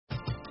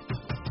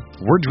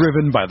We're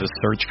driven by the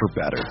search for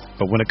better.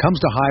 But when it comes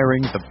to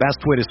hiring, the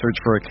best way to search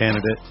for a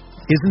candidate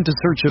isn't to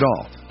search at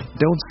all.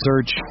 Don't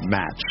search,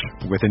 match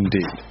with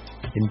Indeed.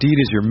 Indeed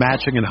is your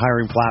matching and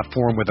hiring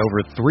platform with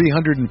over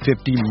 350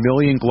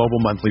 million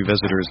global monthly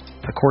visitors,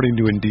 according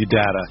to Indeed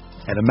data,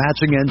 and a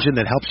matching engine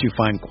that helps you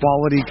find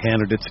quality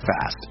candidates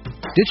fast.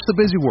 Ditch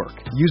the busy work.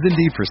 Use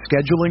Indeed for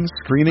scheduling,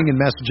 screening, and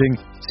messaging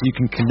so you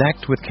can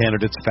connect with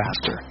candidates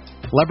faster.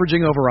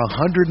 Leveraging over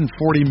 140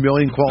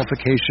 million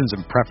qualifications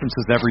and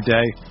preferences every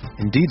day,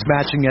 Indeed's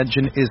matching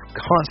engine is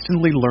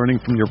constantly learning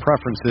from your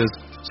preferences,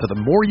 so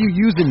the more you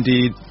use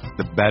Indeed,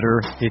 the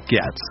better it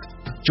gets.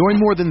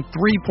 Join more than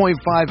 3.5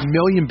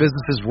 million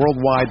businesses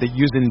worldwide that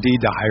use Indeed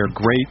to hire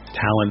great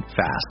talent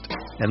fast.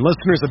 And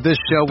listeners of this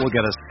show will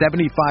get a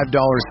 $75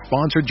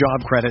 sponsored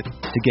job credit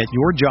to get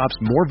your jobs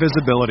more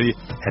visibility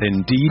at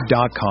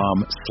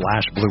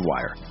Indeed.com/Blue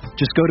Wire.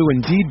 Just go to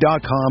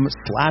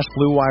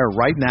Indeed.com/Blue Wire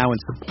right now and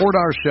support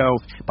our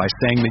show by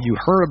saying that you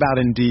heard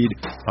about Indeed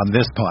on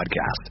this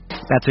podcast.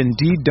 That's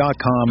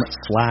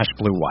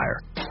Indeed.com/Blue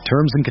Wire.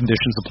 Terms and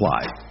conditions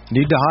apply.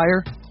 Need to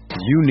hire?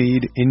 You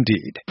need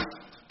Indeed.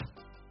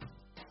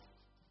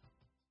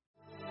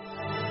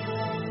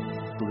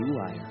 Blue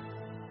Wire.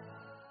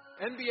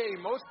 NBA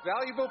Most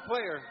Valuable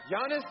Player,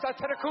 Giannis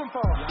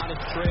Antetokounmpo.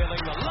 Giannis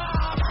trailing the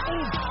lob.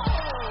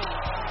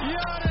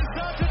 Giannis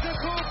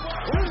Antetokounmpo.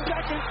 1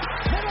 second.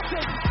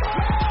 Middleton.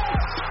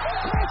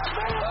 Chris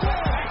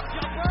Middleton.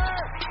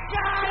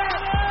 Got it.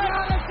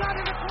 Giannis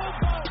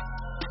Antetokounmpo.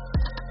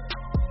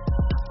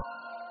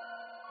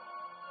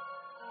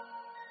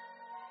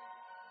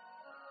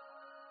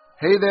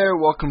 Hey there,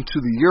 welcome to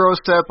the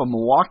Eurostep, a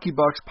Milwaukee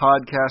Bucks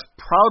podcast,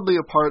 proudly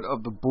a part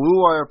of the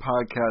Blue Wire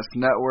Podcast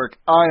Network.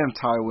 I am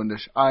Ty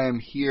Windish. I am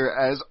here,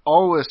 as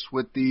always,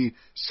 with the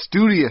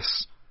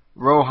studious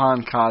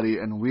Rohan Kadi,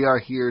 and we are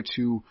here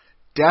to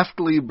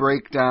deftly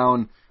break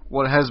down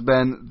what has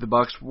been the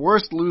Bucks'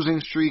 worst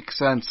losing streak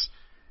since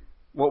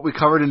what we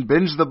covered in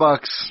Binge the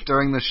Bucks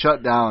during the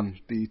shutdown,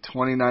 the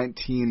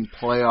 2019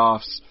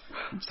 playoffs.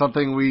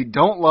 Something we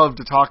don't love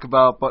to talk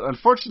about, but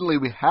unfortunately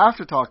we have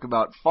to talk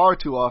about far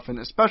too often,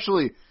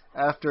 especially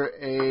after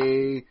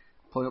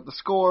pulling up the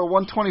score,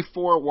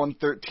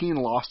 124-113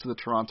 loss to the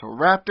Toronto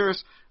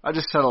Raptors. I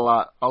just said a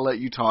lot. I'll let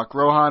you talk.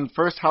 Rohan,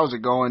 first, how's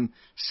it going?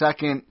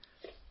 Second,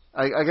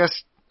 I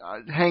guess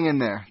hang in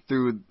there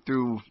through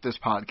this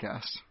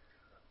podcast.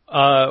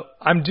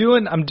 I'm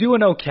doing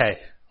okay.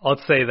 I'll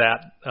say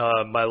that.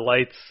 My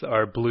lights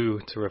are blue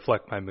to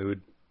reflect my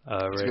mood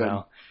right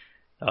now.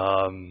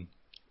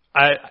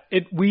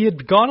 We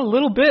had gone a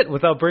little bit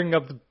without bringing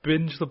up the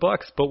Binge the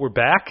Bucks, but we're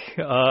back.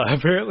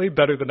 Apparently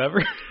better than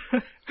ever.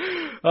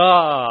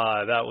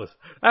 That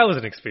was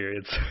an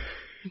experience.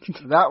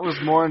 That was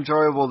more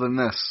enjoyable than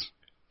this.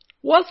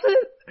 Was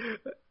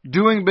it?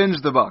 Doing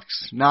Binge the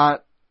Bucks,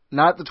 not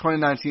the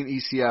 2019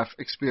 ECF,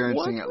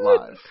 experiencing it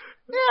live.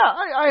 Yeah,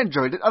 I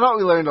enjoyed it. I thought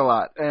we learned a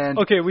lot. And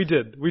okay, we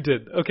did.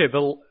 Okay,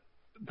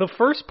 the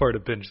first part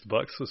of Binge the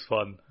Bucks was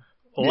fun.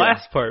 The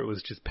last part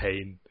was just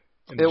pain.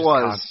 It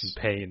was constant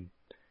pain.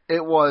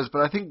 It was,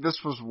 but I think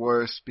this was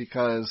worse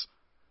because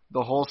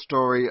the whole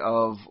story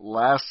of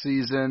last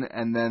season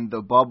and then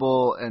the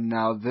bubble and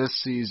now this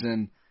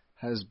season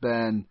has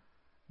been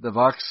the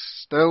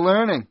Bucks. They're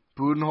learning.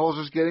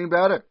 Budenholzer's getting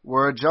better.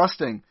 We're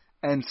adjusting,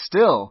 and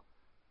still,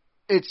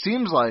 it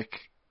seems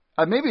like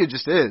maybe it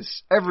just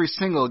is every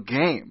single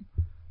game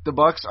the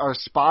Bucks are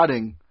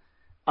spotting.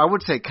 I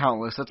would say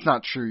countless. That's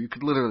not true. You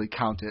could literally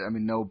count it. I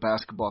mean, no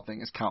basketball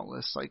thing is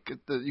countless. Like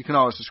you can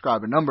always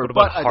describe a number,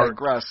 but I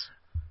digress.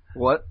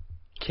 What?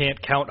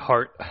 Can't count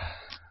heart.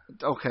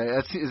 Okay,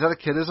 is that a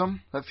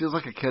kidism? That feels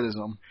like a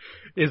kidism.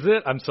 Is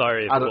it? I'm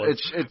sorry.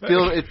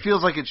 It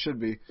feels like it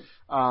should be.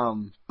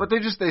 But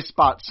they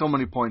spot so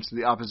many points to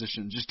the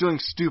opposition, just doing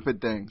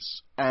stupid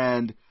things.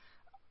 And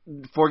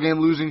 4-game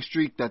losing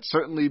streak that's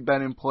certainly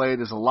been in play.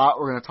 There's a lot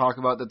we're going to talk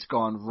about that's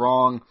gone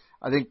wrong.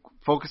 I think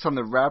focus on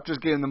the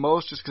Raptors game the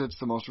most just because it's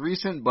the most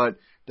recent, but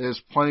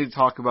there's plenty to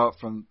talk about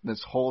from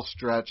this whole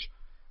stretch.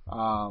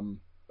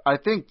 I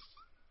think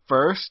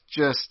first,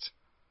 just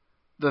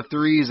the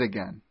threes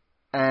again.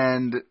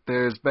 And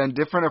there's been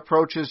different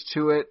approaches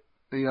to it.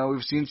 You know,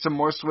 we've seen some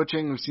more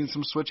switching. We've seen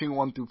some switching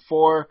 1 through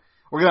 4.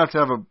 We're going to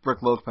have a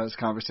Brook Lopez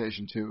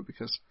conversation too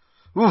because,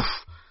 oof.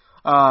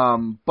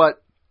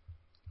 But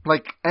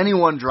like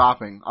anyone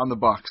dropping on the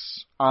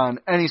Bucks on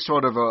any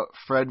sort of a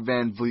Fred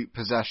VanVleet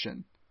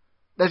possession,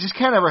 that just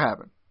can't ever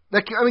happen.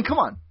 Come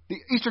on.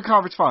 The Eastern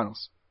Conference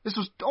Finals. This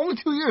was only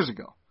 2 years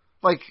ago.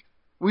 Like,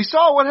 we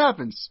saw what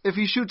happens if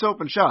he shoots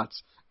open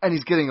shots, and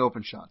he's getting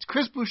open shots.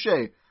 Chris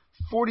Boucher,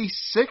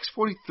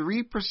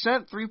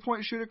 43%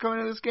 three-point shooter coming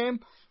into this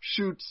game,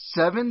 shoots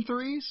 7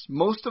 threes,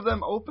 most of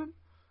them open.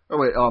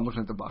 I'm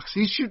looking at the Bucks.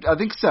 He shoots, I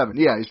think 7.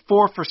 Yeah, he's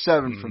 4 for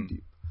 7 from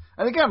deep.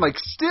 And again, like,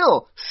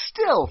 still,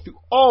 through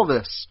all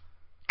this,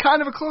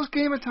 kind of a close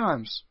game at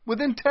times.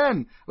 Within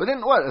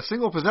a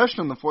single possession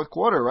in the fourth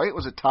quarter, right?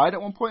 Was it tied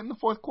at one point in the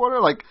fourth quarter?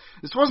 Like,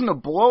 this wasn't a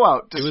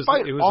blowout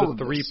despite all of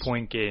this. It was a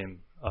 3-point game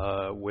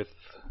with,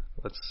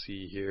 let's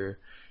see here.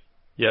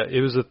 Yeah,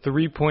 it was a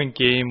 3-point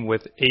game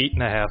with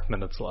 8.5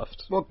 minutes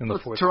left in the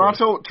fourth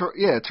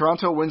quarter.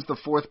 Toronto wins the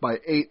fourth by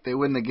 8. They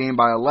win the game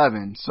by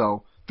 11.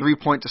 So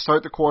 3-point to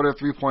start the quarter,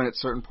 3-point at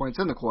certain points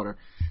in the quarter.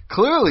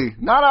 Clearly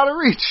not out of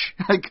reach.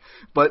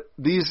 But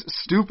these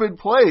stupid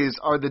plays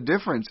are the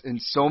difference in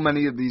so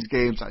many of these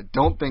games. I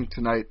don't think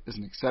tonight is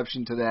an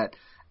exception to that.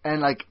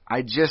 And I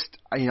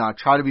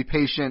try to be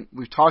patient.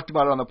 We've talked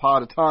about it on the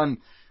pod a ton.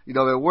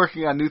 They're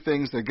working on new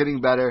things. They're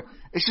getting better.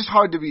 It's just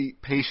hard to be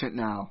patient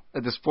now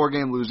at this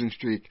 4-game losing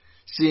streak,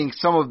 seeing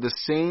some of the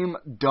same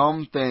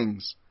dumb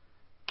things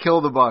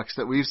kill the Bucks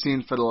that we've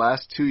seen for the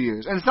last 2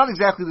 years. And it's not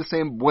exactly the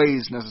same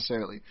ways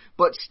necessarily,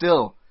 but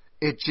still,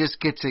 it just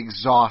gets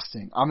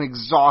exhausting. I'm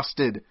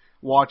exhausted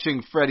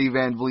watching Freddie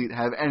VanVleet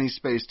have any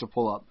space to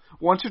pull up.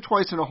 Once or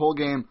twice in a whole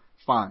game,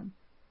 fine.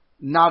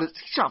 He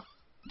shot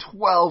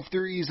 12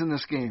 threes in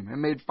this game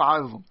and made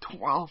 5 of them.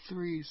 12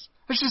 threes.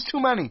 That's just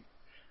too many.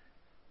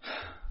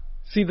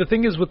 See, the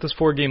thing is with this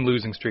 4-game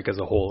losing streak as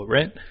a whole,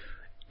 right?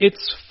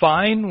 It's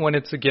fine when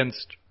it's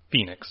against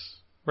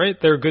Phoenix, right?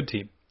 They're a good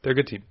team.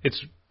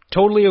 It's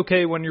totally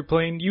okay when you're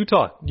playing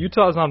Utah.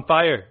 Utah's on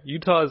fire.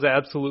 Utah is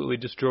absolutely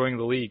destroying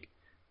the league.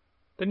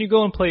 Then you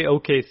go and play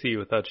OKC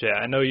without Shea.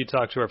 I know you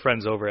talked to our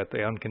friends over at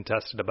the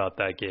Uncontested about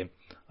that game.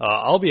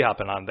 I'll be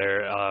hopping on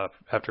there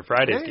after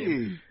Friday's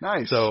game.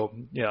 Nice. So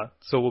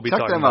we'll be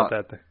talking about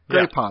that.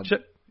 Great pod.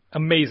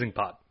 Amazing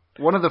pod.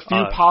 One of the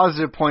few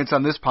positive points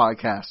on this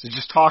podcast is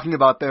just talking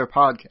about their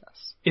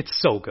podcast. It's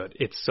so good.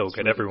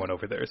 Really Everyone good.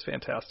 Over there is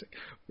fantastic.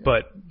 Yeah.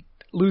 But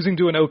losing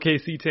to an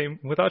OKC team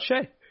without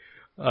Shea,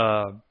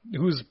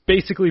 who's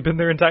basically been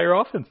their entire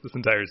offense this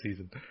entire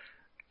season.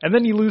 And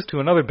then you lose to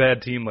another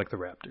bad team like the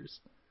Raptors.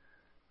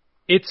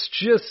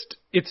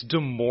 It's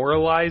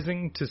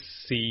demoralizing to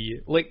see,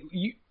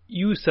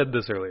 you said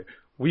this earlier,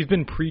 we've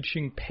been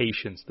preaching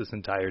patience this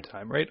entire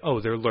time, right? Oh,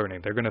 they're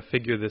learning. They're going to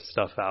figure this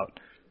stuff out.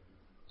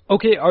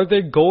 Okay, are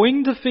they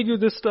going to figure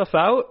this stuff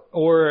out,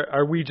 or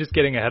are we just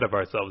getting ahead of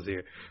ourselves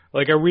here?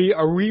 Are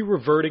we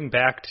reverting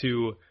back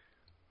to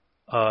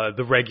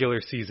the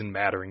regular season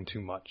mattering too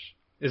much?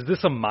 Is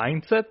this a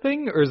mindset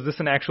thing, or is this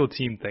an actual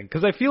team thing?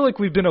 Because I feel like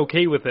we've been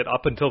okay with it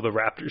up until the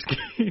Raptors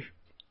game.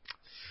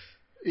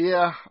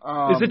 Yeah.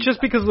 Is it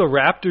just because the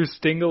Raptors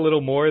sting a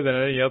little more than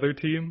any other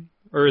team?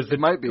 Or is it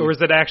might be. Or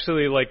is it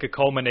actually a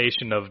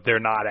culmination of they're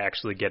not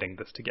actually getting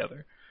this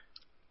together?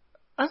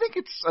 I think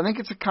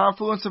it's a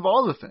confluence of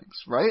all the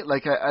things, right?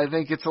 I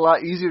think it's a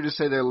lot easier to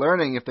say they're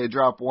learning if they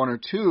drop 1 or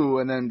 2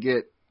 and then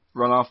get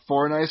run off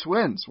 4 nice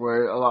wins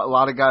where a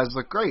lot of guys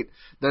look great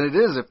than it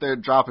is if they're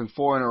dropping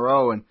 4 in a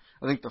row. And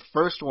I think the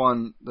first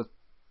one, the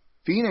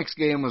Phoenix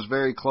game, was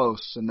very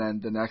close, and then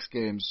the next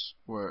games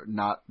were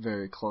not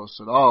very close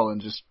at all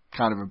and just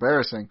kind of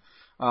embarrassing.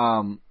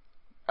 I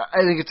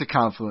think it's a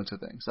confluence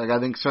of things. I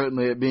think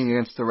certainly it being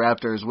against the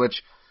Raptors,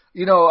 which,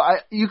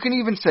 you can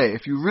even say,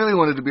 if you really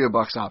wanted to be a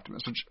Bucks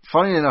optimist, which,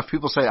 funny enough,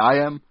 people say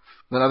I am,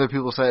 then other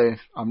people say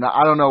I'm not.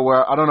 I don't know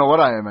what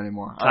I am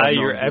anymore.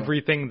 You're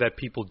everything that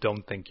people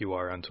don't think you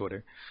are on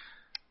Twitter.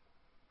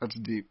 That's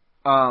deep.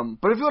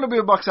 But if you want to be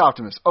a Bucks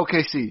optimist,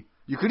 OKC,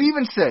 you could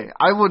even say,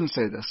 I wouldn't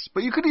say this,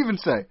 but you could even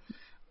say,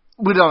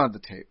 we don't have the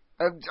tape.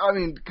 I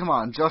mean, come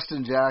on,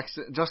 Justin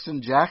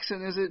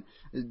Jackson, is it?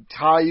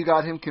 Ty, you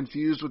got him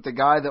confused with the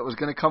guy that was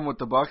going to come with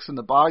the Bucks in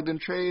the Bogdan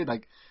trade.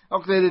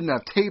 Okay, they didn't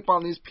have tape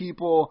on these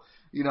people.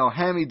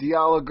 Hammy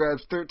Diallo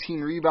grabs 13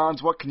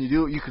 rebounds. What can you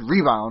do? You could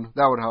rebound.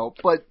 That would help.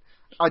 But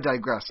I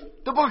digress.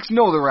 The Bucks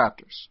know the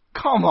Raptors.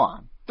 Come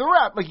on.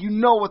 You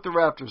know what the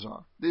Raptors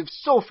are. They're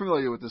so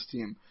familiar with this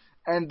team.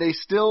 And they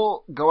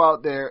still go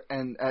out there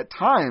and at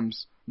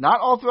times,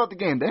 not all throughout the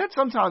game, they had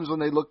some times when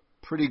they looked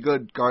pretty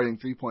good guarding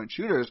 3-point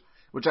shooters,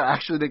 which I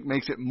actually think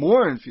makes it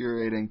more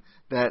infuriating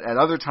that at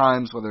other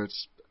times, whether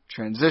it's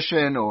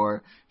transition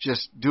or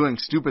just doing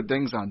stupid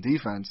things on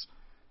defense,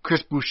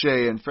 Chris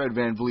Boucher and Fred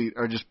VanVleet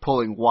are just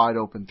pulling wide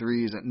open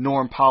threes, and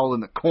Norm Powell in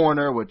the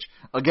corner, which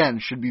again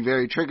should be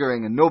very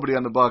triggering, and nobody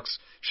on the Bucks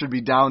should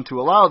be down to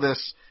allow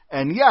this,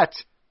 and yet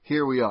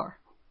here we are.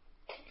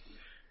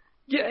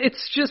 Yeah,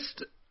 it's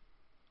just,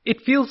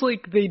 it feels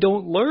like they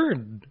don't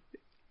learn.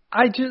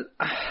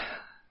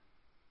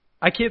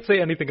 I can't say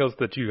anything else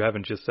that you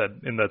haven't just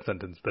said in that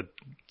sentence that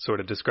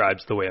sort of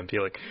describes the way I'm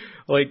feeling.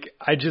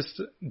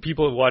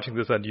 People watching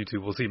this on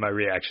YouTube will see my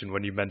reaction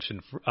when you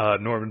mention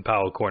Norman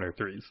Powell corner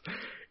threes.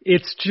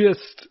 It's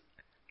just,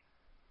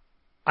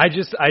 I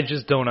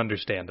just don't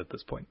understand at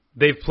this point.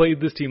 They've played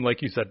this team,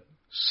 like you said,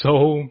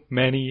 so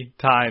many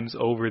times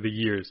over the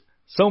years.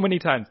 So many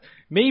times.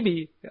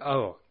 Maybe,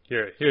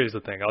 here's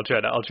the thing. I'll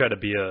try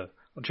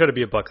to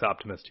be a Bucks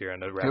optimist here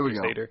and a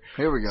Raptors hater.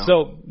 Here we go.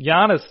 So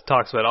Giannis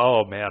talks about,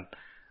 oh man,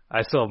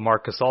 I still have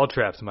Marc Gasol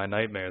traps in my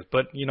nightmares.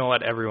 But you know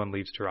what? Everyone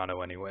leaves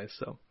Toronto anyway,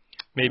 so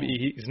maybe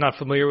he's not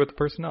familiar with the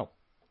personnel.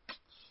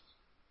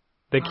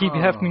 They keep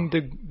having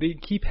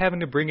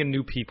to bring in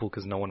new people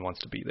because no one wants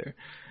to be there.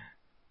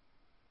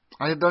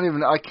 I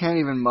can't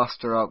even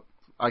muster up.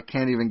 I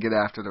can't even get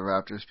after the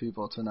Raptors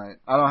people tonight.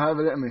 I don't have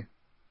it in me.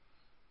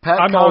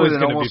 I'm always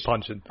going to be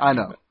punching. I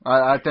know.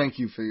 I thank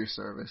you for your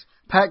service.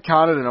 Pat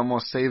Connaughton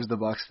almost saves the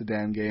Bucks the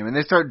damn game, and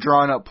they start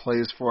drawing up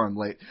plays for him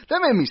late.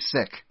 That made me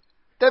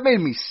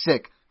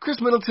sick.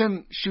 Chris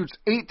Middleton shoots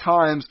 8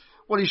 times.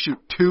 What did he shoot?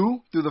 2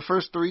 through the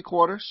first 3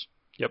 quarters?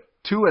 Yep.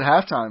 2 at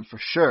halftime for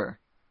sure.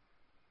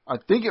 I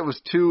think it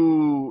was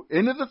 2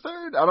 into the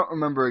third. I don't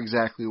remember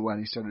exactly when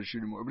he started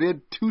shooting more, but he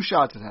had 2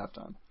 shots at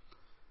halftime.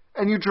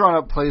 And you're drawing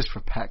up plays for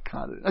Pat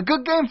Connaughton. A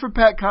good game for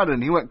Pat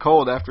Connaughton. He went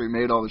cold after he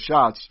made all the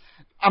shots.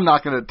 I'm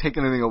not going to take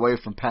anything away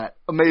from Pat.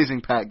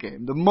 Amazing Pat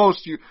game.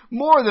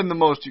 More than the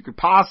most you could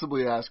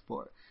possibly ask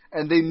for.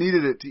 And they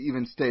needed it to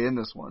even stay in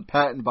this one.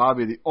 Pat and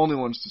Bobby are the only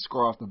ones to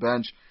score off the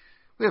bench.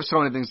 We have so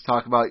many things to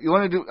talk about.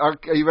 Are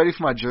you ready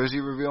for my jersey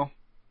reveal?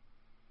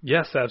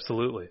 Yes,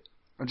 absolutely.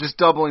 I'm just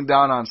doubling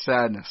down on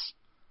sadness.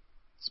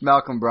 It's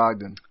Malcolm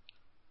Brogdon.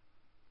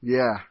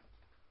 Yeah.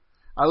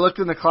 I looked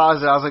in the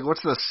closet. I was like,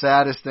 what's the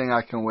saddest thing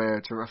I can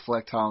wear to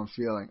reflect how I'm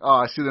feeling? Oh,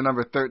 I see the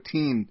number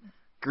 13,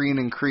 green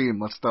and cream.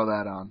 Let's throw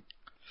that on.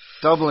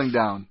 Doubling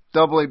down.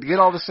 Get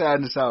all the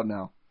sadness out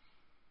now.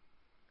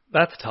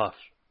 That's tough.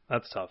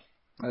 That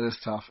is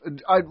tough.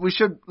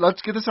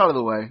 Let's get this out of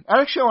the way.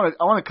 Actually,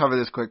 I want to cover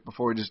this quick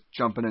before we just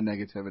jump into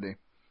negativity.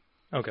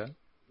 Okay.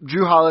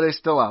 Jrue Holiday's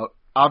still out.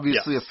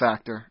 Obviously yes. A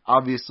factor.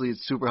 Obviously,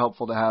 it's super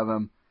helpful to have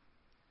him.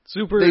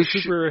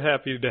 Super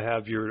happy to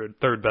have your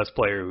third best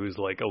player who's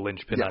like a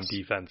linchpin yes. on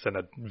defense and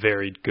a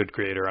very good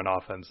creator on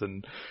offense.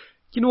 And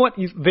you know what?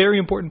 He's a very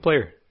important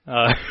player.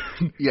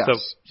 Yes.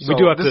 So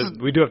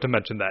we do have to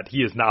mention that he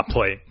is not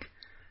playing.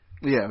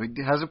 Yeah,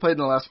 he hasn't played in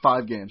the last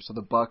 5 games. So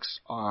the Bucks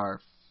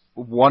are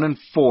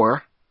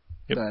 1-4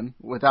 yep. then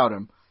without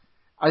him.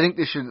 I think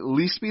they should at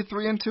least be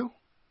 3-2.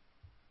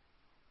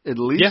 At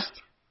least.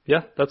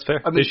 Yeah, that's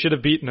fair. They should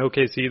have beaten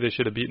OKC. They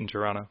should have beaten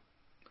Toronto.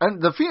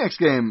 And the Phoenix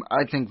game,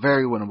 I think,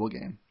 very winnable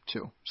game,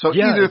 too. So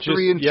either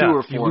 3-2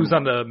 or 4. You lose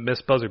on the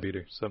missed buzzer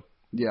beater. So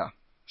yeah.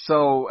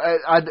 So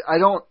I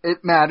don't. It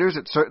matters.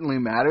 It certainly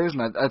matters,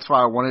 and that's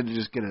why I wanted to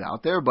just get it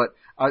out there. But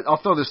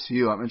I'll throw this to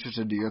you. I'm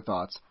interested to your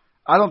thoughts.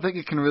 I don't think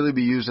it can really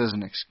be used as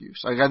an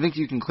excuse. Like I think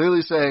you can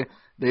clearly say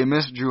they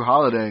missed Jrue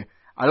Holiday.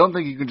 I don't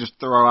think you can just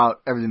throw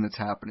out everything that's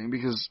happening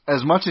because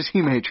as much as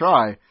he may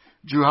try,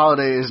 Jrue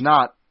Holiday is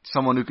not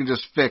someone who can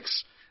just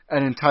fix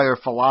an entire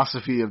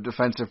philosophy of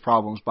defensive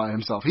problems by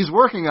himself. He's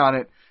working on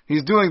it.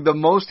 He's doing the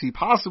most he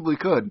possibly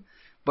could,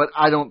 but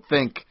I don't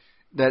think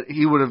that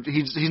he would have.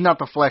 He's not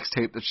the flex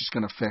tape that's just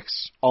going to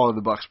fix all of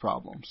the Bucks'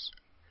 problems.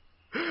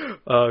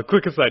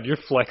 Quick aside, your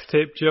flex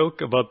tape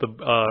joke about the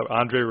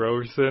Andre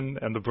Roberson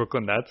and the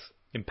Brooklyn Nets,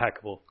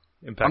 impeccable.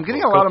 I'm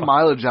getting a lot of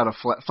mileage out of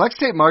flex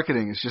tape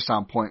marketing. Is just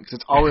on point because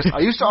it's always. I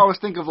used to always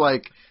think of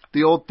like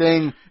the old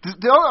thing.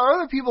 Are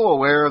other people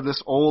aware of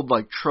this old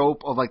like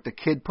trope of like the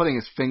kid putting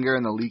his finger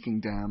in the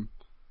leaking dam?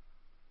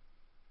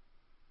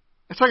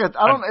 It's like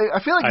I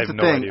feel like it's a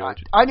thing.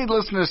 I need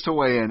listeners to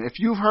weigh in. If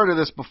you've heard of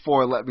this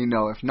before, let me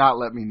know. If not,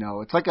 let me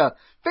know. It's like a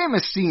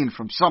famous scene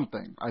from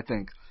something, I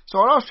think. So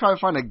I was trying to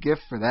find a GIF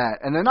for that,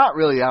 and they're not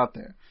really out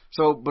there.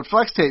 So, but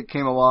flex tape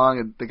came along,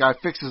 and the guy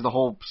fixes the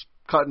whole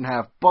cut in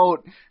half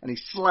boat, and he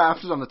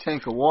slaps it on the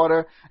tank of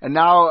water, and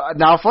now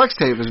flex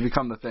tape has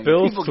become the thing.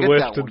 Phil People Swift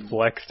get that and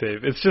flex tape.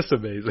 It's just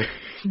amazing.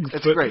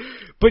 It's great.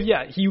 But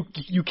yeah,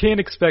 you can't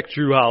expect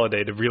Jrue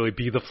Holiday to really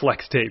be the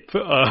flex tape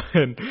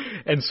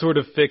and sort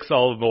of fix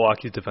all of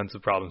Milwaukee's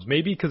defensive problems.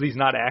 Maybe because he's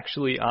not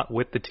actually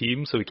with the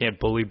team, so he can't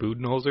bully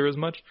Budenholzer as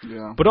much.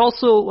 Yeah. But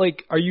also,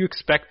 like, are you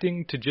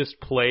expecting to just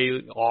play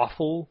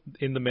awful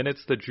in the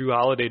minutes that Jrue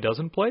Holiday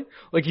doesn't play?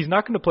 Like, he's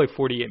not going to play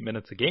 48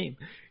 minutes a game.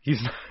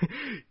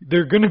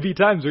 There are going to be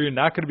times where you're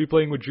not going to be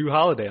playing with Jrue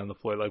Holiday on the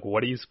floor. Like,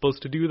 what are you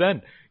supposed to do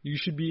then? You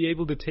should be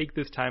able to take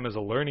this time as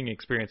a learning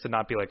experience and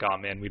not be like, oh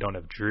man, we don't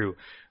have Jrue.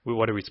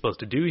 What are we supposed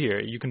to do here?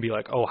 You can be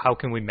like, oh, how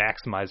can we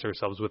maximize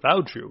ourselves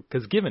without Jrue?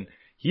 Because given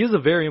he is a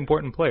very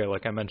important player,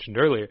 like I mentioned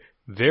earlier,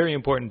 very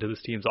important to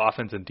this team's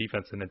offense and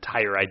defense and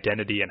entire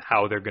identity and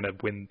how they're going to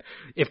win.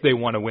 If they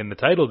want to win the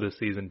title this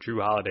season,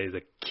 Jrue Holiday is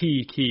a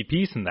key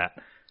piece in that.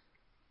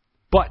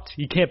 But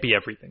he can't be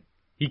everything.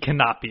 He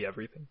cannot be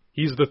everything.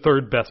 He's the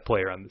third best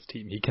player on this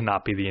team. He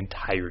cannot be the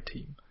entire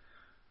team.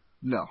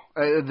 No.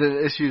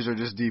 The issues are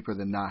just deeper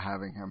than not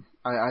having him.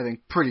 I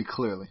think pretty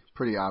clearly,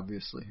 pretty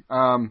obviously.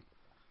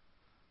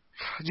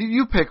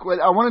 You pick.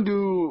 I want to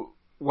do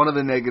one of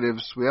the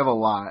negatives. We have a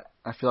lot.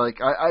 I feel like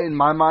in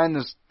my mind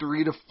there's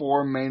 3 to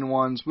 4 main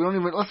ones.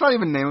 Let's not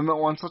even name them at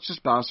once. Let's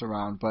just bounce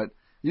around. But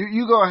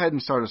you go ahead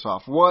and start us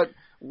off.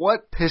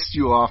 What pissed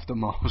you off the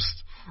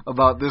most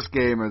about this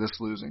game or this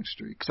losing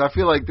streak? Because I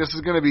feel like this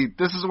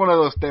is one of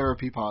those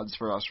therapy pods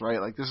for us, right?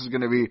 Like this is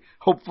going to be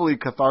hopefully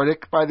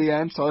cathartic by the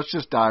end. So let's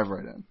just dive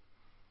right in.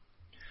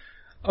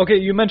 Okay,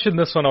 you mentioned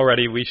this one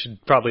already. We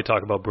should probably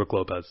talk about Brook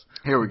Lopez.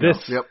 Here we go.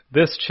 Yep.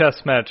 This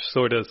chess match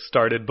sort of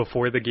started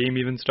before the game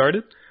even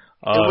started.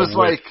 It was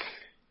like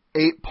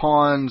 8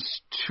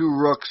 pawns, 2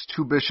 rooks,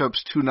 2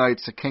 bishops, 2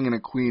 knights, a king and a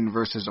queen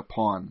versus a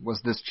pawn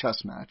was this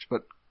chess match.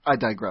 But I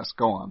digress.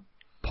 Go on.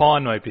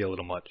 Pawn might be a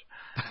little much.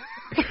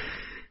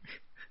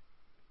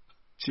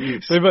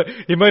 Jeez.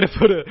 He might have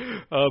put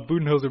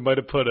Budenholzer might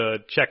have put a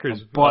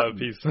checkers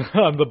piece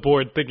on the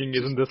board thinking,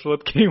 isn't this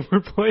what game we're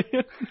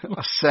playing?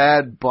 A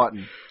sad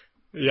button.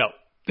 Yeah.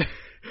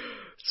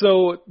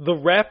 So the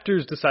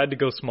Raptors decide to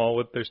go small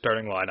with their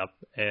starting lineup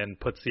and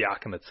put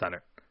Siakam at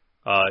center.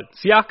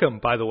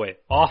 Siakam, by the way,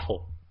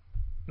 awful.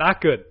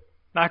 Not good.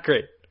 Not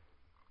great.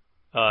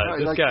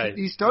 This guy,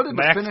 he started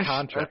max to finish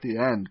contract at the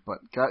end, but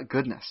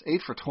goodness,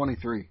 8 for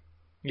 23.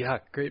 Yeah,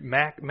 great.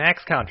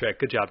 Max contract.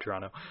 Good job,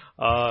 Toronto.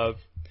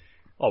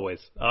 Always.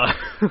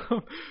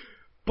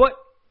 But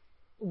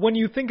when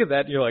you think of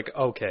that, you're like,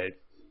 okay,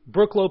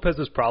 Brook Lopez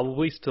is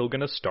probably still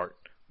going to start.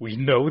 We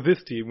know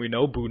this team. We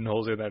know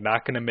Budenholzer. They're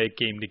not going to make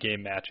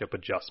game-to-game matchup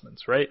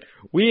adjustments, right?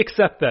 We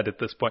accept that at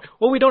this point.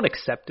 Well, we don't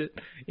accept it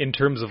in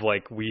terms of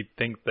like we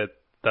think that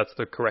that's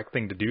the correct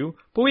thing to do,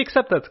 but we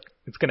accept that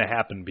it's going to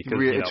happen because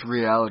it's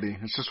reality.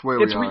 It's just where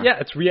we are. Yeah,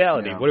 it's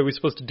reality. Yeah. What are we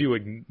supposed to do?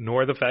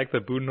 Ignore the fact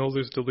that Budenholzer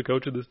is still the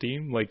coach of this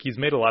team? Like, he's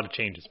made a lot of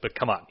changes, but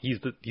come on, he's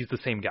the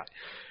same guy.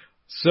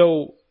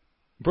 So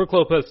Brook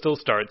Lopez still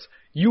starts.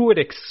 You would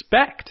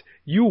expect,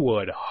 you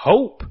would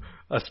hope,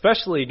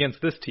 especially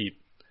against this team,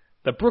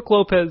 that Brook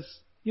Lopez,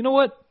 you know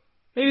what?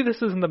 Maybe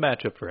this isn't the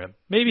matchup for him.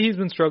 Maybe he's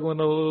been struggling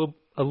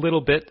a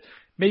little bit.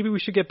 Maybe we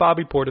should get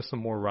Bobby Portis some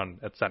more run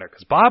at center,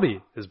 because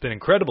Bobby has been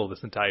incredible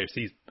this entire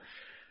season.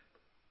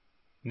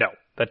 No,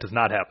 that does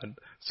not happen.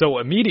 So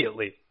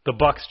immediately, the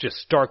Bucks just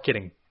start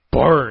getting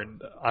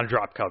burned on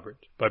drop coverage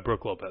by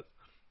Brook Lopez.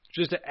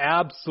 Just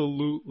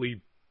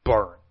absolutely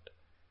burned.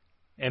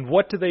 And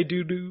what do they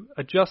do to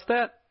adjust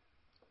that?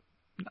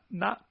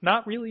 Not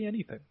really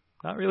anything.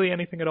 Not really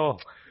anything at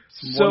all.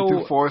 1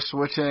 through 4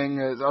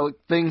 switching, a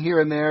thing here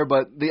and there,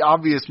 but the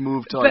obvious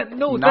move to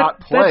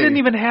not play. That didn't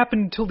even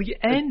happen until the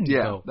end.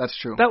 Yeah, though. that's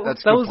true. That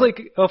was like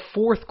a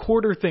fourth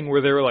quarter thing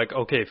where they were like,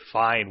 okay,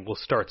 fine, we'll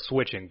start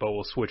switching, but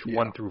we'll switch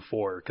 1 through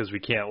 4 because we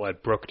can't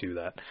let Brook do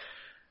that.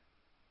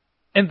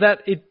 And that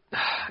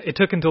it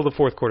took until the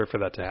fourth quarter for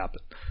that to happen.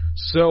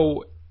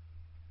 So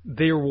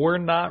there were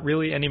not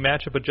really any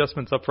matchup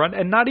adjustments up front,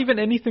 and not even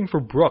anything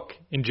for Brook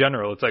in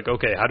general. It's like,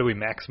 okay, how do we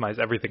maximize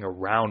everything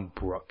around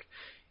Brook?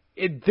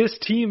 This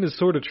team has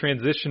sort of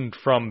transitioned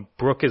from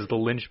Brook as the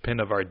linchpin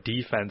of our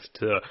defense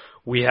to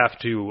we have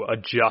to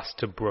adjust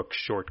to Brook's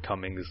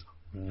shortcomings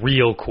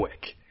real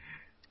quick.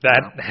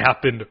 That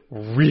happened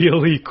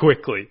really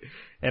quickly,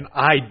 and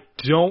I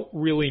don't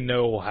really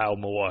know how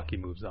Milwaukee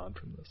moves on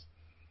from this.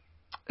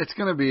 It's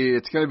gonna be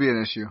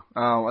an issue.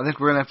 I think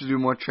we're gonna have to do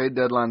more trade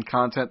deadline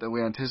content than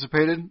we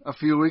anticipated a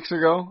few weeks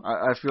ago.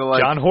 I feel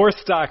like John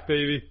Horstock,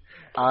 baby.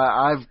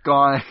 I've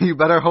gone. You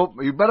better hope.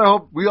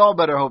 We all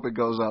better hope it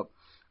goes up.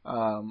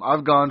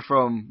 I've gone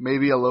from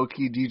maybe a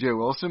low-key DJ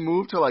Wilson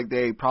move to like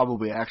they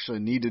probably actually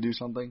need to do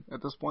something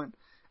at this point.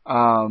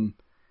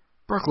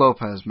 Brook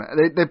Lopez,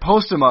 man, they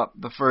post him up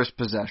the first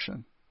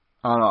possession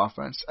on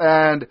offense,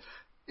 and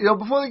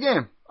before the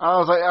game, I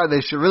was like,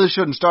 they really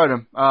shouldn't start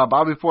him.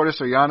 Bobby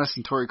Portis or Giannis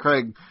and Torrey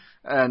Craig,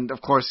 and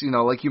of course,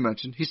 like you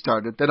mentioned, he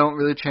started. They don't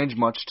really change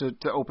much to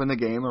open the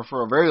game or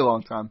for a very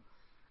long time,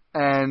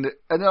 and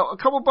a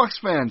couple Bucks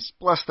fans,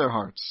 bless their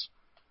hearts.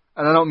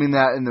 And I don't mean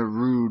that in the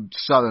rude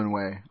Southern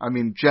way. I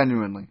mean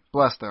genuinely,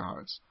 bless their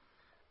hearts.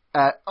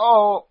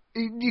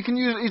 You can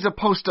use he's a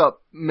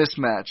post-up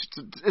mismatch.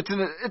 It's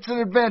an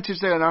advantage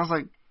there. And I was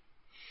like,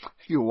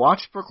 if you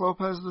watch Brook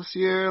Lopez this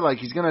year, like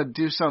he's gonna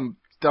do some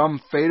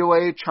dumb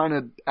fadeaway trying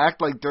to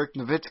act like Dirk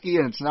Nowitzki,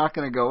 and it's not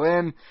gonna go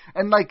in.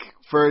 And like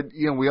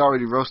we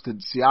already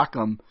roasted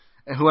Siakam,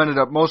 who ended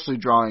up mostly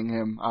drawing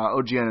him.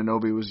 OG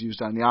Anunoby was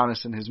used on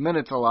Giannis in his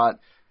minutes a lot.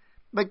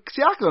 Like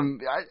Siakam,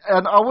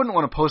 I wouldn't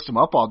want to post him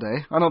up all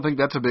day. I don't think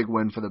that's a big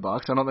win for the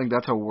Bucks. I don't think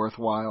that's a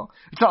worthwhile.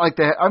 It's not like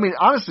I mean,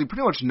 honestly,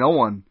 pretty much no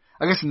one.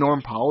 I guess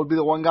Norm Powell would be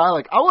the one guy.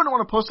 Like, I wouldn't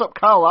want to post up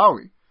Kyle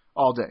Lowry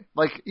all day.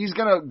 Like, he's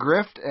gonna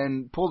grift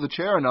and pull the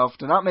chair enough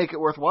to not make it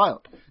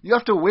worthwhile. You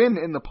have to win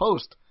in the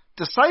post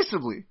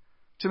decisively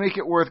to make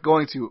it worth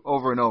going to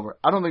over and over.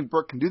 I don't think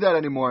Brook can do that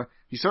anymore.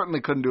 He certainly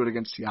couldn't do it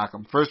against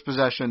Siakam. First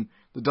possession,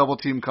 the double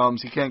team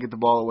comes. He can't get the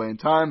ball away in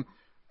time.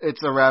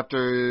 It's a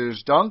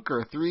Raptors dunk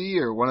or 3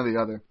 or one or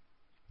the other.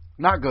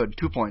 Not good.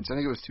 2 points. I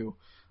think it was 2.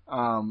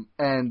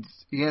 And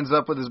he ends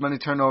up with as many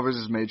turnovers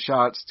as made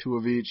shots, 2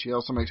 of each. He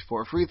also makes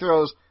 4 free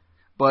throws.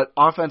 But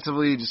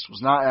offensively, just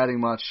was not adding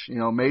much.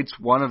 Made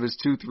one of his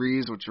 2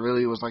 threes, which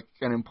really was like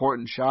an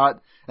important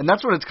shot. And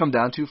that's what it's come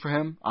down to for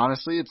him,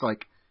 honestly. It's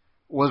like,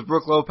 was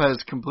Brook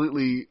Lopez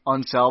completely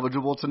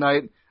unsalvageable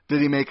tonight?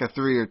 Did he make a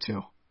 3 or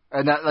 2?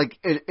 And that, like,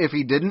 if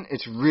he didn't,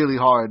 it's really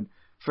hard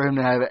for him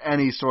to have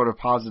any sort of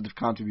positive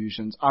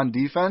contributions. On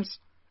defense,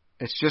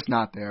 it's just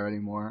not there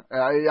anymore.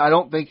 I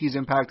don't think he's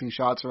impacting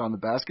shots around the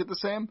basket the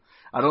same.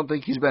 I don't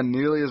think he's been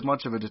nearly as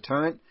much of a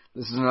deterrent.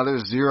 This is another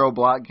 0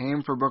 block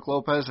game for Brook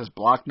Lopez. His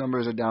block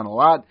numbers are down a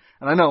lot.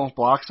 And I know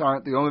blocks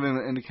aren't the only thing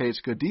that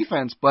indicates good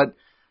defense, but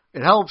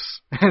it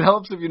helps. It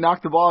helps if you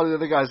knock the ball out of the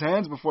other guy's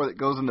hands before it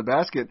goes in the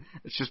basket.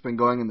 It's just been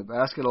going in the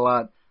basket a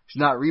lot. He's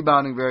not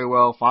rebounding very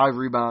well. 5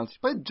 rebounds. He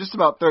played just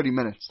about 30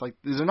 minutes. Like,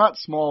 these are not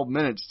small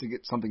minutes to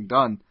get something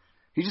done.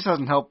 He just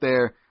hasn't helped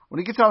there. when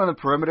he gets out on the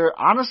perimeter,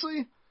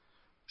 honestly,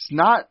 it's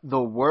not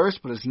the worst,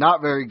 but it's not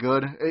very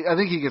good. I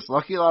think he gets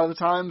lucky a lot of the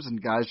times, and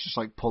guys just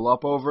like pull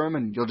up over him,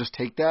 and you'll just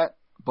take that.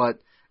 But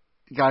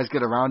guys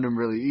get around him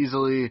really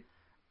easily.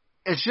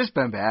 It's just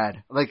been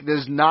bad. Like,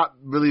 there's not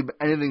really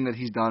anything that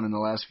he's done in the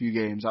last few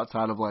games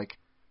outside of, like,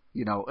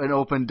 you know, an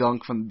open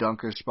dunk from the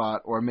dunker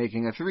spot or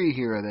making a three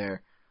here or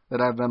there that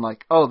I've been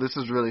like, oh, this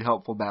is really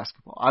helpful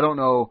basketball. I don't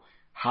know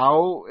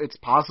how it's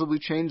possibly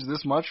changed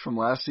this much from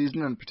last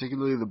season and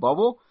particularly the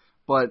bubble,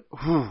 but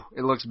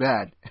it looks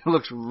bad. It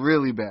looks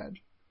really bad.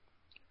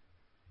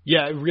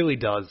 Yeah, it really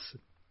does.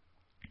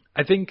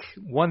 I think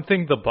one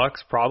thing the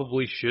Bucks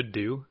probably should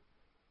do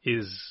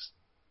is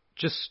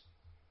just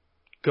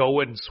go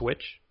and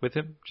switch with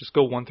him. Just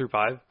go 1 through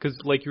 5. Because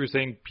like you were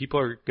saying, people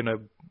are going to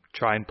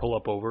try and pull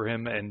up over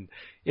him. And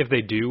if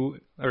they do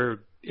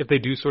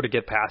sort of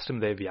get past him,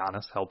 they have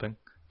Giannis helping.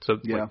 So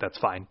like, that's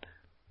fine.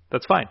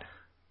 That's fine.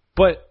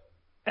 But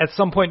at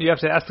some point you have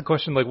to ask the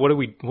question, like, what are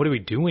we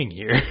doing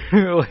here?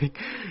 Like,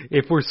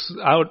 if we're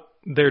out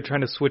there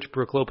trying to switch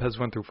Brook Lopez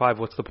 1 through 5,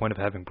 what's the point of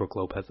having Brook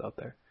Lopez out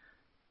there?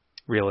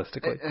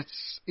 Realistically.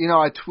 It's, you know,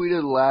 I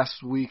tweeted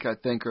last week, I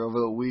think, or over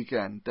the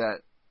weekend that,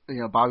 you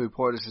know, Bobby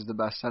Portis is the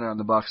best center on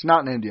the Bucks,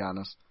 not named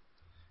Giannis.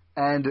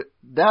 And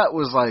that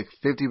was like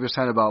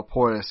 50% about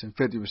Portis and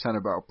 50%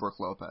 about Brook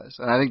Lopez.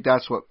 And I think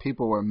that's what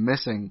people were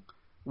missing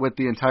with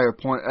the entire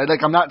point.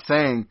 Like, I'm not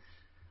saying,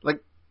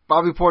 like,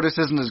 Bobby Portis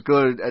isn't as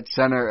good at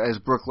center as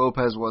Brook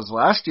Lopez was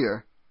last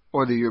year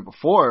or the year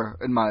before,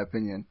 in my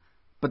opinion.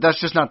 But that's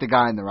just not the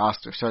guy in the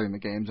roster starting the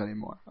games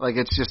anymore. Like,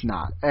 it's just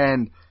not.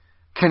 And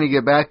can he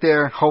get back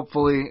there?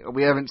 Hopefully.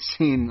 We haven't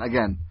seen,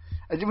 again,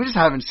 we just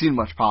haven't seen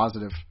much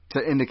positive to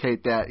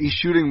indicate that. He's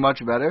shooting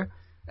much better,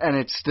 and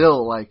it's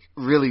still, like,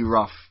 really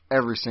rough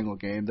every single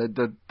game.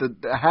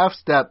 The half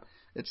step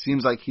it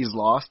seems like he's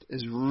lost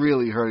is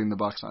really hurting the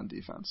Bucks on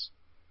defense.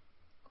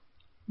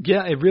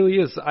 Yeah, it really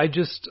is. I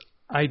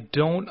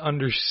don't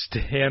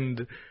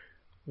understand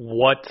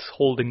what's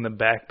holding them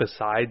back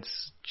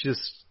besides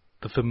just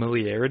the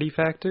familiarity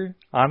factor,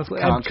 honestly.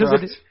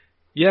 Contract.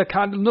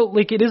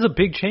 It is a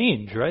big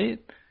change, right?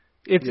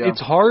 It's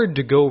hard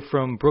to go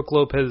from Brook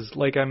Lopez,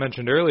 like I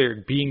mentioned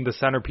earlier, being the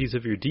centerpiece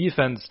of your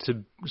defense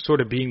to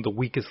sort of being the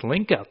weakest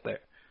link out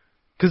there.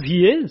 Because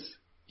he is.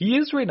 He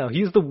is right now.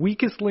 He is the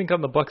weakest link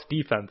on the Bucks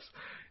defense.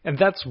 And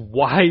that's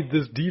why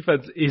this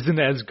defense isn't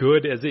as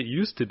good as it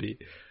used to be.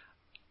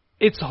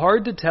 It's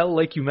hard to tell,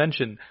 like you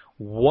mentioned,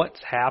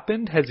 what's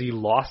happened. Has he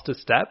lost a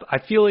step? I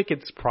feel like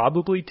it's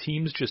probably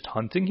teams just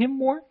hunting him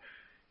more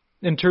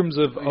in terms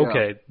of,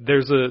 okay,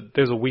 there's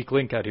a weak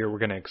link out here. We're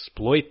going to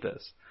exploit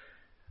this.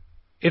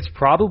 It's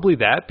probably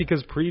that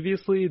because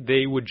previously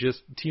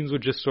teams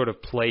would just sort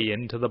of play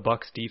into the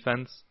Bucks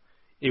defense.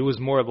 It was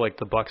more of like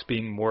the Bucks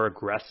being more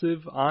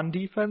aggressive on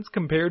defense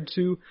compared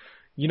to,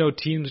 you know,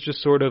 teams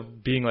just sort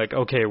of being like,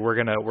 okay, we're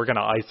gonna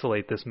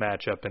isolate this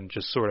matchup and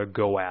just sort of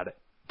go at it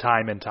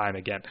time and time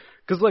again.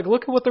 Because like,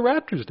 look at what the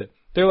Raptors did.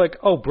 They're like,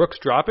 oh, Brooks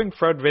dropping,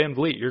 Fred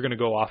VanVleet, you're gonna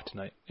go off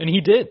tonight, and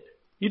he did.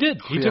 He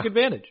took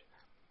advantage.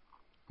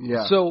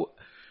 Yeah. So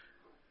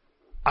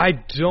I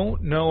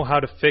don't know how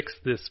to fix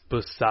this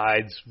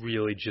besides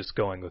really just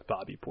going with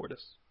Bobby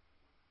Portis.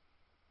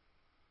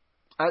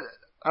 I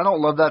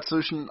don't love that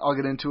solution. I'll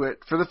get into it.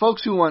 For the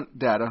folks who want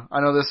data, I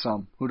know there's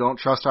some who don't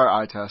trust our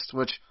eye test,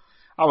 which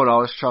I would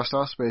always trust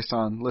us based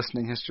on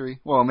listening history.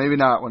 Well, maybe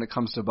not when it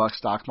comes to Buck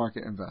stock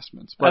market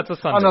investments. But that's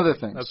a Sunday on other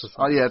thing. things.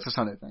 Yeah, it's a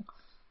Sunday thing.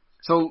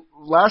 So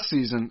last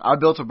season, I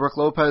built a Brook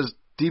Lopez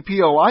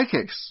DPOI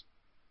case.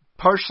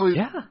 Partially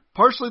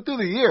through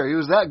the year. He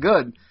was that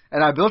good.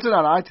 And I built it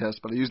on eye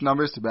test, but I used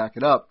numbers to back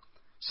it up.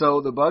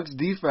 So the Bucks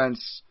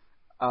defense,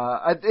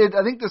 I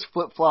think this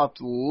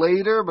flip-flopped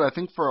later, but I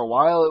think for a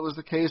while it was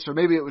the case, or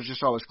maybe it was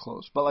just always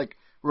close. But, like,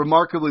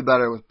 remarkably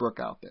better with Brook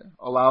out there.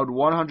 Allowed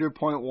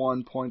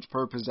 100.1 points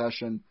per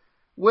possession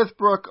with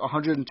Brook,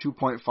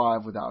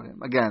 102.5 without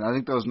him. Again, I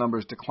think those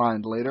numbers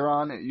declined later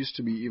on. It used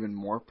to be even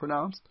more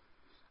pronounced.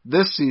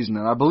 This season,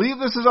 and I believe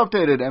this is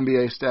updated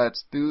NBA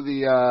stats through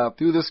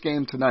this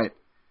game tonight,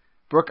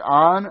 Brook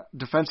on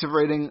defensive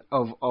rating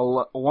of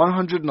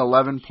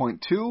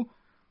 111.2,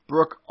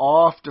 Brook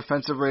off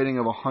defensive rating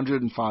of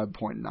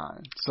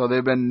 105.9. So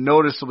they've been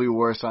noticeably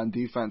worse on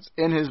defense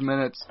in his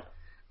minutes.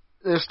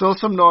 There's still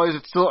some noise.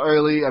 It's still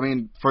early. I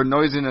mean, for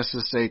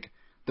noisiness' sake,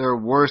 their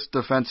worst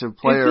defensive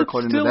player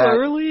according to that. Is it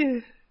still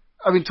early?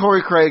 I mean,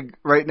 Torrey Craig,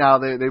 right now,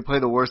 they play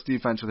the worst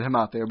defense with him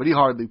out there, but he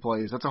hardly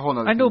plays. That's a whole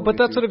other thing. I know, but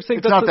that's what I'm saying.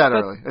 It's not that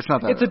early. It's not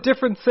that early. It's a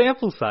different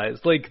sample size.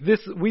 Like,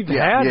 we've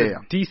had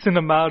a decent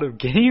amount of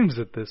games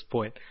at this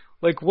point.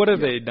 Like, what are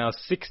they now,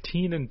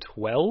 16 and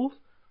 12?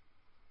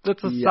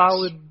 That's a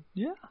solid,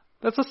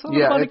 that's a solid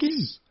amount of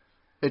games.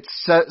 It's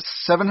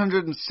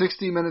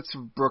 760 minutes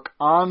of Brook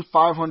on,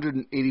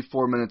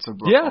 584 minutes of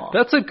Brook off.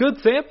 That's a good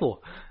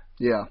sample.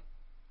 Yeah.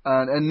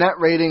 And net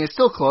rating is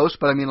still close,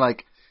 but I mean,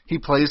 like, he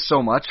plays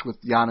so much with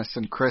Giannis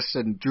and Chris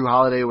and Drew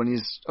Holiday when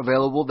he's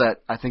available that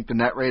I think the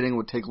net rating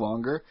would take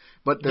longer.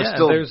 But they're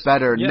still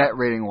better net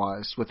rating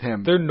wise with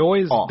him. There's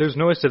noise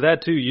to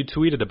that too. You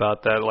tweeted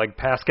about that. Like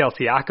Pascal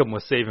Siakam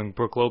was saving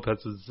Brook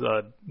Lopez's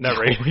net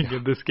rating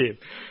in this game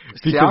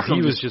because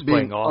he was just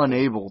playing awful.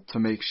 Unable to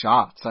make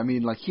shots. I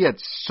mean, like he had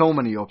so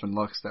many open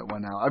looks that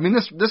went out. I mean,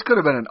 this could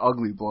have been an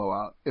ugly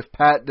blowout if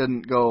Pat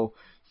didn't go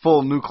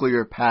full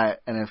nuclear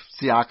Pat and if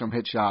Siakam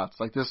hit shots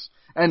like this.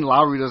 And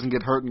Lowry doesn't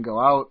get hurt and go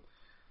out.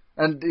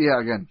 And yeah,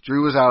 again,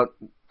 Drew was out.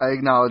 I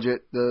acknowledge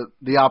it.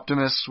 The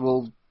optimists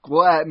will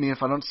at me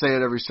if I don't say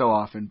it every so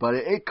often, but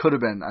it could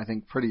have been, I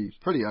think, pretty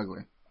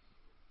ugly.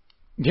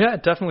 Yeah,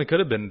 it definitely could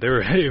have been.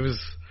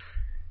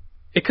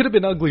 It could have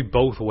been ugly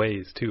both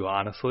ways too,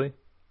 honestly.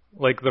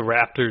 Like the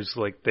Raptors,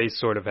 like they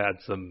sort of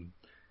had some.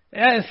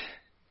 I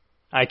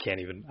can't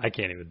even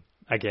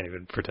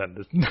pretend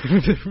to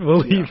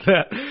believe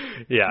that.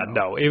 Yeah,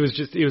 no, it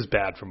was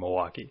bad for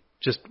Milwaukee.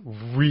 Just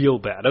real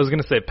bad. I was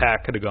going to say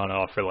Pat could have gone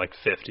off for like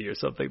 50 or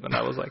something, but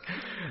I was like,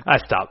 I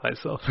stopped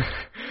myself.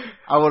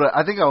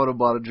 I think I would have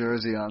bought a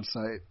jersey on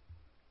site.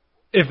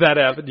 If that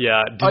happened,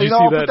 yeah. Did you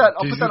see that?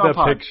 Did you see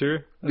that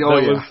picture?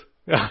 Oh,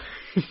 yeah.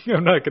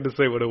 I'm not going to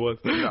say what it was.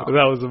 No. But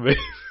that was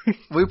amazing.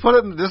 We put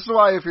it. This is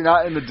why if you're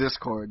not in the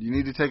Discord, you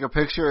need to take a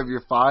picture of your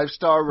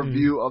 5-star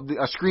review of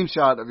a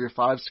screenshot of your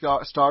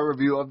 5-star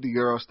review of the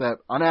Eurostep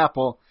on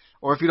Apple,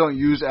 or if you don't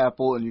use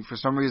Apple and you for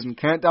some reason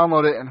can't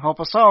download it and help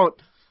us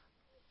out,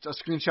 a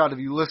screenshot of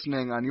you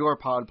listening on your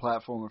pod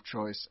platform of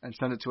choice and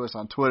send it to us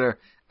on Twitter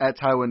at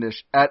Ty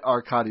Windish, at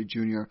Arcadi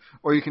Jr.,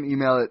 or you can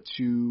email it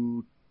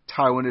to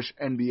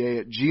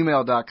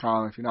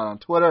TyWindishNBA@gmail.com if you're not on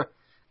Twitter.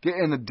 Get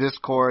in the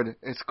Discord.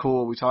 It's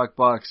cool. We talk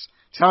Bucks.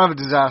 It's kind of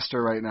a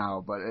disaster right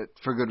now, but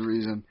for good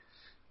reason.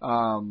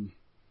 Yeah,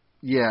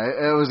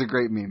 it was a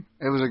great meme.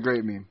 It was a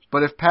great meme.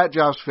 But if Pat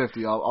drops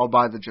 50, I'll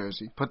buy the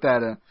jersey. Put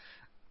that in.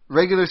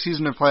 Regular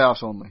season and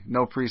playoffs only.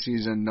 No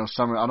preseason, no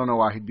summer. I don't know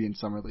why he'd be in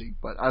summer league,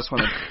 but I just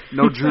want to.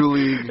 No Drew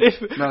League.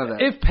 None of that.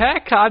 If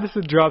Pat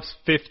Connaughton drops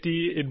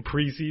 50 in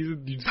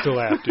preseason, you'd still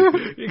have to.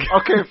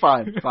 Okay,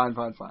 fine. If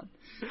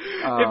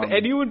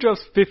anyone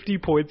drops 50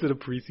 points in a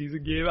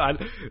preseason game,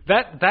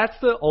 that's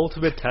the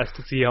ultimate test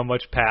to see how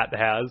much Pat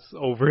has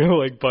over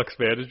like Bucks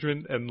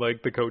management and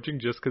like the coaching,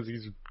 just because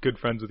he's good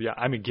friends with you.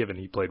 I mean, given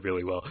he played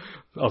really well,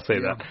 I'll say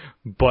that.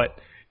 But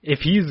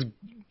if he's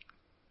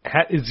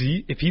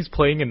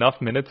playing enough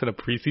minutes in a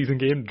preseason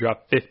game to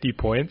drop 50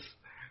 points,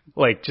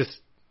 like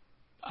just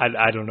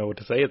I don't know what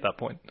to say at that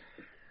point.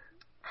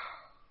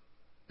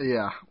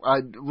 Yeah,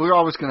 we're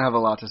always going to have a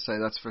lot to say,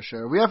 that's for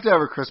sure. We have to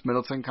have a Chris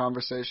Middleton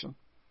conversation.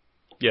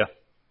 Yeah.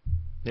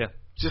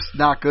 Just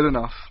not good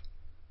enough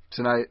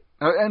tonight.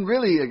 And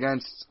really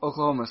against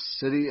Oklahoma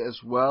City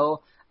as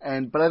well.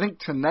 But I think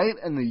tonight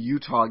and the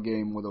Utah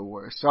game were the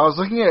worst. So I was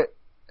looking at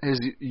his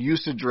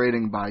usage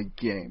rating by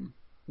game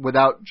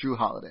without Drew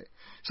Holiday.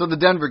 So the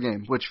Denver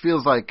game, which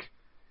feels like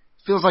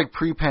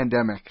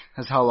pre-pandemic,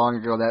 is how long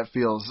ago that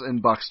feels in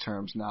Bucks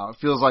terms now. It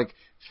feels like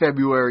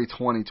February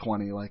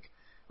 2020.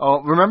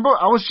 Remember,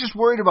 I was just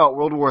worried about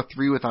World War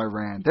III with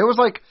Iran. There was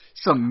like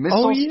some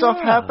missile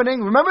stuff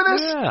happening. Remember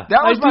this? Yeah,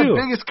 that was my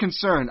biggest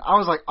concern. I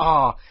was like,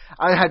 I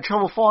had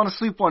trouble falling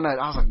asleep one night.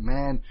 I was like,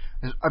 man,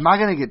 am I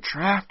going to get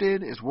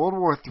drafted? Is World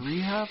War III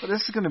happening?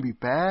 This is going to be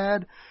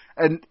bad.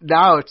 And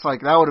now it's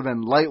like that would have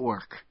been light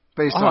work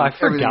based on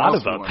everything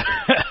else. I forgot about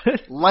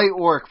that. Light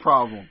work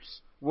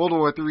problems. World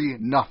War III,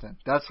 nothing.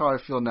 That's how I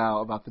feel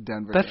now about the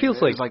Denver game. That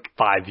feels like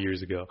 5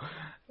 years ago.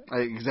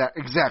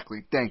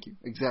 Exactly. Thank you.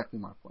 Exactly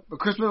my point. But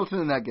Chris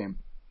Middleton in that game,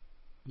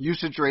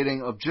 usage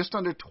rating of just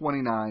under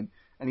 29,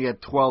 and he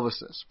had 12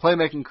 assists.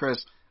 Playmaking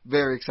Chris,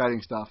 very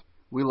exciting stuff.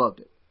 We loved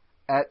it.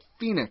 At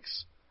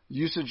Phoenix,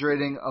 usage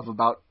rating of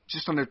about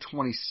just under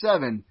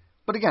 27,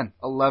 but again,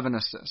 11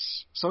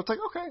 assists. So it's like,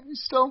 okay,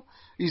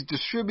 he's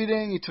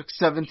distributing. He took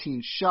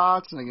 17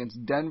 shots, and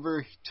against Denver,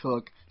 he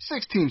took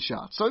 16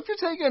 shots. So if you're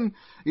taking,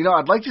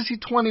 I'd like to see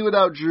 20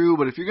 without Drew,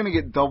 but if you're going to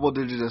get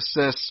double-digit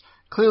assists,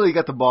 clearly he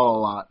got the ball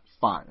a lot.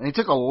 Fine. And he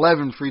took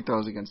 11 free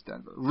throws against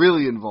Denver.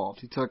 Really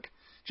involved. He took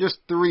just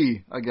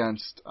 3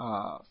 against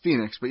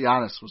Phoenix, but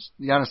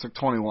Giannis took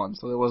 21,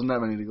 so there wasn't that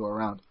many to go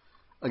around.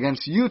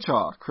 Against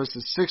Utah, Chris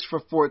is 6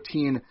 for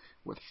 14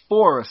 with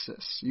 4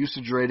 assists.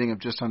 Usage rating of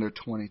just under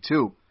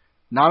 22.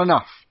 Not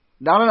enough.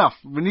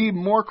 We need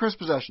more Chris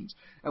possessions.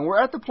 And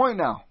we're at the point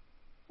now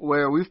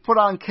where we've put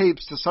on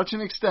capes to such an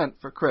extent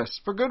for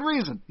Chris, for good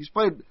reason. He's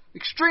played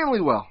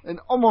extremely well in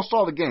almost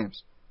all the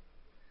games.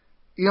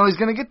 He's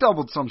going to get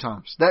doubled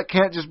sometimes. That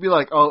can't just be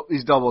like, oh,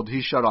 he's doubled,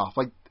 he's shut off.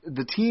 Like,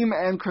 the team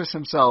and Chris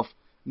himself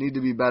need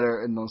to be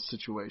better in those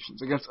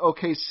situations. Against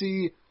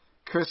OKC,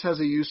 Chris has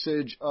a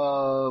usage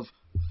of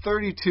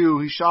 32.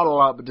 He shot a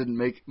lot but didn't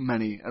make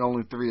many, and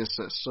only 3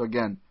 assists. So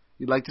again,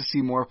 you'd like to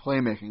see more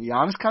playmaking.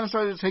 Giannis kind of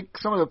started to take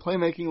some of the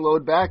playmaking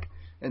load back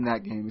in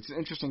that game. It's an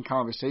interesting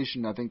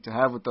conversation, I think, to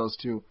have with those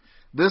two.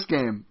 This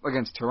game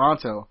against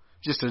Toronto,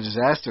 just a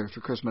disaster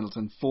for Chris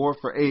Middleton. 4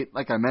 for 8,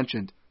 like I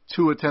mentioned.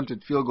 2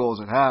 attempted field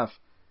goals at half.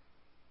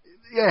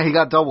 Yeah, he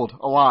got doubled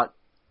a lot.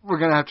 we're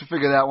gonna have to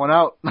figure that one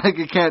out. Like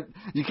you can't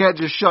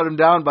just shut him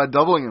down by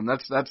doubling him.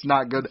 That's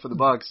not good for the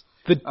Bucks.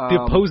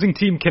 The opposing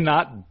team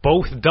cannot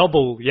both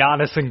double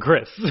Giannis and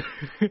Chris.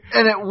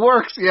 And it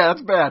works. Yeah,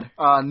 that's bad.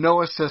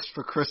 No assists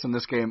for Chris in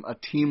this game. A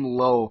team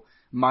low,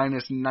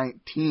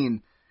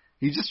 -19.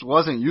 He just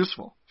wasn't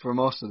useful for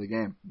most of the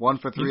game. 1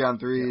 for 3 on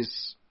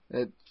threes,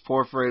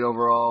 4 for 8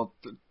 overall,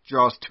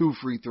 draws 2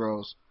 free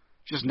throws.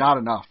 Just not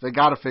enough. They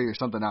got to figure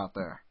something out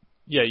there.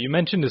 Yeah, you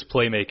mentioned his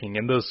playmaking.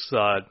 In those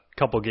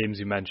couple games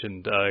you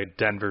mentioned,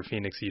 Denver,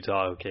 Phoenix,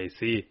 Utah,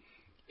 OKC,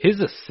 his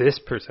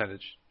assist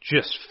percentage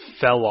just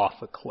fell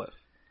off a cliff.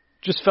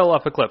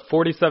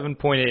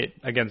 47.8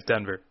 against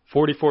Denver,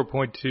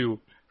 44.2%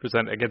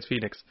 against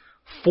Phoenix,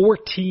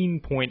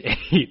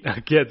 14.8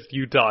 against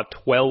Utah,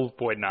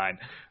 12.9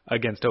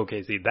 against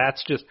OKC.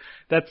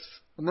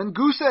 And then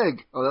goose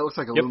egg. Oh, that looks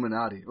like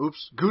Illuminati.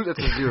 Oops. That's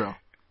a 0.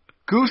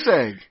 Goose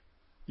egg.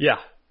 Yeah.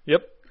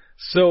 Yep.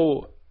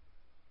 So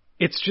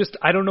it's just,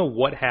 I don't know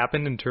what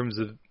happened in terms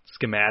of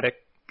schematic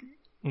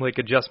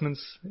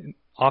adjustments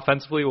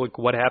offensively,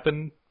 what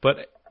happened,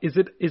 but is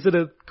it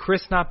a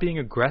Chris not being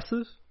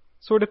aggressive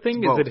sort of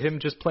thing? Is it him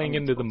just playing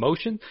into the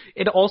motion?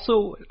 It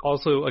also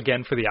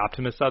again, for the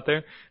optimists out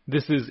there,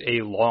 this is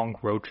a long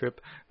road trip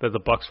that the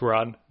Bucks were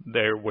on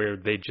there, where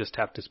they just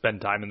have to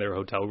spend time in their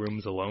hotel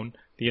rooms alone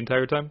the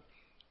entire time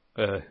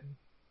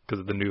because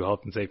of the new health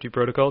and safety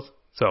protocols.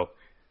 So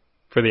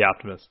for the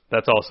optimists,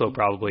 that's also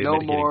probably a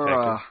mitigating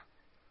factor.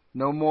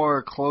 No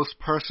more close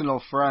personal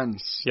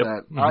friends.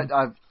 Yep.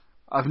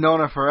 I've known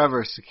her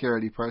forever,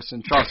 security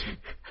person. Trust me.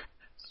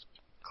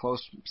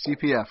 Close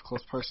CPF,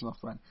 close personal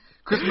friend.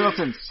 Chris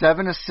Middleton,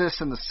 7 assists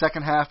in the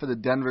second half of the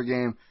Denver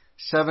game,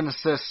 7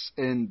 assists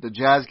in the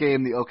Jazz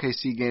game, the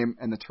OKC game,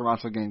 and the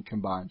Toronto game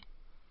combined.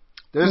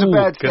 There's a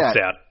bad stat.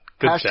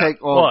 Good stat.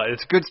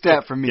 It's a good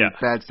stat for me,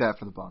 bad stat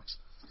for the Bucks.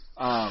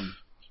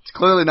 It's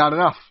clearly not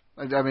enough.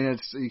 I mean,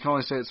 you can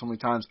only say it so many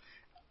times.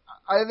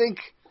 I think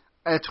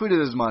I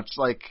tweeted as much.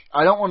 Like,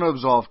 I don't want to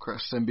absolve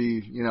Chris and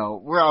be,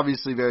 we're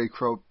obviously very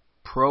pro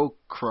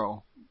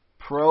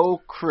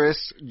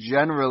Chris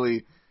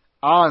generally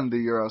on the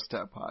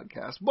Eurostep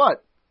podcast,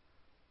 but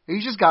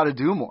he's just got to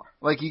do more.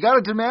 Like, you got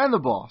to demand the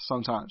ball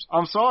sometimes.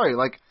 I'm sorry.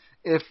 Like,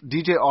 if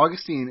DJ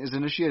Augustine is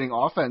initiating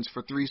offense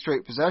for 3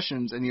 straight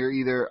possessions and you're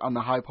either on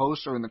the high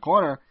post or in the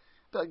corner,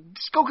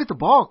 just go get the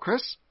ball,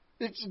 Chris.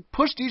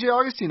 Push DJ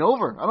Augustine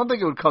over. I don't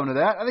think it would come to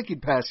that. I think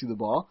he'd pass you the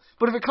ball.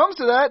 But if it comes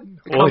to that,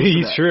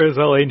 he sure as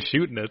hell ain't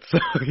shooting it, so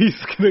he's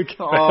going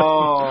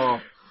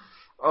to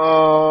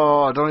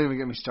don't even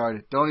get me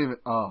started.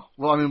 Well,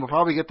 I mean, we'll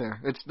probably get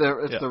there. It's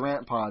the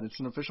rant pod. It's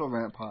an official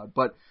rant pod.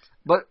 But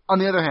on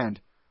the other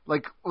hand,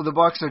 the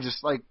Bucks are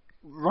just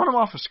run him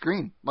off a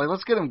screen.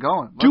 Let's get him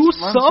going.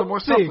 Let's run some more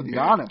stuff with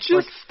Giannis.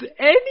 Just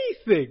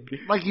anything.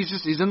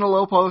 He's in the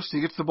low post. He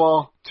gets the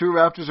ball. 2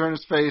 Raptors are in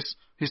his face.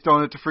 He's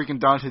throwing it to freaking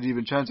Dante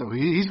DiVincenzo.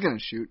 He's going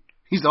to shoot.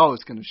 He's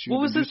always going to shoot.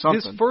 What was his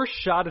first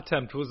shot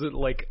attempt? Was it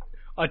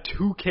a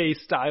 2K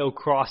style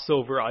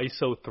crossover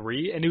ISO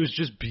 3, and it was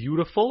just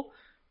beautiful?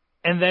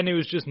 And then it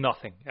was just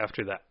nothing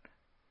after that.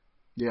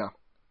 Yeah.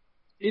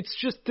 It's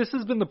just, this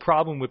has been the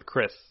problem with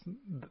Chris,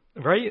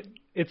 right?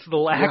 It's the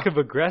lack of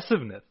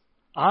aggressiveness.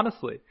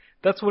 Honestly,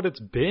 that's what it's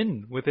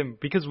been with him,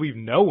 because we've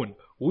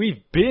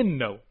been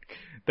known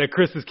that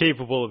Chris is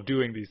capable of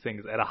doing these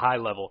things at a high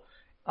level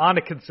on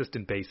a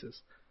consistent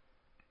basis.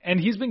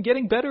 And he's been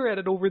getting better at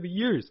it over the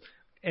years.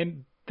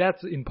 And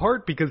that's in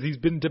part because he's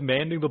been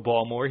demanding the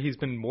ball more. He's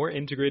been more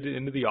integrated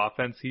into the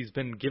offense. He's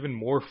been given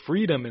more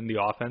freedom in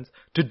the offense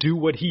to do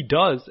what he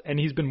does, and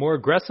he's been more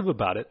aggressive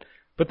about it.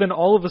 But then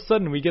all of a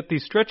sudden we get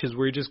these stretches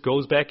where he just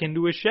goes back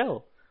into his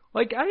shell.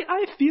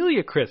 I feel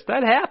you, Chris.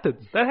 That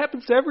happens. That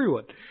happens to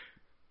everyone.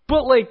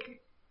 But,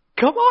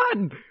 come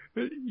on.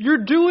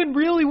 You're doing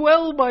really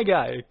well, my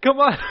guy. Come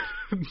on.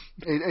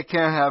 It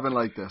can't happen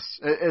like this.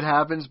 It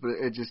happens, but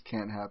it just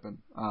can't happen.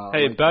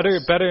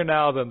 Better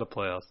now than the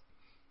playoffs.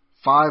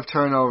 5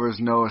 turnovers,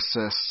 no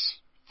assists,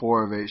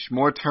 4 of 8.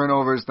 More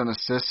turnovers than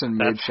assists and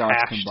made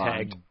shots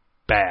combined.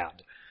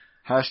 Bad.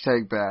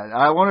 Hashtag bad.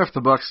 I wonder if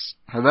the Bucks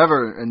have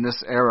ever in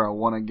this era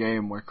won a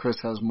game where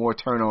Chris has more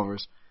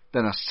turnovers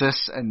than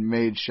assists and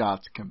made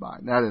shots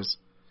combined. That is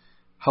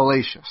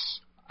hellacious.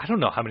 I don't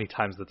know how many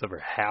times that's ever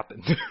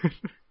happened.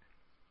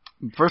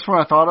 First one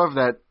I thought of,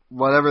 that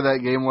whatever that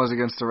game was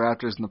against the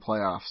Raptors in the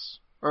playoffs.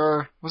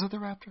 Or was it the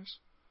Raptors?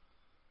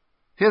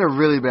 He had a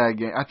really bad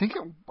game. I think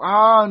it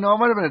might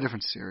have been a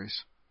different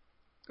series.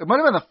 It might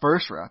have been the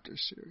first Raptors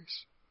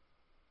series.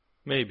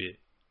 Maybe.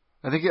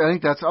 I think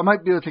I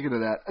might be thinking of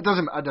that.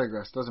 I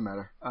digress. Doesn't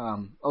matter.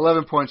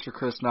 11 points for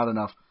Chris, not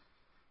enough.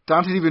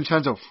 Dante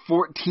DiVincenzo,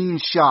 14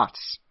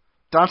 shots.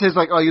 Dante's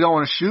like, oh, you don't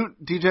want to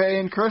shoot, DJ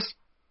and Chris?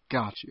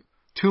 Got you.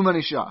 Too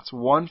many shots.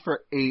 1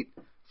 for 8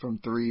 from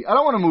 3. I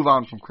don't want to move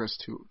on from Chris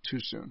too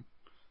soon.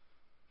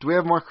 Do we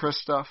have more Chris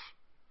stuff?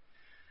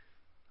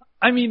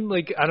 I mean,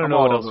 I don't know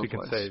what else we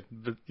can say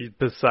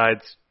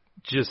besides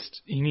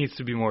just he needs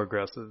to be more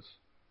aggressive.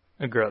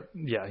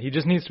 He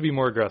just needs to be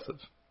more aggressive.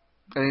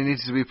 And he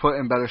needs to be put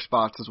in better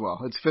spots as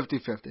well. It's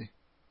 50-50.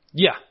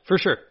 Yeah, for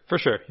sure.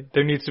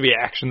 There needs to be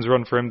actions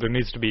run for him. There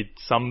needs to be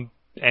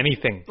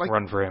anything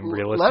run for him,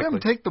 realistically. Let him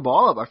take the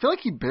ball up. I feel like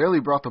he barely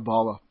brought the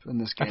ball up in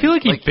this game. I feel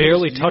like he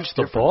barely touched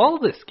the ball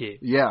this game.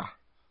 Yeah.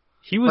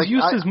 He was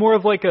used as more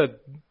of like a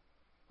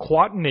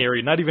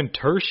quaternary, not even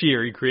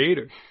tertiary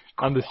creator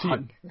on the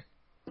team.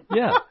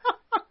 Yeah.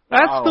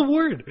 That's the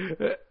word.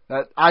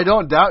 I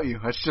don't doubt you.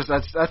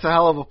 That's a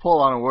hell of a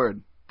pull on a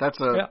word.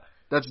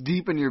 That's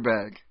deep in your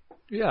bag.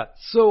 Yeah.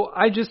 So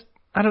I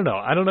don't know.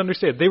 I don't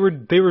understand. They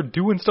were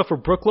doing stuff for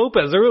Brook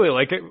Lopez early.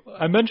 Like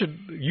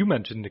you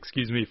mentioned,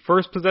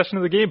 first possession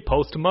of the game,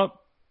 post him up.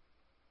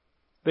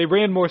 They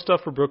ran more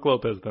stuff for Brook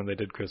Lopez than they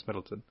did Chris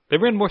Middleton. They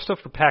ran more stuff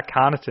for Pat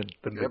Connaughton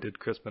than they did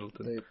Chris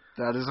Middleton.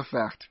 That is a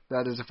fact.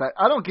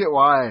 I don't get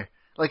why.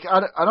 Like,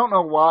 I don't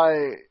know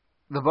why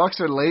the Bucks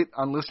are late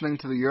on listening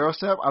to the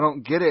Eurostep. I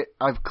don't get it.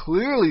 I've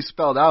clearly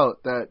spelled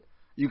out that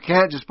you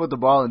can't just put the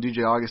ball in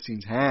DJ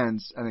Augustine's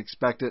hands and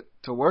expect it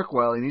to work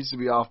well. He needs to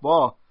be off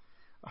ball.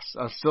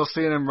 I'm still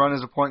seeing him run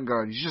as a point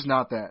guard. He's just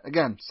not that.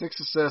 Again, 6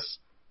 assists,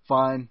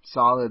 fine,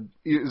 solid,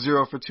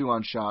 0 for 2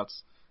 on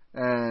shots.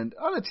 And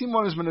the team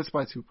won his minutes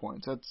by 2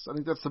 points. I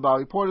think that's the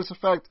Bobby Portis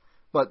effect.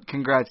 But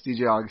congrats,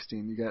 DJ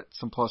Augustine. You get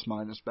some plus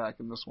minus back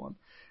in this one.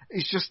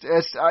 He's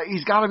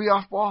got to be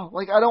off ball.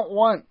 Like, I don't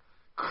want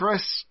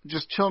Chris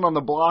just chilling on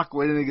the block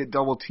waiting to get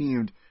double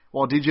teamed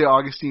while DJ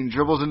Augustine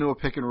dribbles into a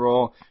pick and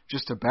roll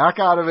just to back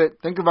out of it,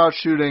 think about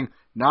shooting,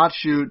 not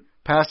shoot,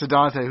 pass to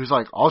Dante, who's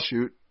like, I'll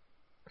shoot.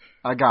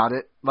 I got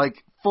it.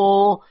 Like,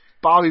 full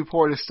Bobby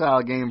Portis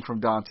style game from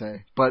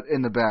Dante, but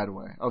in the bad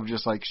way of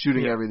just like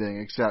shooting everything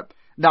except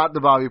not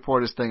the Bobby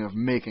Portis thing of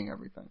making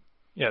everything.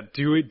 Yeah.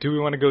 Do we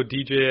want to go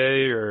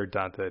DJA or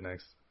Dante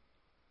next?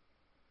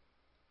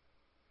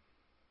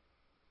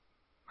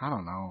 I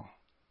don't know.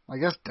 I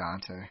guess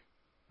Dante.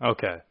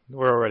 Okay,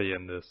 we're already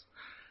in this.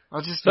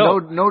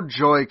 No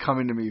joy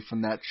coming to me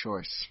from that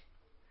choice.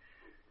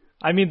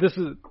 I mean, this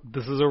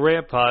is a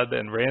rant pod,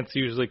 and rants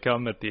usually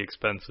come at the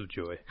expense of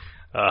joy.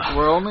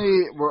 We're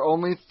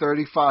only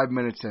 35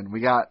 minutes in. We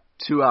got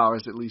 2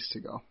 hours at least to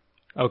go.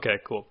 Okay,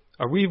 cool.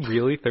 Are we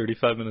really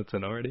 35 minutes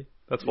in already?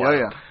 That's wild.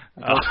 Yeah.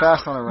 It goes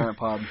fast on a rant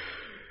pod.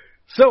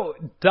 So,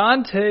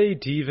 Dante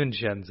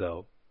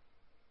DiVincenzo.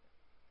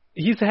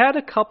 He's had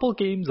a couple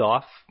games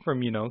off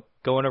from,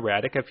 going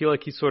erratic. I feel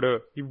like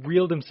he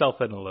reeled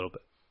himself in a little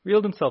bit.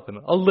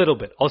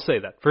 I'll say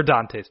that, for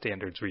Dante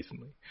standards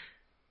recently.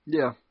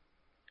 Yeah.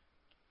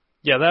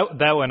 Yeah,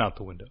 that went out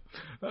the window.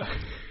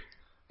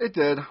 It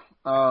did.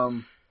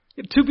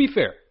 To be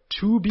fair,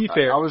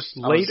 I was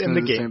late in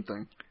the game. Same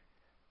thing.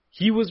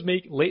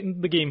 Late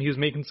in the game, he was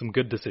making some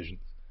good decisions.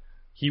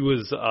 He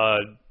was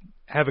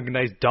having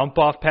nice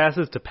dump-off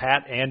passes to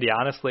Pat and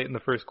Giannis late in the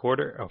fourth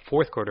quarter,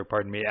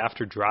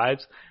 after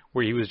drives,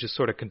 where he was just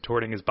sort of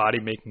contorting his body,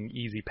 making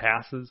easy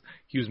passes.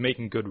 He was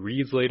making good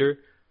reads later.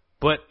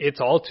 But it's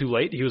all too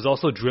late. He was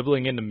also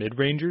dribbling into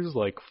mid-rangers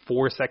like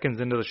 4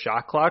 seconds into the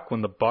shot clock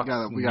when the Bucks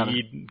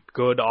need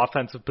good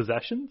offensive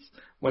possessions.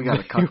 We got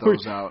to cut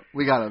those out.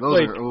 We got to. Those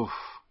are oof.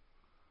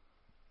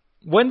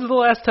 When's the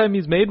last time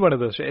he's made one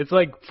of those? It's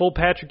like full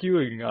Patrick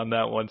Ewing on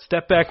that one.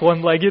 Step back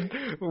one-legged.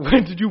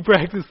 When did you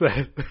practice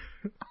that?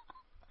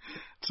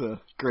 It's a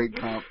great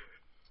comp.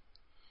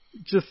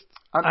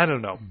 I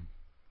don't know.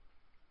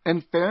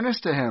 In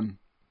fairness to him,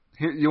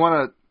 you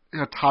want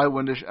a Ty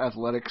Windish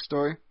athletic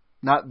story?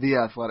 Not the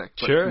athletic,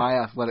 but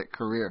my athletic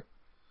career.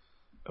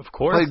 Of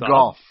course. Played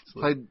golf.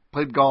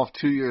 Played golf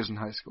 2 years in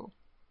high school.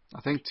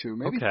 I think 2,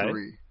 maybe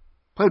 3.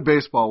 Played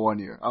baseball 1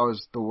 year. I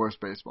was the worst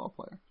baseball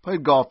player.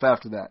 Played golf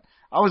after that.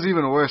 I was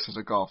even worse as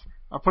a golfer.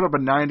 I put up a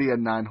 90 at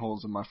 9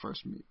 holes in my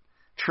first meet.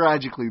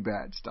 Tragically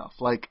bad stuff.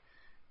 Like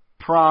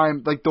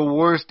the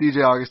worst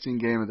DJ Augustine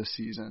game of the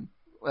season.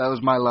 That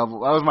was my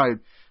level. That was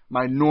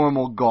my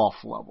normal golf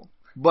level.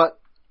 But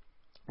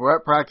we're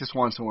at practice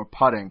once and we're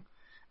putting.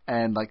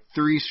 And like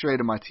 3 straight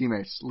of my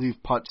teammates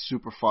leave putts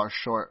super far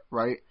short,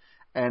 right?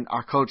 And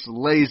our coach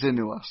lays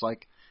into us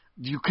like,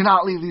 you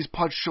cannot leave these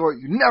putts short.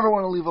 You never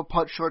want to leave a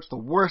putt short. It's the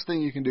worst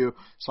thing you can do.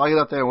 So I get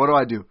up there, and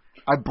what do?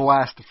 I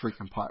blast the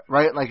freaking putt,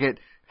 right? Like it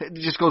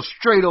just goes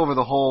straight over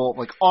the hole,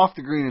 like off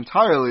the green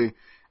entirely.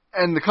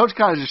 And the coach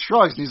kind of just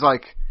shrugs, and he's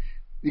like,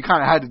 you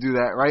kind of had to do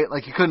that, right?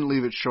 Like you couldn't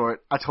leave it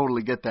short. I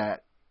totally get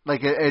that.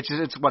 Like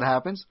it's what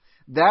happens.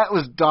 That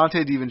was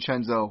Dante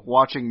DiVincenzo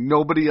watching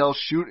nobody else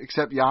shoot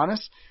except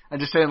Giannis and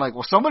just saying like,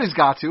 well, somebody's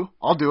got to.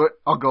 I'll do it.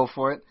 I'll go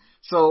for it.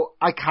 So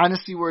I kind of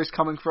see where he's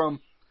coming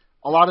from.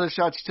 A lot of the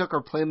shots he took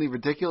are plainly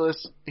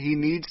ridiculous. He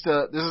needs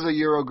to – this is a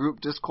Eurogroup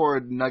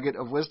Discord nugget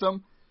of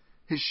wisdom.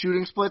 His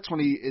shooting splits when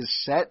he is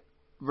set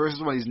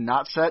versus when he's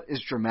not set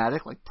is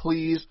dramatic. Like,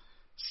 please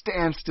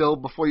stand still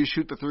before you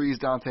shoot the threes,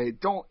 Dante.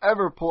 Don't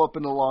ever pull up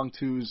into long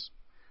twos.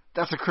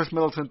 That's a Chris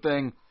Middleton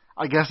thing.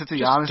 I guess it's a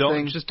Giannis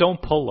thing. Just don't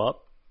pull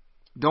up.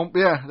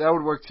 Yeah, that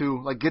would work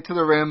too. Like, get to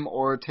the rim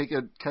or take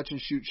a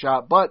catch-and-shoot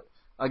shot. But,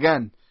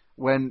 again,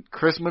 when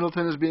Chris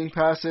Middleton is being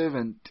passive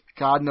and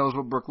God knows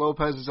what Brook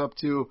Lopez is up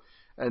to,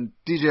 and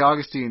DJ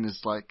Augustine is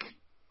like,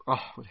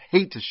 would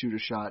hate to shoot a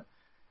shot.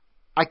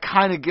 I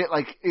kind of get,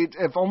 like, it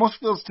almost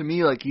feels to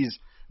me like he's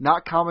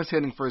not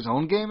commentating for his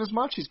own game as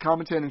much. He's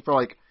commentating for,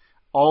 like,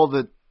 all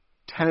the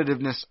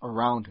tentativeness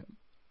around him.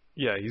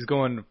 Yeah, he's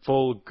going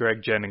full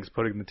Greg Jennings,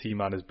 putting the team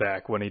on his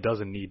back when he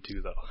doesn't need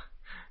to,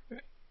 though.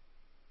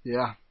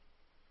 Yeah.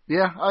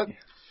 Yeah,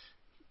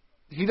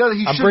 he does.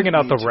 I'm bringing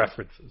out the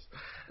references.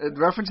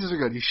 References are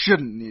good. He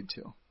shouldn't need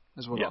to,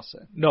 is what I'll say.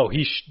 No,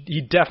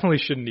 he definitely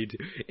shouldn't need to.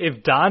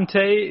 If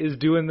Dante is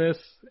doing this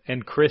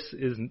and Chris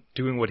is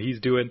doing what he's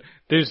doing,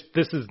 this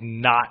is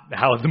not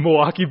how the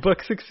Milwaukee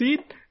Bucks succeed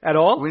at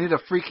all. We need a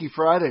Freaky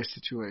Friday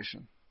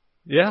situation.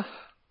 Yeah.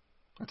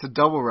 That's a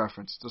double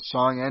reference. It's a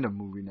song and a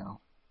movie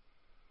now.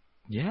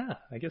 Yeah,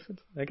 I guess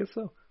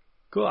so.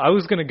 Cool. I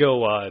was gonna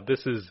go.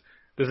 This is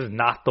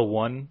not the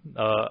one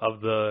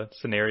of the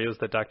scenarios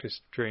that Doctor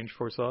Strange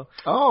foresaw.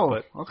 Oh,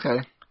 but,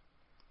 okay.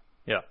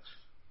 Yeah,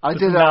 I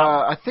did.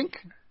 I think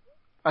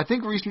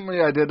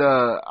recently I did.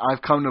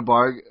 I've come to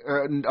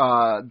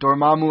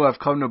Dormammu. I've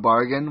come to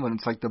bargain when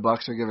it's like the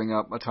Bucks are giving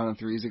up a ton of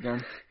threes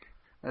again.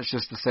 That's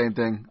just the same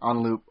thing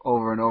on loop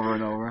over and over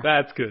and over.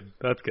 That's good.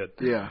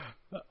 Yeah.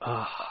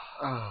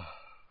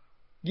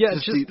 Yeah,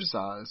 just deep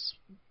sighs.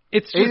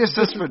 It's 8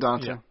 assists for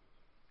Dante.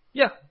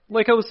 Yeah,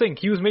 like I was saying,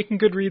 he was making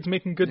good reads,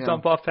 making good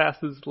dump-off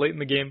passes late in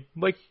the game.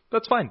 Like,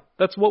 that's fine.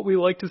 That's what we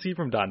like to see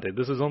from Dante.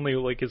 This is only,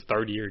 like, his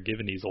third year,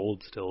 given he's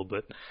old still,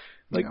 but,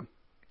 like,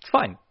 it's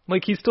fine.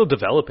 Like, he's still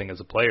developing as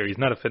a player. He's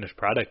not a finished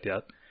product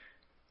yet.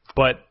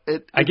 But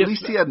at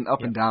least he had an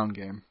up-and-down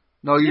game.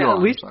 No, you know,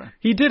 at least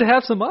he did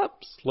have some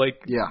ups.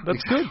 Like, that's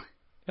exactly. good.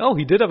 Oh,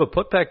 he did have a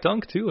put-back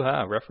dunk, too.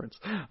 Reference.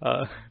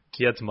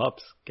 He had some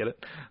ups. Get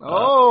it?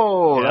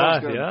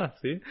 Yeah,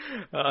 see?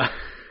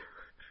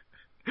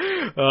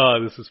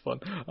 This is fun.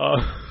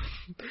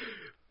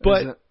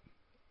 But,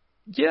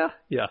 yeah.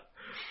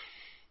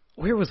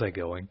 Where was I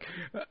going?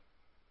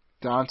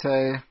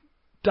 Dante.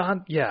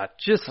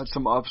 Just... had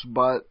some ups,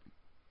 but...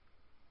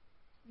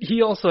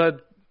 He also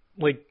had,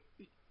 like...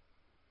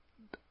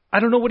 I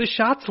don't know what his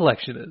shot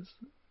selection is.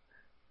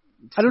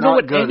 I don't know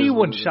what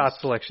anyone's shot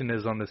selection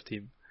is on this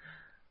team.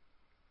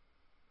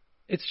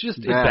 It's just,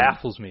 it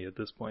baffles me at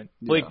this point.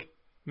 Yeah. Like,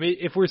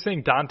 if we're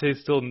saying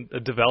Dante's still a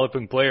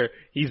developing player,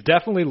 he's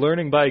definitely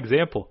learning by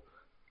example.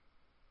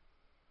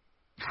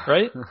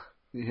 Right?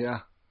 Yeah.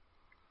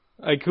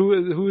 Like,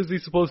 who is he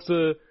supposed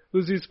to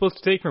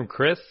take from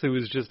Chris, who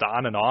is just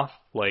on and off?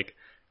 Like,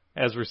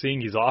 as we're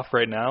seeing, he's off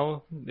right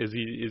now. Is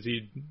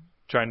he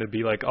trying to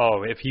be like,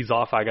 oh, if he's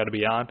off, I got to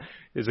be on?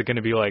 Is it going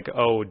to be like,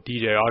 oh,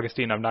 DJ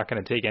Augustine, I'm not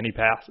going to take any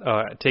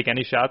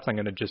shots. I'm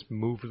going to just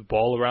move the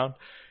ball around.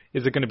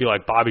 Is it going to be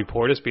like Bobby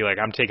Portis, be like,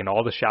 I'm taking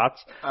all the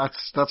shots?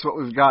 That's what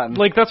we've gotten.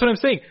 Like, that's what I'm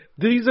saying.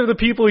 These are the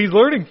people he's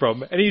learning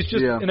from, and he's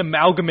just an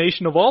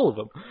amalgamation of all of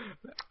them.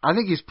 I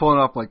think he's pulling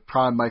up like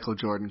prime Michael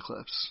Jordan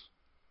clips.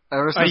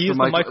 Ever since the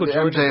Michael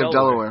Jordan MJ of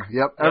Delaware.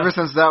 Yep. Yeah. Ever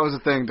since that was a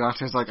thing,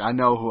 Dante's like, I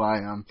know who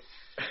I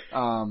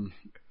am.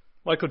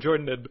 Michael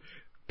Jordan had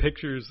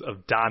pictures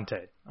of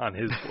Dante on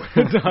his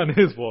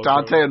wall.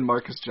 Dante and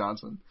Marcus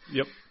Johnson.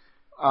 Yep.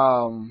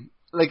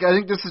 Like, I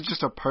think this is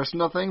just a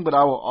personal thing, but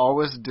I will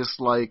always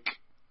dislike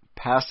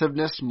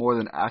passiveness more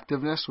than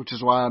activeness, which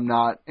is why I'm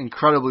not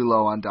incredibly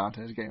low on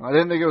Dante's game. I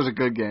didn't think it was a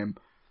good game,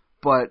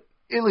 but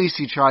at least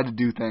he tried to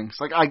do things.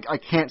 Like, I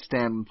can't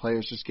stand when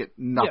players just get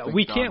nothing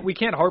done. We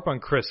can't harp on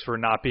Chris for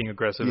not being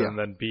aggressive and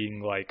then being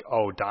like,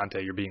 oh,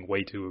 Dante, you're being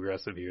way too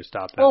aggressive here.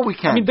 Stop that. Well, we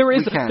can. I mean, there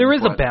is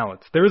a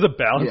balance. There is a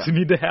balance you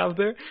need to have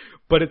there,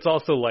 but it's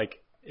also like,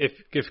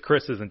 if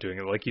Chris isn't doing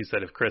it, like you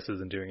said, if Chris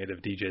isn't doing it,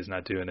 if DJ's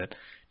not doing it,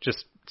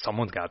 just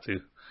someone's got to.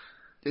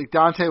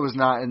 Dante was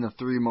not in the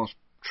 3 most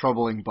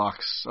troubling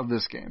Bucks of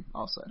this game,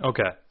 I'll say.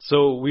 Okay,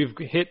 so we've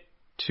hit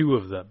 2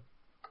 of them,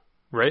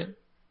 right?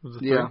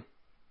 Yeah.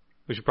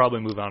 We should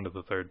probably move on to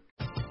the third.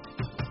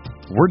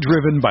 We're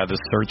driven by the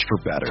search for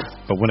better,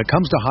 but when it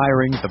comes to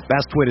hiring, the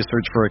best way to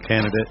search for a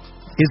candidate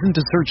isn't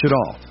to search at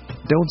all.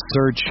 Don't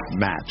search,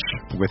 match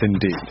with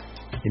Indeed.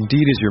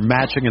 Indeed is your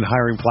matching and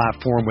hiring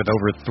platform with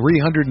over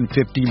 350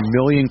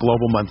 million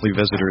global monthly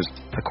visitors,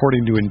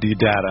 according to Indeed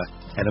data,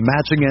 and a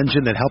matching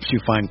engine that helps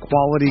you find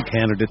quality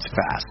candidates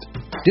fast.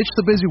 Ditch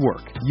the busy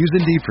work. Use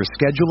Indeed for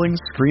scheduling,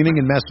 screening,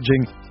 and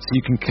messaging so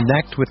you can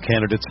connect with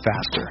candidates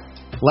faster.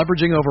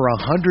 Leveraging over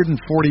 140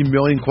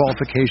 million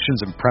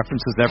qualifications and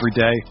preferences every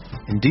day,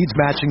 Indeed's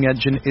matching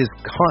engine is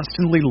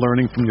constantly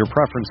learning from your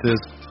preferences,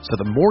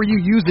 so the more you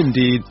use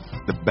Indeed,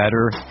 the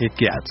better it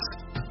gets.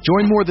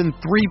 Join more than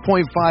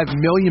 3.5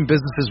 million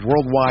businesses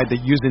worldwide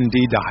that use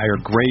Indeed to hire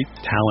great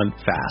talent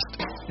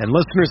fast. And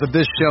listeners of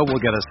this show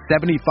will get a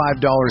 $75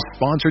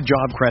 sponsored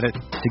job credit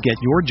to get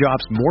your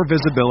jobs more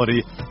visibility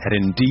at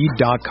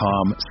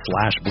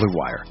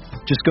Indeed.com/BlueWire.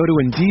 Just go to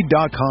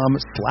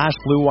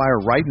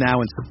Indeed.com/BlueWire right now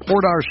and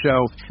support our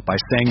show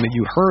by saying that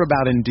you heard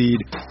about Indeed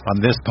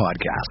on this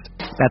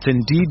podcast. That's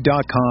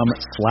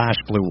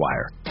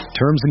Indeed.com/BlueWire.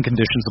 Terms and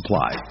conditions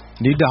apply.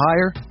 Need to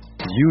hire?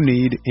 You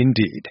need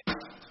Indeed.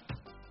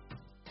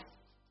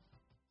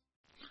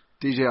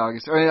 DJ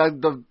August. I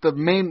mean, the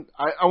main.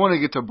 I want to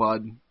get to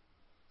Bud.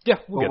 Yeah,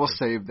 we'll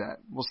save that.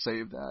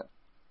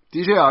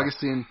 DJ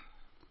Augustine,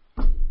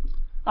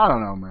 I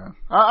don't know, man.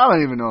 I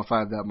don't even know if I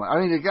have that much. I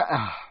mean,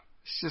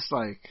 it's just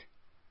like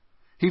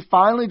he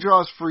finally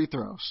draws free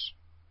throws,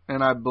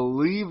 and I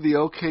believe the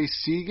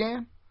OKC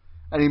game,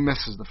 and he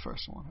misses the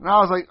first one. And I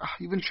was like,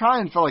 you've been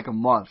trying for like a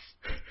month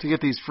to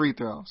get these free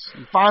throws.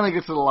 He finally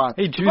gets to the line.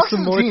 Hey, juice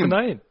some more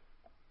tonight.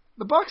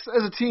 The Bucks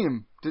as a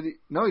team, did he?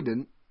 No, he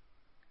didn't.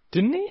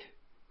 Didn't he?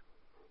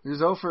 He was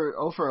 0 for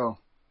 0.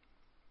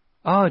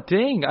 Oh,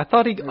 dang. I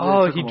thought he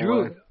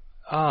drew it.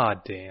 Ah,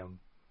 damn.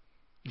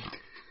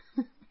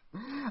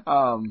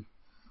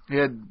 He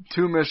had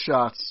 2 missed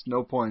shots,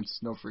 no points,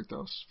 no free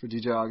throws for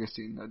DJ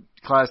Augustine. A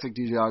classic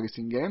DJ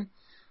Augustine game.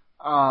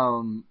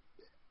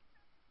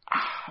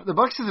 The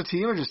Bucks as a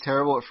team are just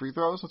terrible at free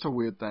throws. That's a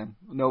weird thing.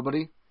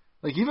 Nobody.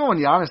 Like, even when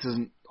Giannis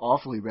isn't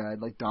awfully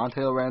bad, like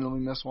Dante will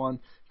randomly miss one.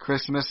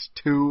 Chris missed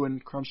 2 in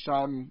crunch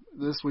time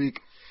this week.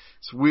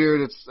 It's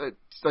weird. It's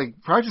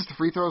like, practice the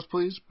free throws,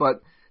 please.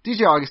 But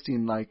DJ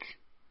Augustine, like,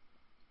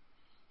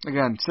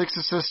 again, 6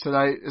 assists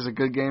tonight is a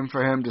good game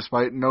for him,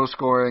 despite no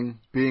scoring,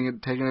 being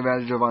taken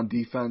advantage of on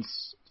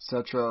defense,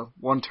 etc.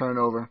 1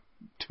 turnover,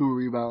 2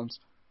 rebounds.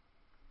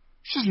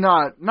 It's just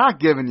not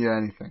giving you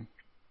anything.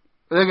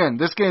 But again,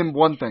 this game,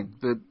 one thing,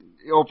 that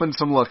opened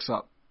some looks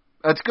up.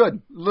 That's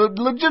good.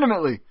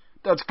 Legitimately,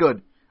 that's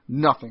good.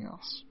 Nothing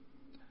else.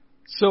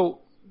 So,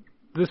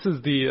 this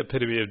is the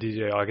epitome of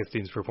DJ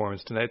Augustine's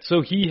performance tonight.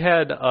 So he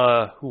had,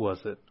 who was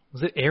it?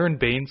 Was it Aaron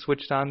Bain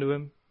switched onto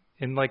him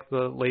in like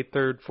the late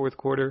third, fourth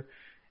quarter?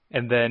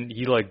 And then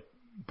he like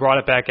brought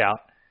it back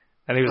out.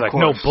 And he was like,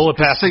 no, bullet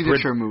pass to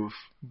signature move.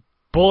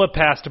 Bullet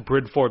pass to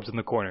Bryn Forbes in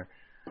the corner.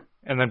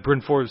 And then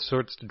Bryn Forbes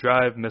sorts to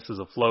drive, misses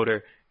a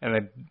floater, and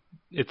then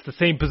it's the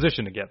same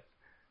position again.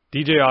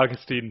 DJ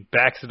Augustine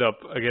backs it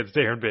up against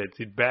Aaron Bates.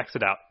 He backs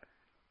it out.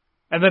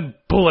 And then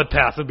bullet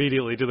pass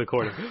immediately to the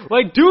corner.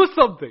 Like, do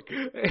something.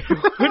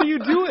 What are you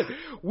doing?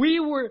 We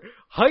were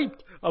hyped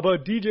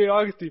about DJ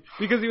Augustine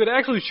because he would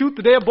actually shoot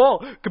the damn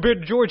ball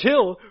compared to George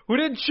Hill, who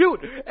didn't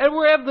shoot. And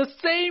we're having the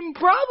same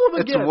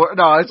problem again.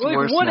 It's like,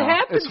 worse what now.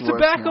 happens to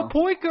backup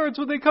point guards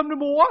when they come to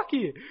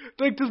Milwaukee?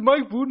 Like, does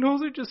Mike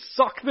Budenholzer just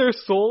suck their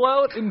soul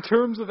out in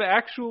terms of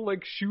actual,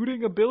 like,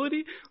 shooting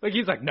ability? Like,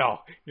 he's like, no,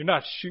 you're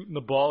not shooting the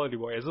ball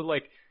anymore. Is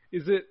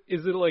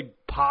it like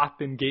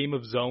Pop in Game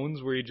of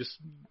Zones where he just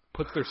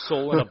puts their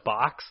soul in a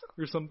box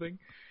or something?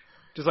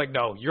 Just like,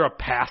 no, you're a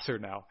passer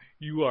now.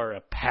 You are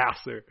a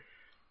passer.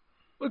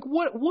 Like,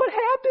 what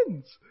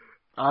happens?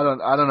 I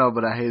don't know,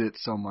 but I hate it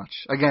so much.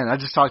 Again, I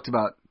just talked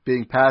about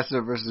being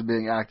passive versus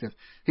being active.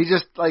 He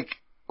just, like,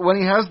 when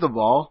he has the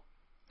ball,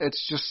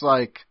 it's just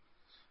like,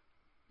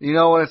 you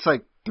know when it's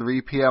like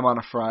 3 p.m. on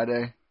a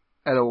Friday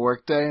at a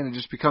work day and it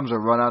just becomes a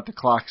run out the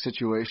clock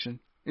situation?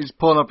 He's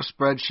pulling up a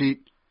spreadsheet,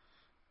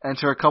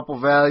 enter a couple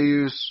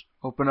values,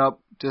 open up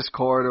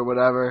Discord or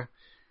whatever.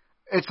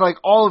 It's like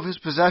all of his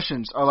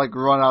possessions are like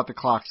run out the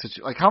clock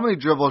situation. Like, how many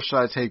dribbles should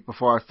I take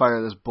before I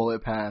fire this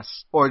bullet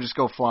pass or just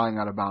go flying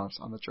out of bounds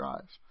on the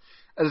drive?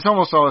 And it's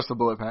almost always the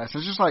bullet pass.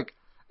 It's just like,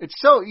 it's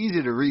so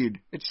easy to read.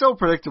 It's so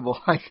predictable.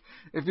 Like,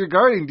 if you're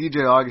guarding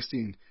DJ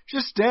Augustine,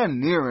 just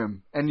stand near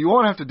him and you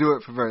won't have to do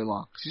it for very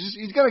long.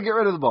 He's going to get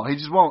rid of the ball.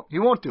 He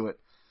won't do it.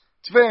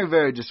 It's very,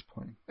 very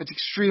disappointing. It's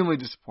extremely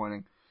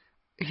disappointing.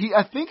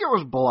 I think it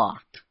was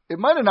blocked. It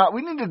might have not.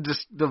 We need to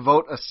just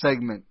devote a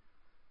segment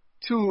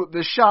to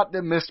the shot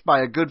that missed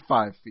by a good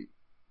 5 feet.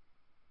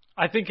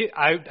 I think it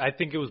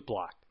was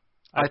blocked.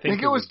 I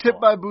think it was tipped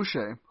by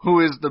Boucher,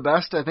 who is the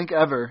best, I think,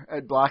 ever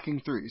at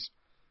blocking threes.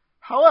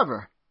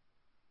 However,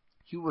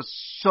 he was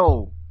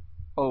so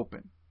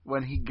open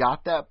when he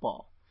got that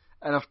ball.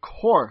 And of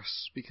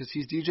course, because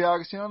he's DJ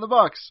Augustine on the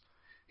Bucks,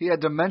 he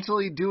had to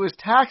mentally do his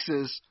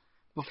taxes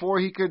before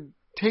he could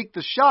take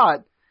the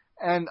shot,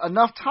 and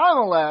enough time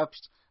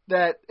elapsed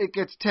that it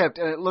gets tipped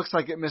and it looks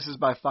like it misses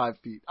by 5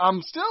 feet.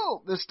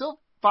 There's still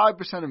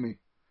 5% of me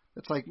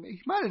that's like,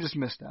 he might have just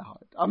missed that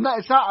hard.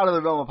 It's not out of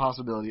the realm of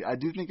possibility. I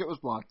do think it was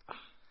blocked.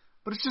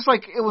 But it's just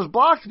like, it was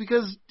blocked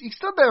because he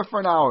stood there for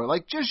an hour.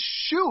 Like, just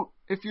shoot.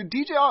 If you're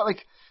DJ,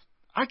 like,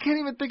 I can't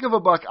even think of a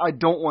Buck I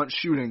don't want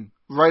shooting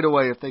right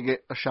away if they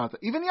get a shot.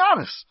 Even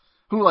Giannis,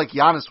 who, like,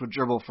 Giannis would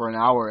dribble for an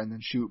hour and then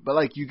shoot. But,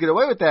 like, you get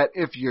away with that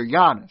if you're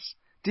Giannis.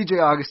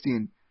 DJ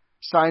Augustine,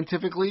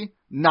 scientifically,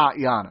 not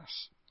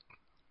Giannis.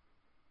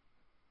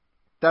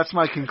 That's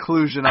my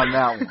conclusion on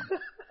that one.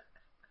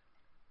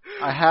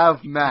 I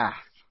have math.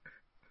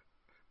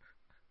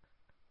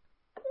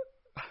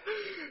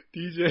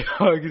 DJ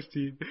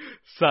Augustine,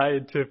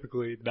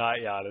 scientifically not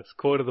Giannis.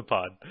 Quote of the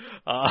pod.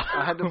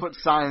 I had to put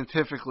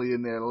scientifically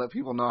in there to let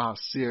people know how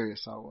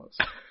serious I was.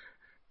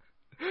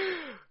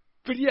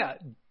 But yeah,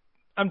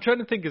 I'm trying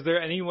to think, is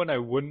there anyone I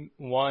wouldn't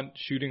want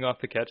shooting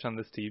off the catch on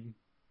this team?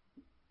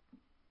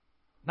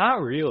 Not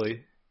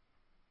really.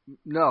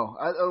 No.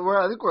 I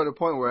think we're at a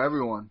point where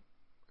everyone...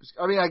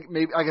 I mean,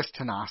 I guess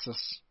Thanasis.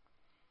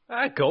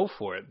 I'd go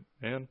for it,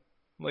 man.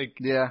 Like,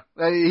 yeah,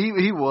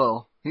 he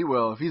will. He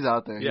will. If he's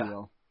out there, yeah. He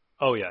will.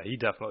 Oh, yeah, he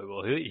definitely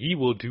will. He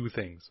will do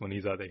things when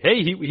he's out there.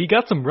 Hey, he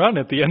got some run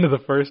at the end of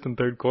the first and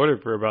third quarter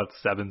for about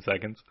 7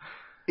 seconds.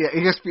 Yeah,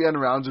 ESPN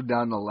rounds him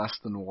down to less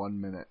than 1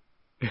 minute.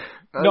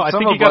 No, I Some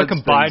think of he got a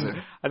Bud's combined.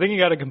 things I think he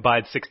got a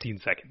combined 16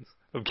 seconds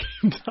of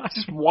game time.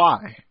 Just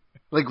why?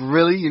 Like,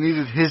 really? You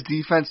needed his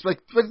defense? Like,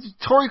 but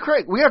Torrey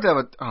Craig, we have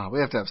to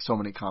have so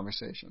many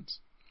conversations.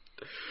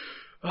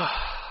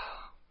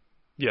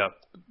 Yeah.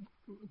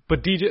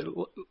 But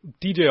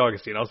DJ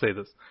Augustine, I'll say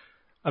this.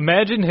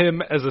 Imagine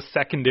him as a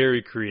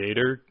secondary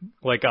creator,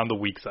 like on the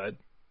weak side.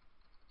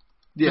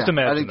 Yeah, Just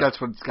imagine I think that. that's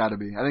what it's got to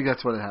be. I think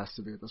that's what it has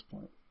to be at this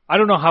point. I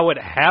don't know how it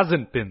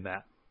hasn't been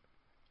that.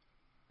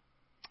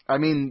 I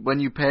mean, when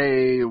you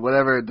pay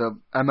whatever the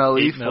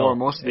MLE for,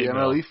 most of the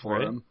MLE for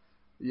right? him,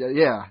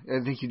 yeah,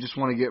 I think you just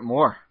want to get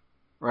more,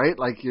 right?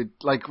 Like,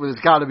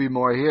 there's got to be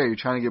more here. You're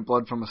trying to get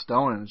blood from a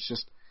stone, and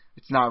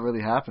it's not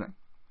really happening.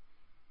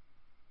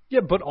 Yeah,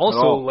 but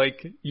also,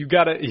 like, you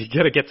gotta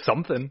get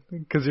something,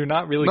 because you're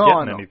not really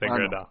getting anything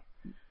right now.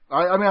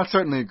 I mean, I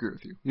certainly agree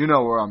with you. You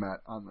know where I'm at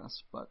on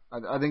this, but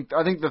I think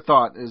the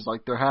thought is,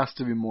 like, there has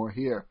to be more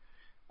here,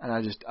 and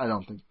I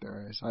don't think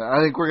there is.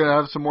 I think we're gonna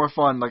have some more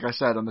fun, like I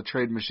said, on the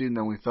trade machine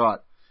than we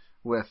thought,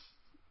 with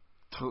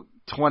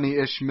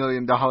 $20-ish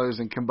million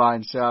in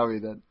combined salary.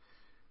 That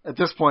at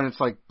this point, it's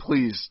like,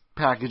 please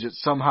package it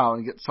somehow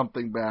and get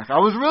something back. I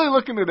was really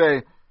looking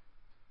today.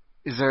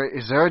 Is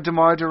there a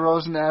DeMar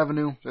DeRozan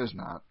avenue? There's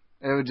not.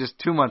 It was just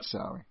too much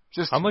salary.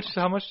 Just how much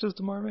does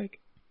DeMar make?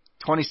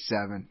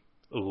 27.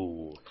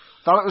 Ooh.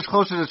 Thought it was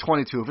closer to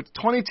 22. If it's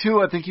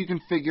 22, I think you can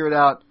figure it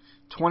out.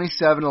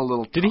 27, a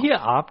little tough. Did he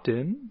opt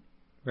in?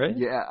 Right?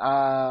 Yeah,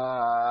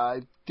 I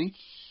think.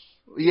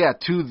 Yeah,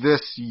 to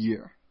this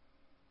year.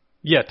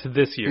 Yeah, to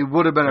this year. He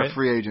would have been right? a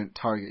free agent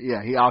target.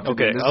 Yeah, he opted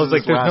in. Okay, This I was is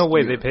like, his there's no last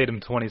way year. they paid him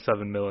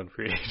 $27 million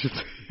free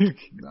agency.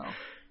 No.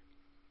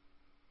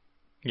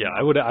 Yeah,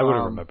 I would have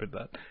remembered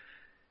that.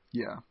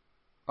 Yeah.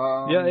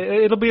 Yeah,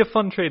 it'll be a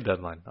fun trade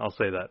deadline. I'll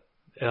say that.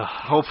 Ugh.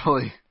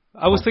 Hopefully.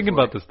 I was thinking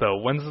about this though.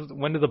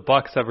 When do the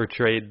Bucks ever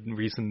trade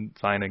recent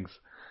signings?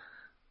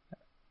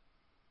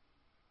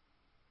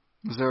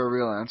 Is there a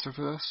real answer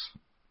for this?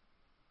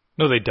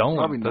 No, they don't.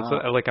 Probably That's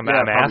not. what, I'm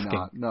probably asking.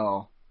 Not.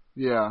 No.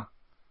 Yeah.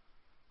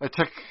 It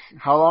took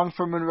how long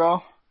for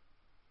Monroe?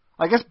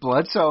 I guess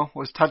Bledsoe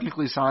was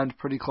technically signed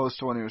pretty close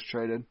to when he was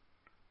traded.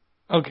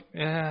 Okay.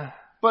 Yeah.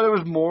 But it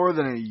was more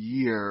than a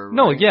year. Right?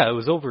 No, yeah, it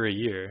was over a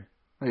year.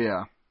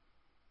 Yeah.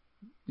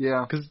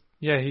 Yeah. Because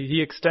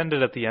he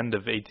extended at the end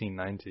of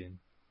 18-19.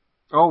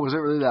 Oh, was it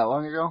really that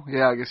long ago?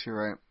 Yeah, I guess you're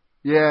right.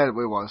 Yeah, it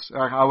was.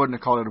 I wouldn't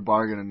have called it a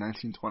bargain in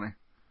 1920.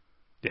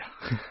 Yeah.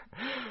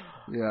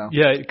 Yeah.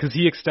 Yeah, because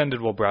he extended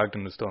while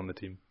Brogdon was still on the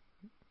team.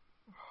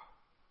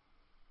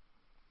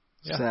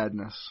 Yeah.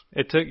 Sadness.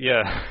 It took,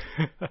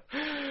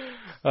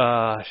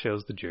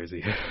 shows the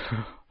jersey.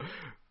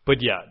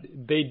 But yeah,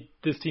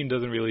 this team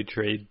doesn't really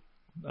trade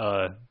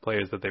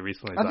players that they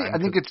recently signed. I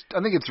think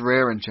it's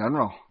rare in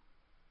general.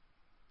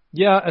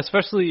 Yeah,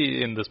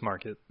 especially in this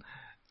market.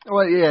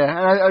 Well, yeah,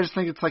 and I just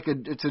think it's like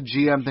it's a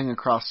GM thing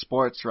across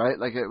sports, right?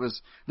 Like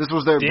this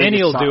was their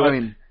Danny will biggest. do it.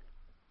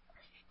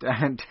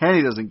 I mean,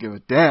 Danny doesn't give a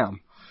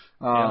damn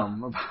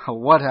about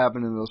what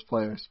happened to those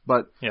players,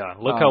 but yeah,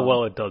 look how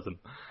well it does them.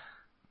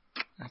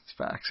 That's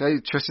facts. Hey,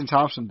 Tristan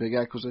Thompson, big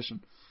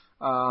acquisition,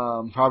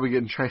 probably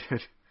getting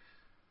traded.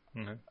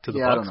 Mm-hmm. To the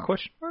Bucks?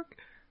 Question mark?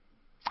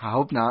 I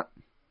hope not.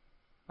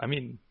 I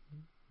mean,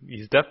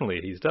 he's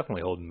definitely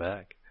holding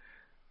back.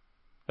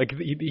 Like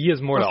he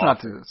has more Let's to not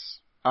offer. do this.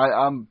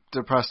 I'm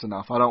depressed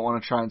enough. I don't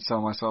want to try and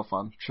sell myself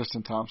on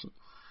Tristan Thompson.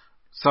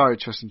 Sorry,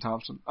 Tristan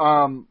Thompson.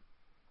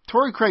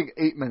 Torrey Craig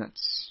 8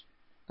 minutes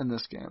in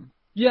this game.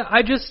 Yeah,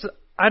 I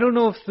don't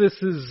know if this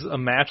is a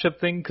matchup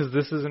thing because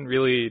this isn't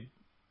really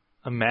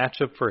a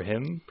matchup for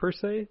him per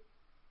se.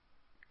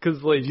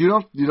 Because like you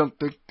don't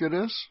think it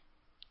is?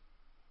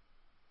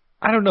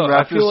 I don't know.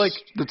 Raptors, I feel like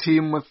the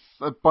team with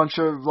a bunch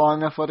of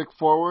long athletic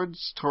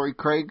forwards. Torrey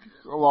Craig,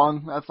 a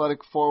long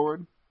athletic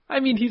forward. I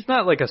mean, he's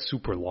not like a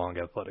super long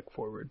athletic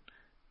forward.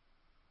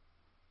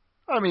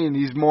 I mean,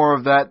 he's more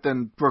of that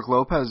than Brook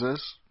Lopez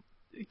is.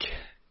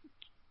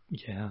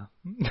 Yeah.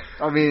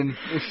 I mean,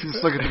 if you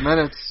just look at the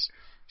minutes,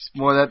 it's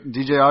more that than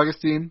DJ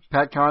Augustine,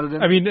 Pat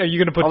Connaughton. I mean, are you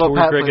going to put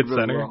Torrey Craig at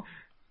center? Well.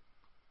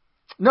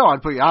 No,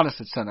 I'd put Giannis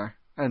at center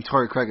and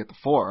Torrey Craig at the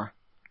 4.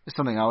 It's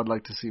something I would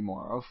like to see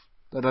more of.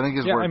 That I think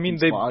is I mean,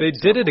 they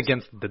did it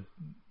against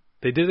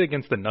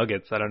the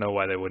Nuggets. I don't know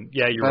why they wouldn't.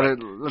 Yeah, you're right.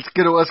 Let's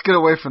get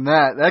away from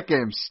that. That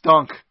game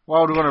stunk.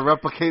 Why would we want to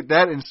replicate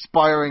that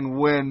inspiring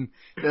win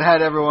that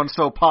had everyone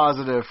so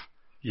positive?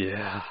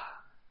 Yeah.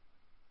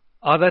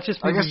 Oh, that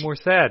just made me more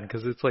sad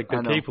because it's like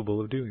they're capable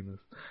of doing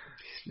this.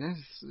 Yes,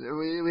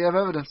 we have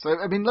evidence.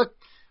 I mean, look.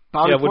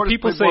 When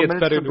people say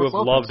it's better to have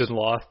loved and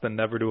lost than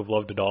never to have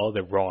loved at all,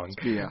 they're wrong. It's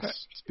BS.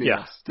 It's BS.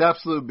 Yeah. It's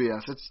absolute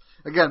BS.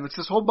 It's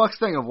this whole Bucks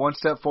thing of 1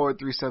 step forward,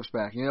 3 steps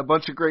back. You know, a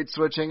bunch of great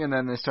switching, and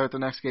then they start the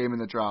next game in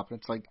the drop.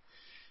 It's like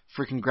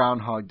freaking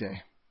Groundhog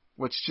Day,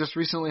 which just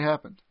recently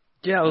happened.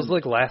 Yeah, it was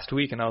like last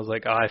week, and I was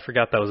like, I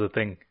forgot that was a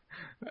thing.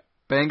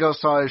 Bango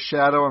saw his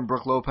shadow, and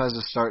Brook Lopez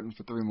is starting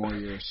for 3 more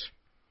years.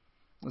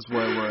 That's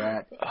where we're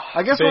at.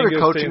 I guess we're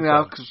coaching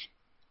now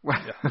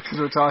because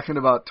we're talking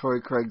about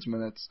Torrey Craig's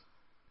minutes.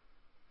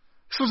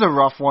 This was a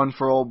rough one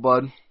for old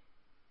Bud.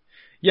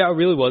 Yeah, it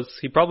really was.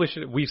 He probably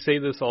should. We say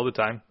this all the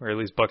time, or at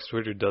least Bucks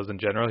Twitter does in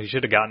general. He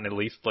should have gotten at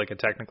least like a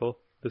technical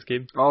this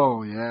game.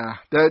 Oh yeah,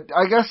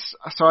 I guess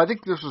so. I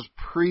think this was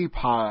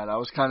pre-pod. I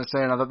was kind of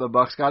saying I thought the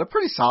Bucks got a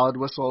pretty solid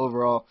whistle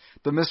overall.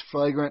 The missed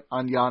flagrant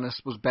on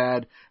Giannis was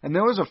bad, and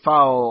there was a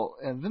foul,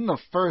 and then the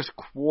first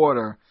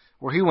quarter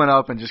where he went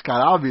up and just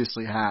got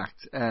obviously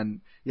hacked, and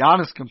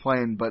Giannis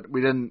complained, but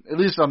we didn't. At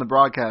least on the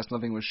broadcast,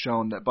 nothing was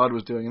shown that Bud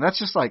was doing, and that's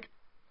just like.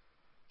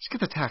 Just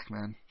get the tech,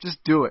 man.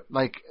 Just do it.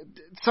 Like,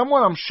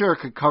 someone I'm sure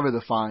could cover the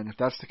fine if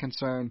that's the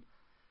concern.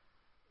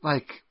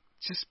 Like,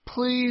 just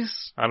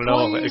please. I don't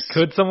know.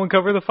 Could someone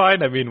cover the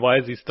fine? I mean, why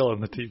is he still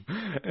on the team?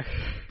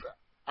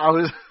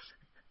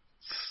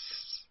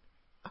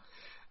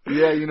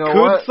 Yeah, you know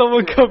what? Could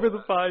someone cover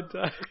the fine?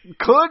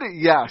 Could?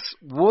 Yes.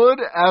 Would?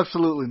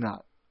 Absolutely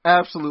not.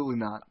 Absolutely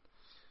not.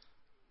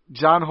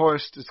 John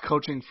Horst is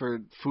coaching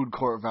for food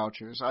court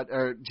vouchers,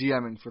 or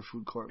GMing for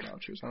food court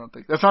vouchers. I don't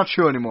think that's not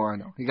true anymore. I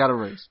know he got a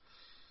raise.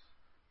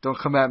 Don't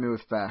come at me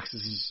with facts.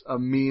 This is a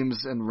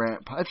memes and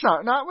rant pod. It's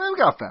not. We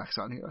got facts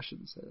on here. I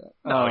shouldn't say that.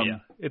 Oh yeah,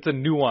 it's a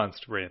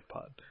nuanced rant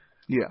pod.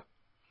 Yeah,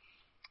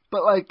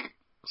 but like,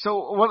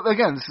 so what?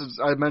 Again, this is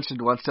I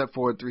mentioned 1 step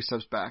forward, 3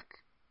 steps back.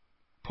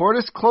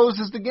 Portis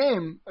closes the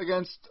game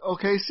against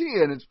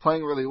OKC, and it's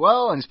playing really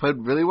well, and he's played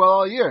really well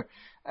all year.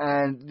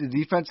 And the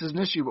defense is an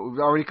issue, but we've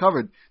already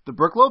covered. The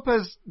Brook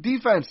Lopez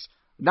defense,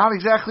 not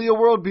exactly a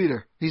world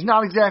beater. He's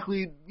not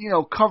exactly,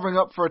 covering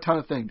up for a ton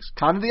of things.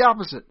 Kind of the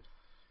opposite.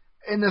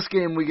 In this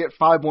game, we get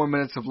 5 more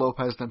minutes of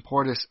Lopez than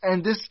Portis.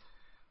 And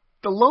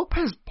the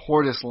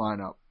Lopez-Portis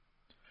lineup,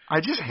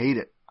 I just hate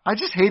it. I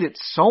just hate it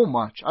so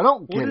much. I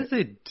don't get it. What does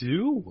it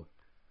do?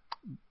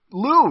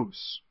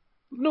 Lose.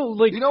 No,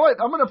 like... You know what?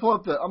 I'm gonna pull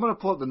up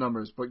the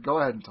numbers, but go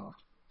ahead and talk.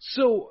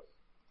 So...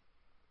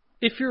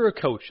 If you're a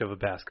coach of a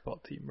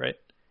basketball team, right,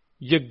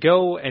 you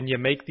go and you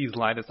make these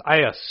lineups. I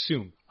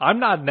assume.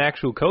 I'm not an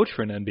actual coach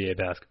for an NBA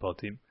basketball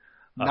team.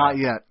 Not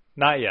yet.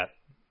 Not yet.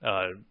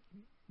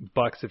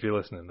 Bucks, if you're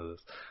listening to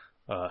this,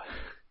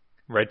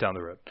 right down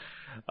the road.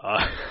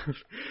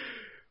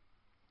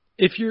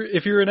 If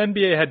you're an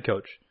NBA head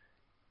coach,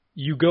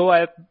 you go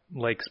at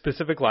like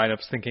specific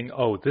lineups thinking,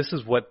 oh, this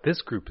is what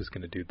this group is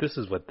going to do. This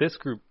is what this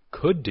group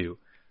could do.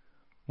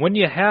 When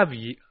you have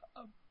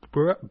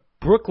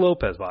Brook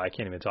Lopez, well, I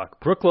can't even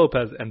talk. Brook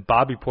Lopez and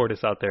Bobby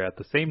Portis out there at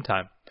the same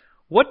time.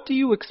 What do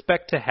you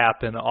expect to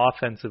happen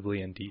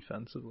offensively and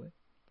defensively?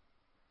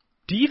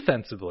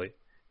 Defensively,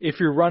 if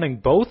you're running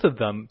both of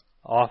them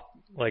off,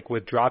 like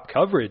with drop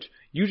coverage,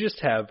 you just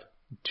have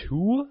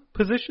 2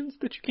 positions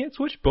that you can't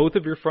switch. Both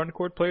of your front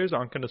court players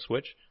aren't going to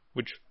switch,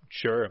 which,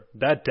 sure,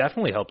 that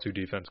definitely helps your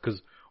defense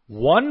because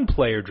 1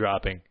 player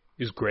dropping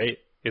is great.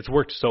 It's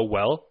worked so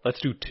well.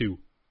 Let's do 2.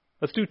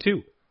 Let's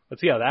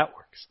see how that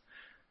works.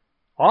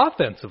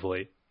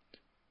 Offensively,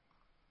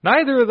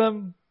 neither of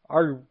them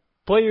are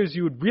players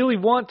you would really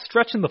want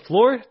stretching the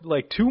floor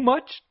like too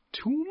much.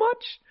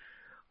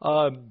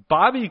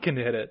 Bobby can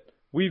hit it.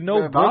 We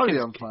know Brook is.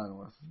 I'm fine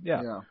with.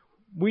 Yeah.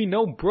 We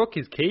know Brook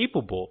is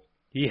capable.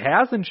 He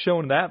hasn't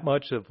shown that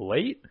much of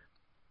late,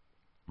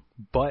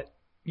 but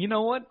you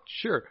know what?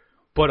 Sure.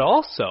 But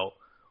also,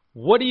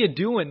 what are you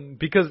doing?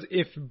 Because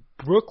if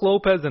Brook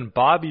Lopez and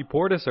Bobby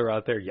Portis are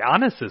out there,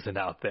 Giannis isn't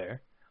out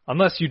there.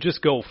 Unless you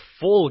just go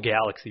full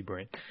galaxy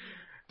brain.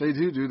 They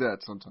do that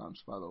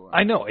sometimes, by the way.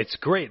 I know. It's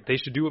great. They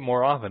should do it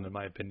more often, in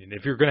my opinion.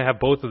 If you're going to have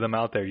both of them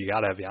out there, you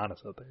got to have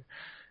Giannis out there.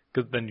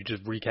 Because then you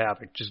just wreak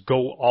havoc. Just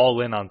go all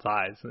in on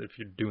size if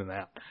you're doing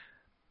that.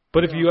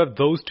 But if you have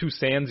those 2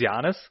 sans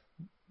Giannis,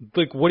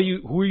 like who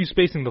are you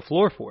spacing the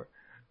floor for?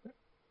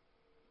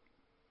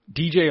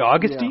 DJ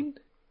Augustine?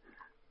 Yeah.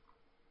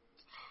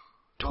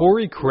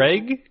 Torrey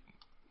Craig?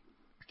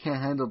 I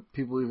can't handle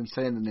people even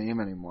saying the name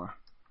anymore.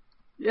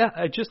 Yeah,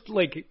 I just,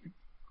 like,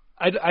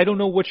 I don't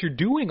know what you're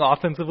doing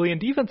offensively and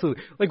defensively.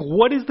 Like,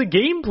 what is the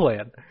game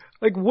plan?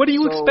 Like, what do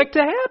you expect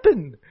to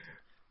happen?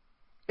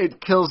 It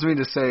kills me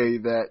to say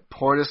that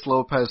Portis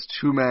Lopez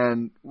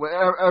 2-man,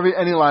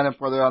 any lineup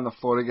where they're on the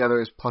floor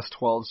together is plus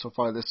 12 so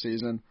far this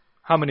season.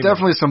 How many?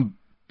 Definitely some.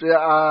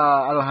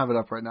 I don't have it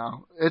up right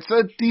now. It's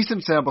a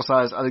decent sample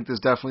size. I think there's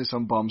definitely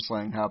some bum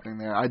slang happening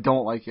there. I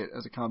don't like it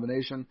as a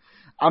combination.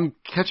 I'm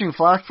catching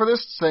flack for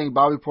this, saying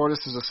Bobby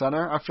Portis is a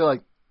center. I feel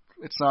like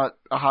it's not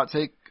a hot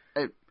take.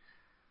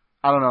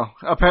 I don't know.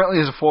 Apparently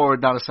he's a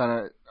forward, not a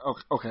center.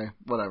 Okay,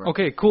 whatever.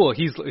 Okay, cool.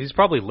 He's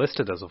probably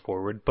listed as a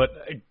forward, but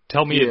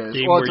tell me a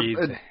game where he's...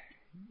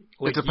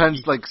 It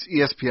depends. Like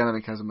ESPN, I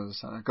think, has him as a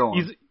center. Go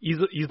on.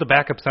 He's the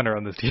backup center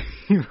on this team.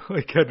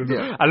 Like I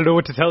don't know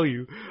what to tell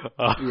you.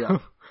 Yeah.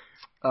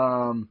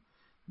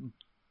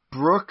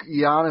 Brook,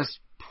 Giannis,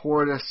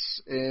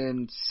 Portis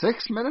in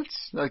 6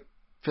 minutes. Like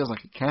feels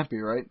like it can't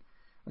be right.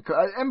 Like,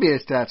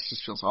 NBA stats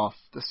just feels off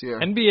this year.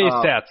 NBA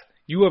stats.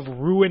 You have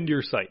ruined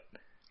your site.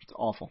 It's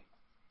awful.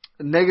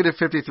 Negative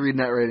 53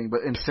 net rating,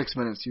 but in 6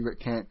 minutes you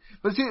can't.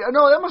 But see,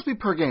 no, that must be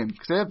per game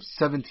because they have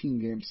 17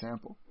 game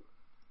sample.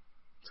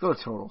 Let's go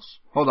to totals.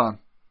 Hold on.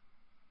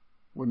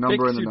 We're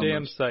numbering the numbers. Fix your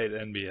damn site,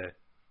 NBA.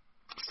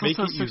 Make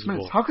it 6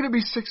 minutes. How could it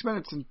be 6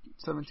 minutes in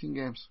 17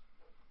 games?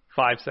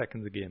 5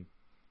 seconds a game.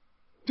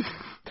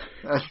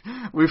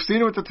 We've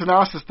seen it with the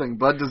Thanasis thing.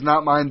 Bud does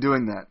not mind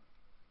doing that.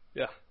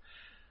 Yeah.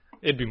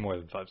 It'd be more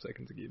than 5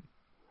 seconds a game.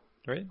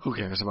 Right? Who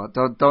cares about?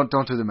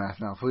 Don't do the math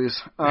now,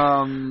 please.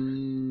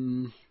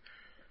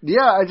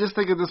 Yeah, I just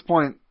think at this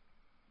point,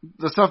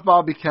 the stuff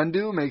Bobby can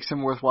do makes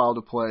him worthwhile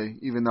to play,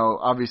 even though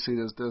obviously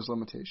there's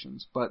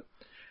limitations. But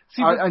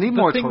See, I need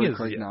more Torrey is,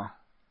 Craig now.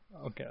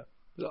 Okay.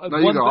 No,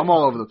 you go. I'm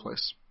all over the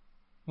place.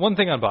 One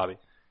thing on Bobby.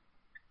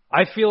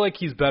 I feel like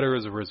he's better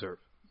as a reserve.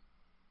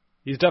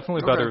 He's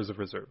definitely better as a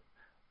reserve.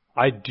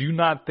 I do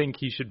not think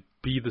he should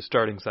be the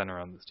starting center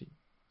on this team.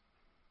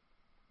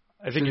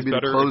 I think he's be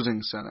better. The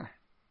closing center.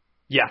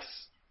 Yes,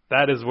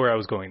 that is where I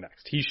was going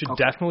next. He should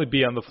definitely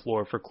be on the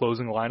floor for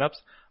closing lineups.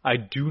 I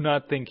do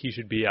not think he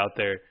should be out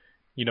there,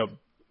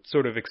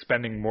 sort of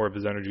expending more of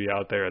his energy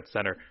out there at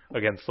center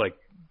against,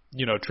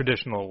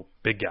 traditional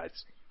big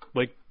guys.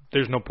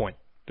 There's no point.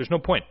 There's no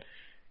point.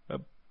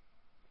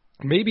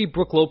 Maybe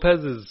Brook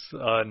Lopez is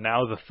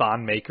now the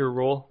Thon Maker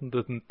role,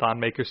 the Thon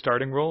Maker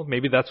starting role.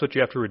 Maybe that's what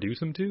you have to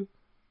reduce him to,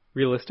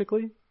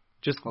 realistically.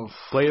 Just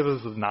play him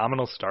as a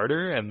nominal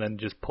starter and then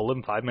just pull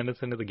him 5 minutes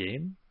into the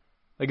game.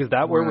 Is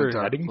that where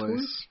we're heading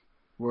towards?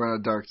 We're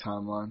in a dark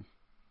timeline.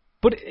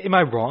 But am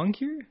I wrong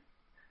here?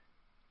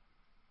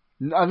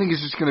 I think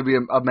he's just going to be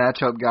a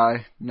matchup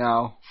guy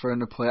now for him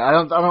to play. I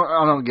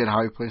don't get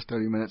how he plays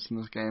 30 minutes in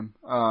this game.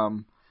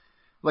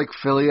 Like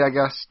Philly, I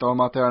guess, throw him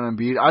out there on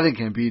Embiid. I think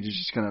Embiid is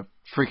just going to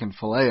freaking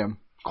fillet him.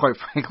 Quite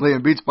frankly,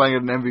 Embiid's playing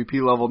at an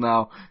MVP level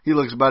now. He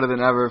looks better than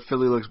ever.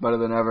 Philly looks better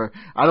than ever.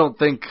 I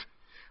think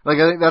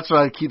that's what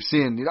I keep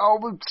seeing.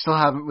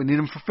 We need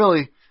him for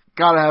Philly.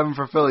 Gotta have him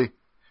for Philly.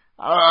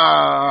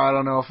 I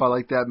don't know if I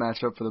like that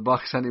matchup for the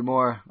Bucks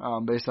anymore,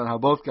 based on how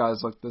both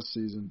guys look this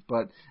season.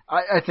 But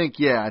I think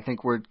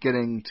we're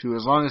getting to,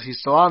 as long as he's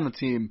still on the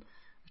team,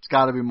 it's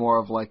got to be more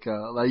of like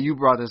you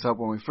brought this up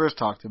when we first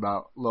talked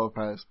about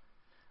Lopez.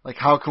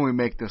 How can we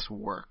make this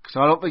work? So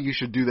I don't think you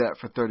should do that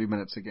for 30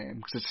 minutes a game,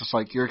 because it's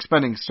just you're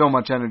expending so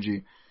much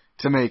energy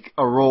to make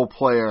a role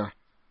player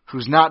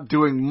who's not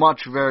doing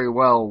much very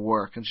well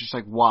work. It's just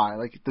why?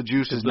 The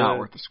juice is not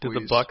worth the squeeze.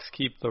 Did the Bucks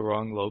keep the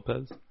wrong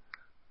Lopez?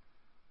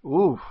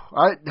 Ooh,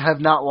 I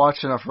have not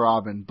watched enough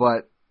Robin,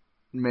 but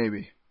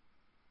maybe.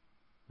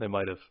 They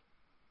might have.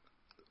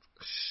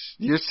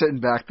 You're sitting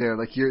back there,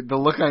 the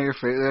look on your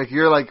face,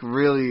 you're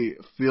really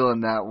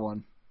feeling that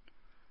one.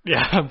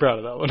 Yeah, I'm proud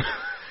of that one.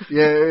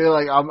 Yeah,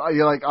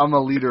 you're I'm a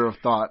leader of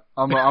thought.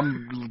 I'm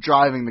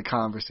driving the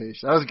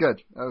conversation. That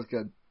was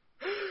good.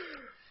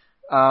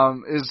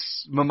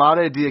 Is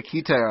Mamade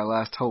Diakite our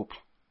last hope?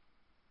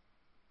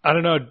 I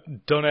don't know.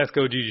 Don't ask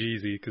OG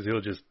Jeezy, because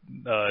he'll just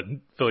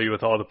fill you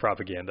with all the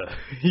propaganda.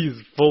 He's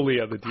fully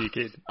on the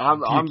Diakite.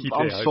 I'm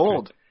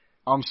sold.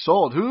 I'm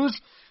sold. Who's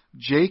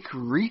Jake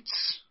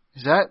Reitz?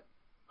 Is that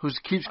who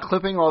keeps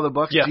clipping all the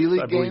Bucks G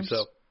League games? Yes, I believe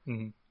so.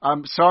 Mm-hmm.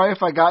 I'm sorry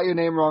if I got your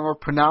name wrong or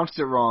pronounced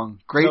it wrong.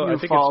 New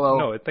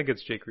follow. I think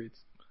it's Jake Reitz.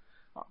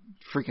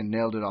 Freaking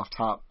nailed it off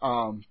top.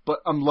 But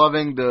I'm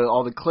loving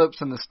all the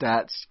clips and the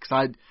stats,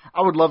 because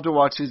I would love to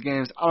watch these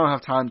games. I don't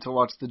have time to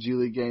watch the G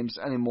League games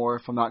anymore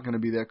if I'm not going to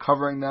be there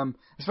covering them.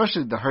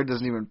 Especially the herd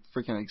doesn't even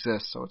freaking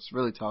exist, so it's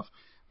really tough.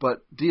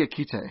 But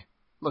Diakite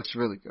looks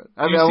really good.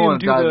 I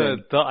want to dive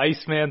in. The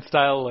Iceman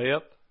style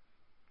layup?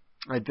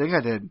 I think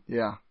I did.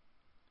 Yeah.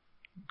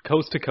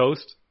 Coast to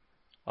coast.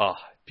 Oh,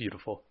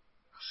 beautiful.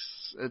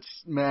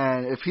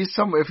 If he's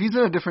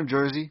in a different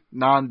jersey,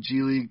 non-G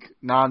League,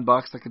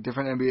 non-Bucks, a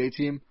different NBA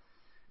team,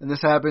 and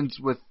this happens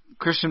with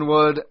Christian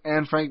Wood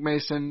and Frank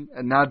Mason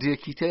and now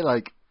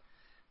Diakite,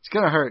 it's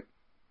gonna hurt.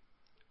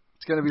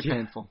 It's gonna be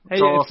painful.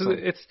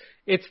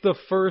 It's the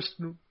first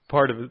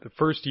part of it, the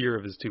first year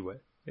of his two-way.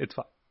 It's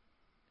fine.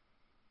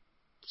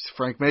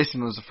 Frank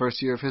Mason was the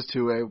first year of his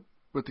two-way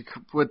with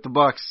the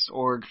Bucks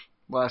org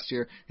last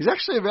year. He's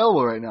actually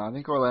available right now. I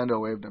think Orlando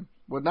waived him.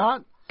 Would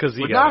not hate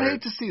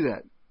to see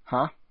that.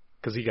 Huh?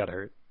 Because he got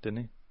hurt, didn't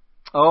he?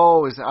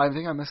 Oh, I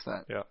think I missed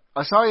that. Yeah.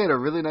 I saw he had a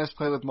really nice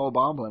play with Mo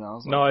Bamba, and I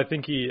was no, I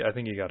think he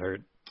got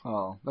hurt.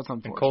 Oh, that's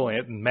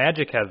unfortunate. And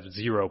Magic have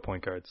 0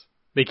 point guards.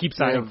 They keep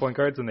signing point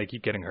guards, and they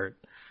keep getting hurt.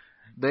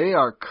 They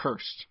are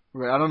cursed.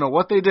 Right? I don't know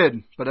what they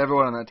did, but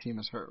everyone on that team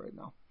is hurt right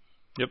now.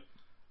 Yep.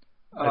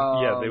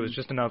 It was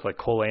just announced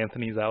Cole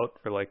Anthony's out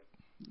for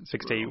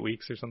 6 to 8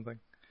 weeks or something.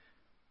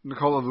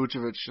 Nikola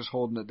Vucevic just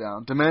holding it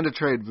down. Demand a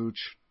trade, Vuce.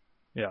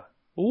 Yeah.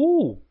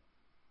 Ooh.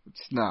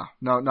 No,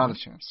 not a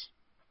chance.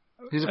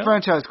 He's a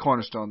franchise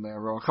cornerstone there,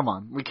 bro. Come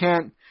on.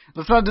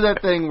 Let's not do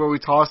that thing where we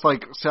toss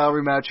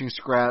salary matching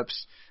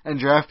scraps and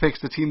draft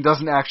picks the team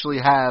doesn't actually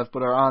have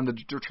but are on the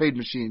trade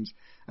machines.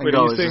 And wait,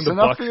 are you saying the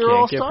Bucks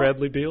can't get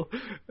Bradley Beal?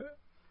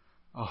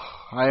 Oh,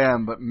 I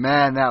am, but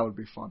man, that would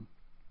be fun.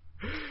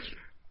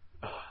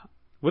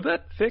 Would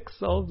that fix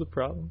all of the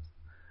problems?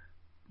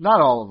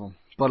 Not all of them,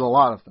 but a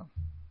lot of them.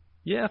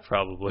 Yeah,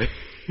 probably.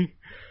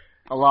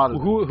 A lot of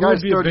them. Who would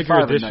be a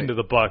bigger addition to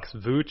the Bucks,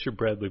 Vooch or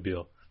Bradley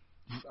Beal?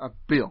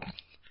 Beal.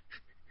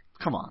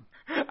 Come on.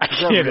 I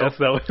can't ask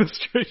that one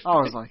straight. I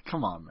was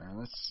come on,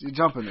 man. You're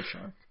jumping the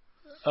shark.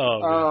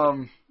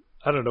 Oh,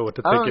 I don't know what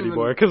to think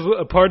anymore because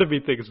a part of me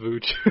thinks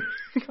Vooch.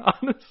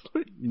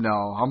 Honestly, no,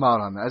 I'm out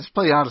on that. Just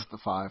play Giannis at the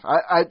 5.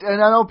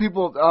 And I know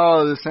people.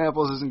 Oh, the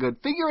samples isn't good.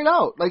 Figure it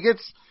out. Like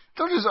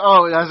don't just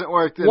it hasn't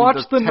worked. In Watch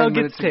the 10 Nuggets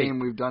minutes a tape. game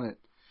we've done it.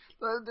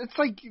 It's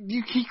like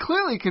he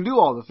clearly can do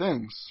all the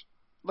things.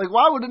 Like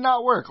why would it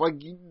not work? Like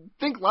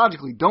think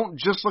logically. Don't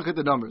just look at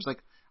the numbers.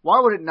 Like why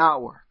would it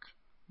not work?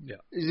 Yeah.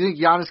 You think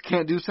Giannis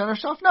can't do center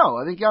stuff? No,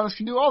 I think Giannis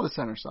can do all the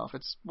center stuff.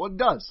 It's what it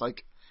does.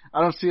 Like,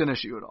 I don't see an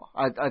issue at all.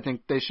 I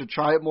think they should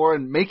try it more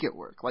and make it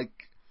work. Like,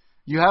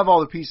 you have all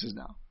the pieces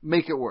now.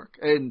 Make it work.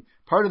 And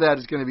part of that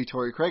is going to be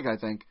Torrey Craig, I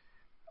think.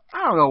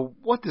 I don't know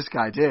what this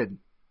guy did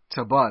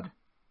to Bud.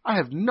 I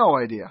have no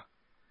idea.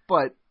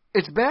 But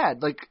it's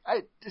bad. Like,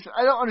 I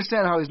don't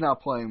understand how he's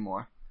not playing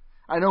more.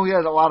 I know he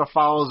had a lot of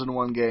fouls in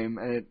one game,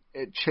 and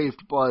it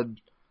chafed Bud.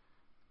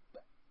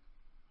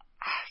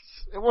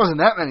 It wasn't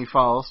that many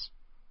fouls.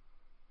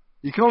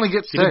 You can only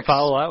get 6. He didn't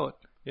foul out.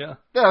 Yeah.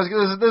 Yeah,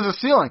 there's a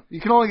ceiling.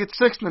 You can only get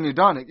 6 and then you're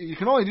done. You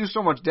can only do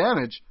so much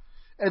damage.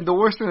 And the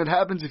worst thing that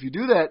happens if you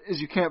do that is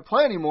you can't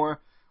play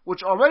anymore,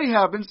 which already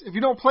happens if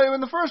you don't play him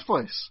in the first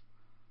place.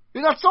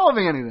 You're not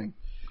solving anything.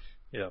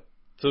 Yeah.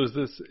 So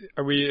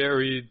are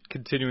we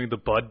continuing the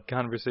Bud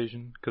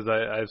conversation? Because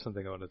I have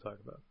something I want to talk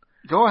about.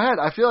 Go ahead.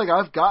 I feel like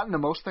I've gotten to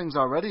most things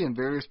already in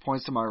various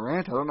points of my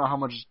rant. I don't know how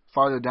much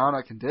farther down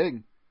I can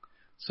dig.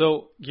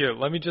 So, here,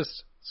 let me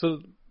just... So,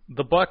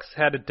 the Bucks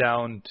had it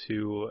down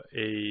to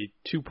a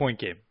 2-point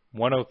game,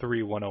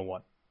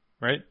 103-101,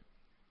 right?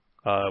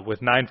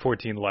 With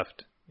 9:14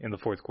 left in the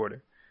fourth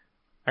quarter.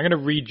 I'm going to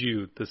read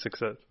you the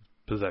success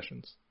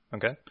possessions,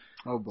 okay?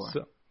 Oh, boy.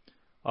 So,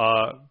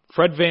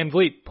 Fred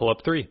VanVleet, pull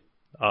up 3,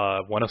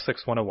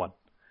 106-101.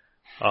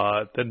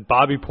 Then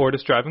Bobby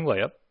Portis driving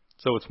layup,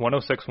 so it's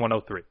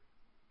 106-103.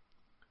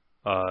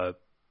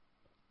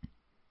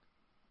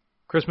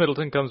 Chris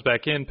Middleton comes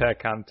back in. Pat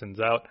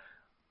Connaughton's out.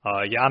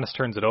 Giannis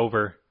turns it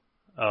over.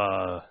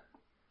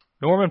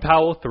 Norman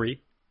Powell 3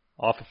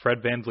 off of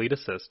Fred VanVleet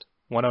assist.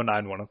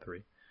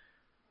 109-103.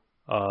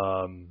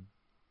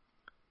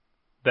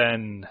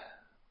 Then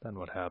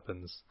what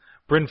happens?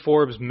 Bryn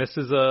Forbes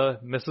misses a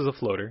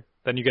floater.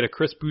 Then you get a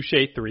Chris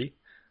Boucher 3.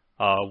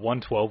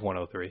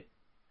 112-103.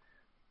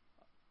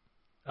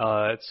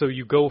 So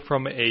you go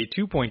from a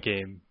 2-point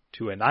game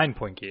to a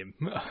 9-point game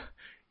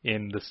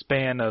in the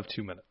span of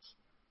 2 minutes.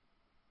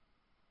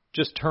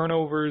 Just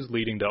turnovers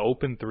leading to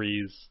open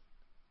threes,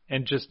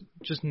 and just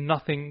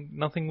nothing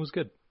was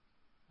good.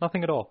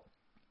 Nothing at all.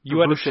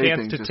 You had a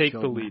chance to take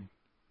the lead.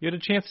 You had a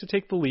chance to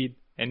take the lead,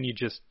 and you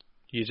just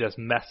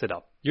mess it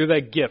up. You're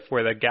that GIF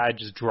where that guy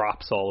just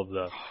drops all of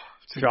the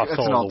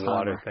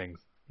water things.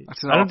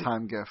 That's an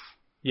all-time GIF.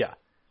 Yeah.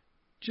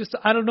 Just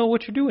I don't know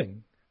what you're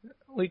doing.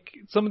 Like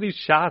some of these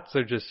shots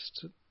are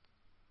just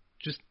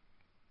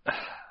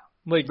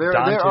like they're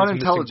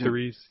unintelligent.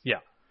 Threes. Yeah.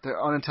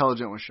 They're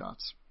unintelligent with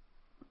shots.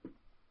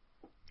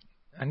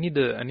 I need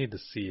to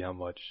see how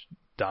much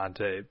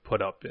Dante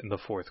put up in the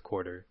fourth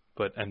quarter,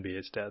 but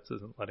NBA Stats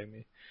isn't letting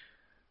me.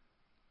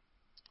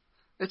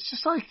 It's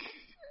just like,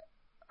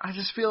 I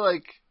just feel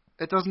like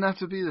it doesn't have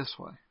to be this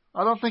way.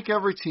 I don't think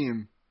every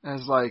team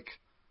has like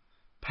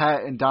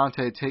Pat and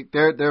Dante take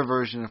their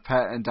version of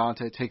Pat and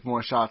Dante take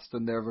more shots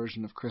than their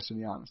version of Chris and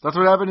Giannis. That's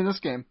what happened in this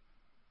game.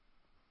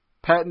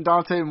 Pat and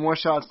Dante more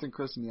shots than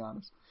Chris and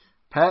Giannis.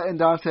 Pat and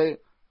Dante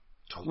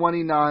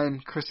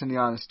 29, Chris and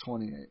Giannis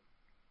 28.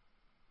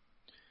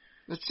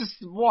 It's just,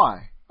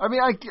 why? I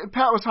mean,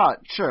 Pat was hot,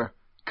 sure.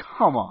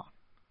 Come on.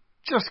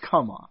 Just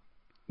come on.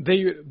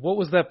 What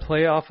was that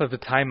playoff of a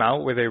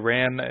timeout where they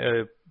ran,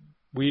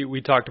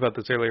 we talked about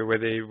this earlier, where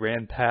they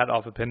ran Pat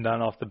off a pin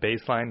down off the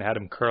baseline, had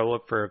him curl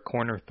up for a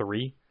corner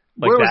 3?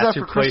 Like, where was that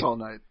for Chris all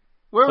night?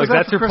 Where was that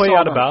that's for your Chris play all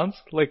out of night?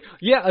 bounds? Like,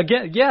 yeah,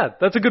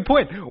 that's a good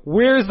point.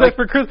 Where is that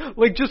for Chris?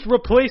 Like, just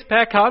replace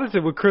Pat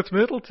Connaughton with Chris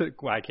Middleton.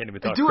 Well, I can't even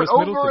talk. Do Chris it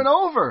over Middleton. and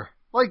over.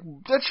 Like,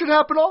 that should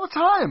happen all the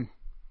time.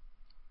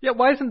 Yeah,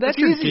 why isn't that It's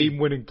your easy.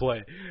 game-winning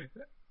play?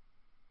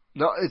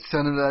 No, it's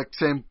send him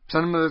to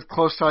the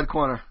close side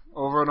corner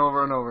over and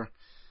over and over.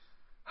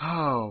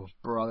 Oh,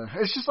 brother.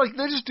 It's just like,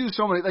 they just do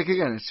so many, like,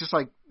 again, it's just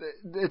like,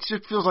 it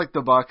just feels like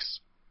the Bucks,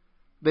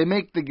 they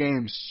make the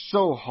game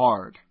so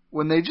hard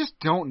when they just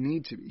don't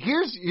need to be.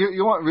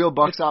 You want real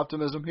Bucks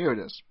optimism? Here it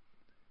is.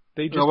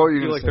 They just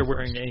feel like they're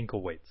wearing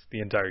ankle weights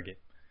the entire game.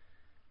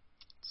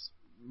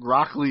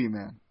 Rock Lee,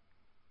 man.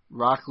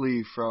 Rock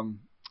Lee from,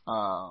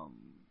 oh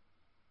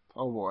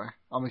boy,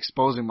 I'm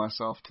exposing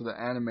myself to the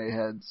anime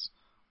heads.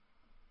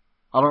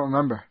 I don't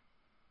remember.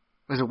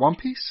 Is it One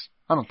Piece?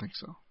 I don't think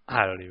so.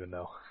 I don't even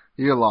know.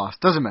 You're lost.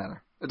 Doesn't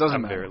matter. It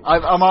doesn't matter. Very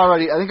lost.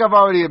 I think I've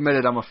already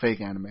admitted I'm a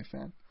fake anime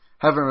fan.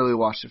 Haven't really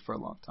watched it for a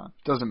long time.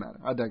 Doesn't matter.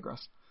 I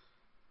digress.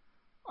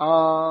 Yeah,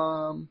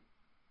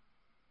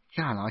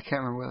 no, I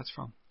can't remember where that's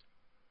from.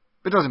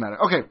 It doesn't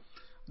matter. Okay.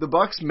 The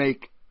Bucks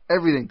make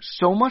everything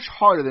so much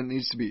harder than it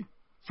needs to be.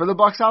 For the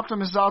Bucks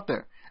optimists out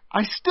there,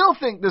 I still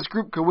think this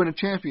group could win a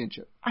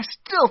championship. I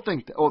still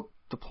think that,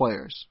 the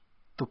players.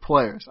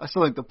 I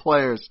still think the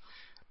players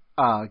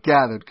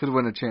gathered could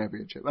win a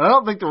championship. And I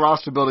don't think the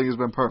roster building has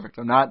been perfect.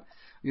 I'm not,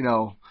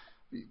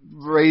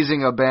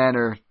 raising a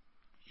banner,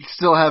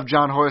 still have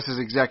John Horace as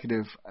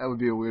executive. That would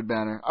be a weird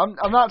banner. I'm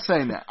not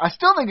saying that. I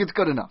still think it's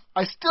good enough.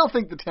 I still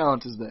think the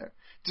talent is there,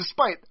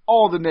 despite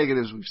all the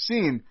negatives we've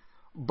seen.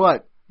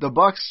 But the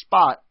Bucks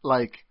spot,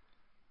 like,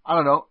 I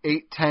don't know,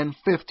 8, 10,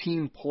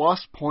 15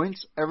 plus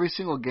points every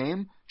single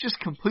game, just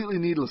completely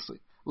needlessly.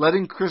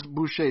 Letting Chris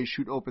Boucher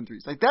shoot open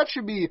threes. Like, that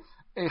should be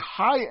a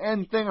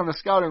high-end thing on the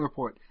scouting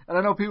report. And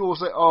I know people will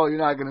say, oh, you're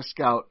not going to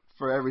scout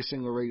for every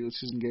single regular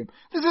season game.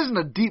 This isn't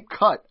a deep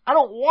cut. I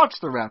don't watch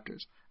the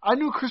Raptors. I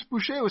knew Chris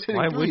Boucher was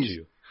hitting threes. Why would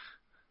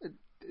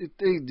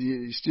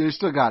you? You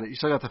still got it. You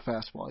still got the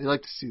fastball. You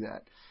like to see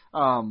that.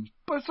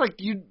 But it's like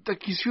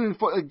he's shooting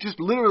for, like, just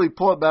literally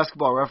pull up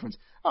Basketball Reference.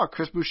 Oh,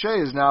 Chris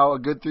Boucher is now a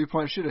good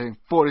 3-point shooter, hitting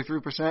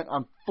 43%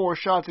 on 4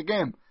 shots a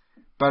game.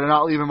 Better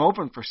not leave him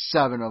open for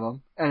 7 of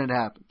them, and it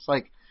happens.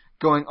 Like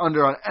going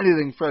under on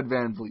anything Fred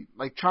VanVleet,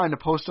 like trying to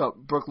post up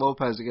Brook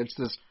Lopez against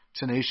this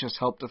tenacious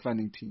help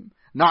defending team,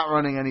 not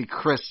running any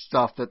Chris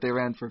stuff that they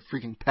ran for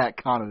freaking Pat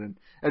Connaughton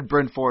and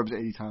Bryn Forbes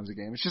 80 times a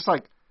game. It's just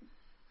like,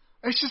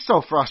 it's just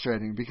so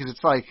frustrating because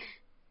it's like,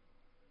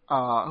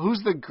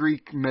 who's the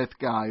Greek myth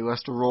guy who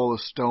has to roll a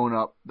stone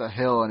up the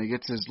hill and he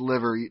gets his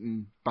liver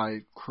eaten by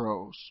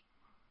crows?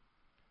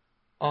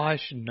 Oh, I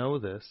should know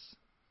this.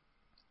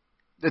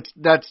 Is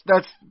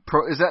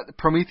that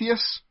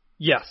Prometheus?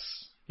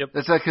 Yes. Yep.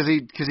 That's that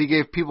because he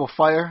gave people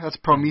fire. That's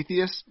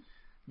Prometheus.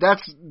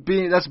 That's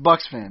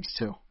Bucks fans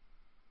too.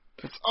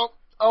 It's,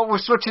 we're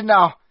switching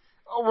now.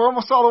 Oh, we're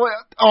almost all the way.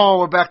 Oh,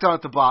 we're back down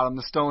at the bottom.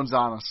 The stone's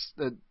on us.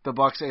 The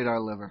Bucks ate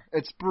our liver.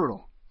 It's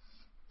brutal.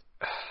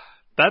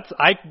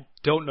 I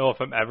don't know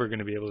if I'm ever going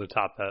to be able to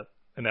top that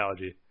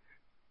analogy.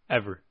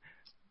 Ever.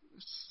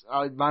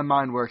 My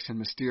mind works in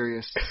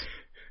mysterious,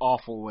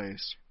 awful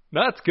ways.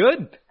 No, that's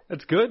good.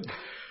 That's good.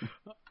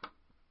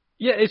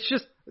 Yeah, it's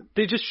just,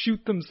 they just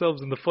shoot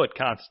themselves in the foot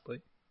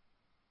constantly.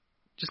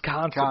 Just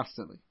constantly.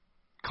 Constantly.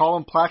 Call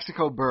him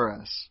Plaxico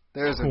Burress.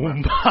 There's a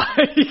reference.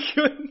 My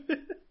goodness.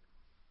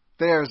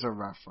 There's a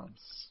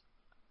reference.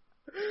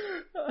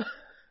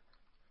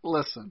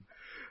 Listen.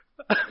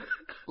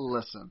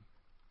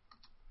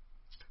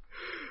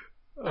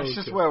 That's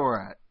just where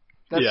we're at.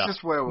 That's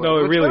just where we're at. No,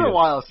 it really been a is.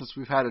 while since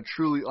we've had a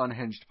truly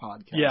unhinged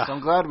podcast. Yeah. So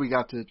I'm glad we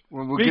got to,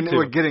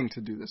 we're getting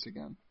to do this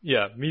again.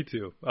 Yeah, me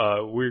too.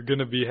 We're going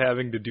to be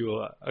having to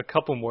do a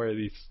couple more of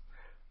these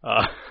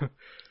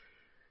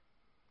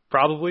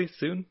probably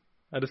soon,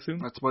 I'd assume.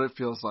 That's what it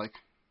feels like.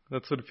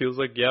 That's what it feels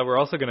like. Yeah, we're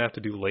also going to have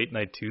to do late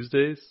night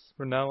Tuesdays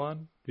from now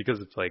on because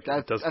it's like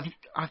yeah.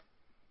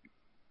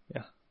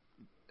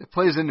 It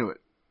plays into it.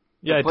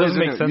 Yeah, it doesn't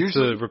make sense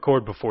to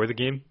record before the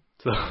game.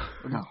 So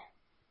no.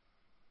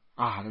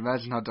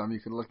 Imagine how dumb you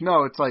could look.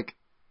 No, it's like,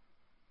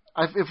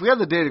 if we had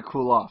the day to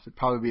cool off, it'd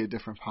probably be a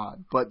different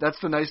pod. But that's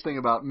the nice thing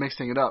about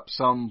mixing it up.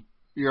 Some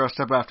Euro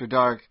Step After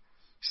Dark,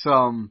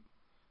 some,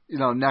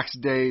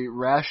 next day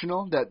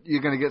rational, that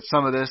you're going to get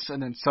some of this,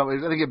 and then some. I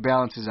think it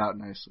balances out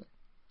nicely.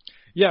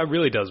 Yeah, it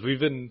really does. We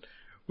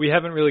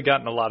haven't really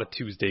gotten a lot of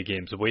Tuesday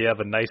games, but we have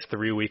a nice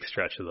 3-week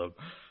stretch of them.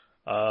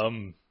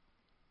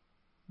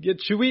 Yeah,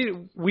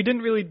 we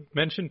didn't really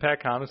mention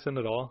Pat Connaughton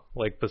at all,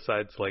 like,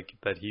 besides, like,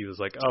 that he was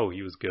like, oh,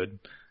 he was good.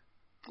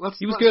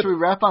 He was good. Should we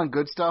wrap on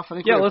good stuff? I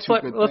think let's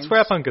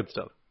wrap on good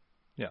stuff.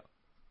 Yeah.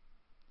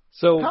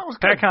 So,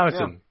 Pat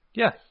Connaughton,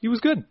 yeah, he was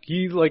good.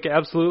 He, like,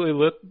 absolutely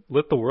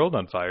lit the world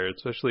on fire,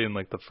 especially in,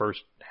 like, the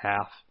first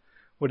half.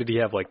 What did he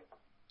have, like,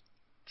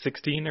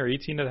 16 or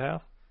 18 at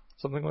half?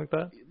 Something like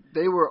that?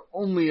 They were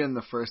only in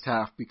the first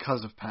half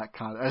because of Pat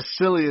Connaughton. As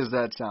silly as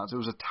that sounds, it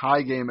was a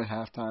tie game at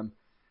halftime.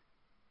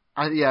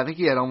 I think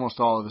he had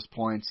almost all of his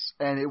points.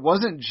 And it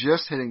wasn't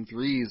just hitting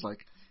threes.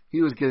 Like,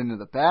 he was getting to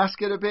the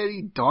basket a bit.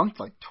 He dunked,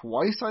 like,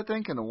 twice, I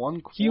think, in the one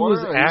quarter. He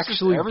was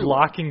actually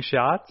blocking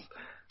shots?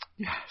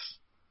 Yes.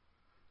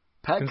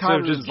 Pat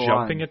Instead of just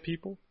jumping at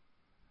people?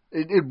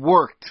 It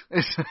worked.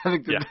 I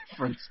think the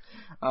difference.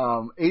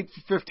 8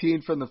 for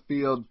 15 from the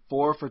field,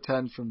 4 for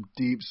 10 from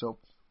deep, so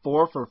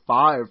 4 for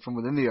 5 from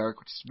within the arc,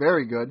 which is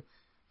very good.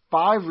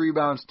 5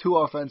 rebounds, 2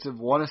 offensive,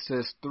 1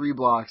 assist, 3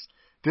 blocks.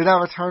 Did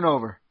have a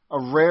turnover. A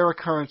rare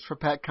occurrence for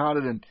Pat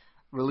Connaughton.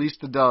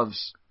 Released the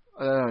Doves.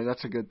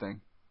 That's a good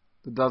thing.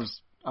 The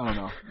Doves, I don't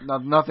know.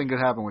 Nothing could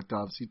happen with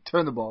Doves. He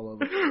turned the ball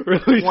over.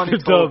 Released the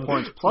Doves.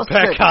 Points, plus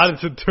Pat 6.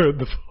 Connaughton turned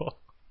the ball.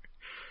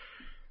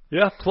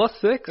 Yeah, plus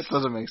 6. That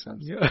doesn't make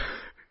sense. Yeah.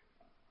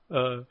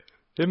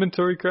 Him and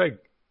Torrey Craig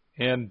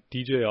and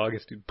DJ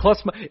Augustine.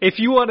 If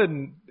you want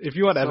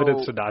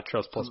evidence to not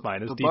trust plus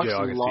minus, DJ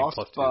Augustine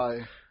plus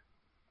 2.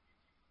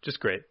 Just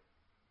great.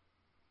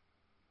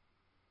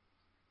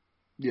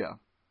 Yeah.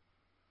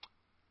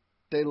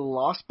 They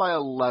lost by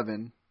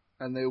 11,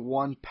 and they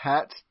won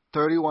Pat's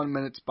 31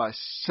 minutes by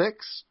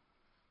 6.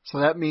 So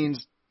that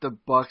means the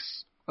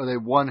Bucks, or they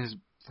won his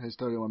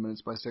 31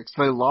 minutes by 6.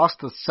 So they lost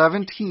the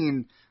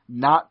 17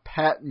 not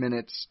Pat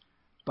minutes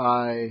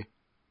by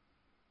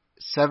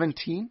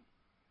 17.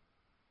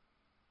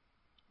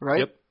 Right?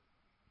 Yep.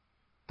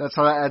 That's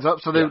how that adds up.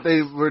 So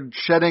they were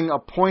shedding a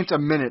point a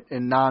minute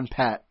in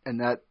non-Pat,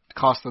 and that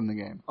cost them the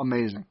game.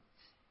 Amazing.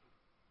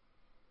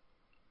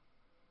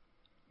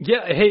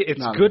 Yeah, hey, it's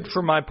Not good amazing.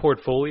 for my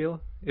portfolio.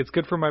 It's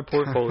good for my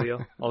portfolio.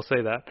 I'll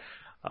say that.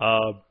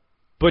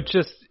 But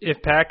just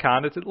if Pat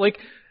Connaughton, like,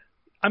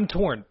 I'm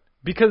torn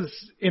because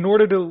in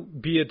order to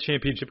be a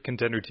championship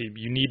contender team,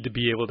 you need to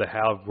be able to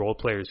have role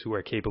players who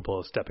are capable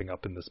of stepping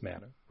up in this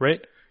manner, right?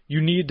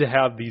 You need to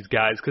have these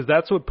guys because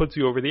that's what puts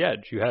you over the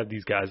edge. You have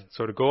these guys that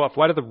sort of go off.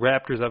 Why do the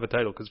Raptors have a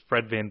title? Because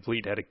Fred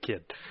VanVleet had a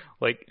kid.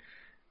 Like,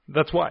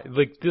 that's why.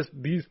 Like,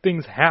 these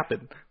things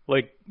happen.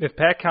 Like, if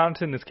Pat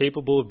Connaughton is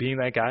capable of being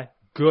that guy,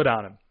 good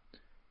on him.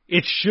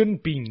 It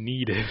shouldn't be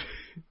needed,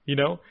 you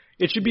know?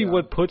 It should be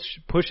what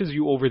pushes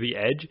you over the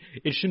edge.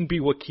 It shouldn't be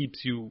what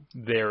keeps you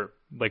there,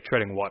 like,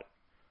 treading water.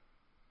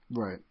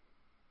 Right.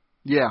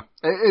 Yeah.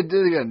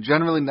 Again,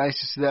 generally nice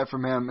to see that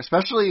from him.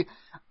 Especially,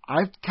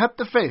 I've kept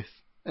the faith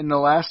in the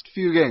last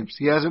few games.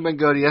 He hasn't been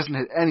good. He hasn't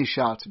hit any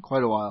shots in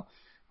quite a while.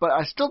 But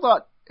I still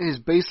thought his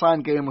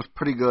baseline game was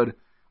pretty good.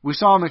 We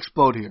saw him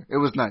explode here. It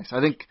was nice.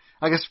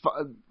 I guess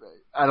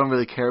I don't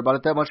really care about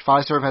it that much.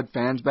 Fiserv had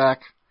fans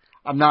back.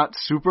 I'm not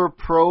super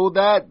pro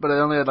that, but I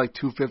only had like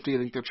 250. I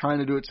think they're trying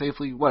to do it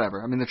safely.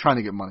 Whatever. I mean, they're trying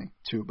to get money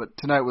too. But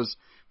tonight was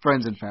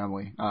friends and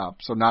family,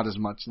 so not as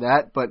much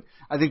that. But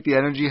I think the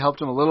energy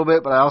helped him a little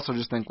bit. But I also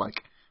just think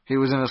like he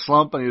was in a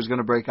slump and he was going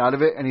to break out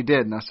of it, and he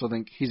did. And I still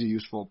think he's a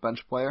useful bench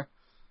player.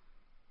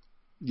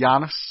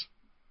 Giannis,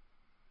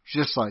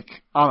 just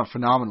like on a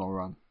phenomenal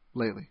run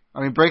lately.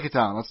 I mean, break it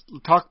down. Let's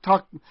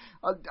talk.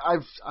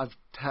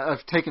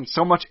 I've taken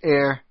so much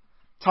air.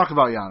 Talk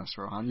about Giannis,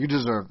 Rohan. You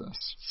deserve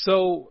this.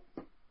 So,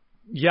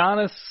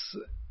 Giannis,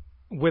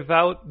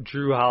 without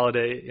Drew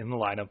Holiday in the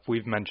lineup,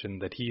 we've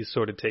mentioned that he's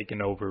sort of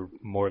taken over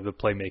more of the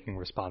playmaking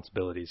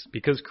responsibilities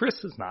because Chris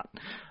is not,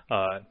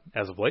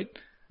 as of late.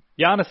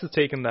 Giannis has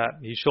taken that.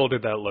 He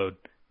shouldered that load.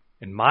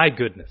 And my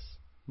goodness,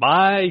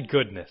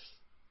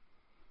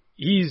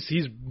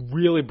 he's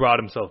really brought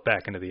himself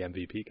back into the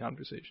MVP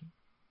conversation,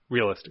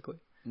 realistically.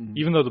 Mm-hmm.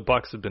 Even though the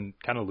Bucks have been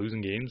kind of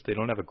losing games, they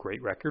don't have a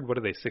great record. What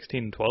are they,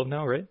 16-12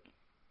 now, right?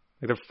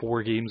 Like they're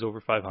 4 games over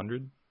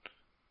 500.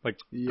 Like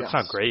that's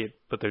not great,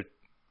 but they're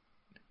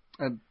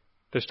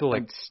still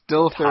like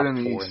still top third in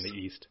the 4 East. in the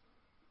East.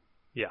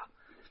 Yeah,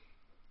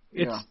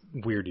 it's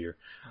weird year.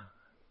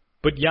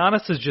 But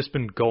Giannis has just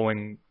been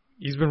going.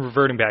 He's been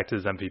reverting back to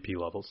his MVP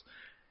levels,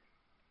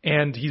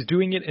 and he's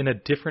doing it in a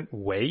different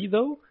way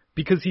though,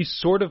 because he's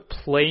sort of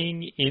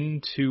playing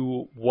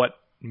into what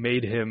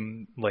made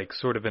him like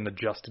sort of an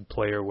adjusted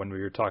player when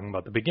we were talking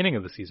about the beginning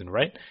of the season,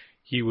 right?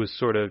 He was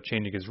sort of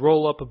changing his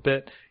role up a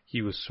bit.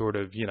 He was sort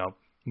of,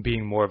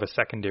 being more of a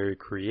secondary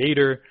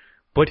creator,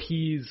 but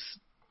he's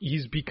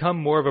become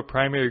more of a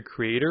primary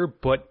creator,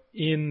 but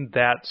in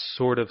that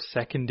sort of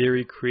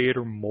secondary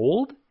creator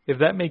mold, if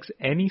that makes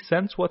any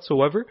sense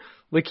whatsoever.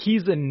 Like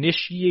he's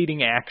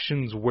initiating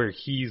actions where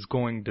he's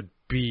going to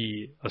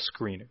be a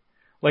screener.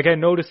 Like I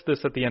noticed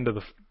this at the end of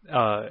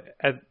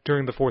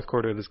during the fourth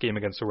quarter of this game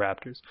against the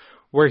Raptors,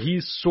 where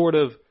he's sort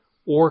of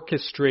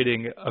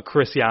orchestrating a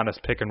Chris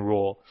Giannis pick and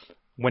roll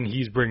when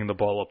he's bringing the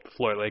ball up the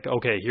floor. Like,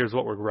 okay, here's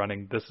what we're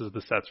running. This is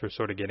the sets we're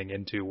sort of getting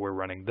into. We're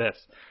running this.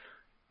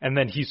 And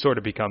then he sort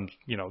of becomes,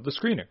 the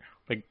screener.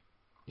 Like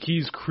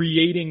he's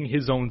creating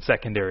his own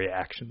secondary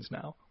actions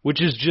now,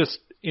 which is just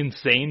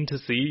insane to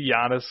see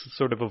Giannis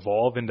sort of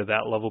evolve into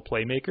that level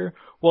playmaker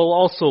while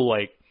also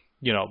like,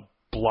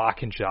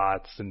 blocking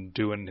shots and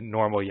doing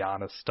normal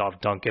Giannis stuff,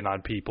 dunking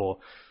on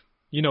people,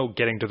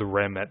 getting to the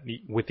rim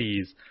with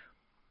ease.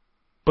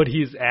 But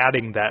he's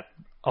adding that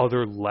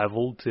other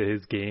level to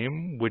his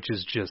game, which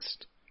is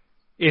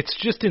it's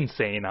just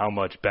insane how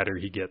much better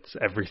he gets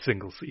every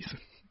single season.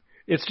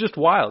 It's just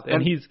wild.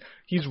 And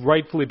he's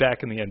rightfully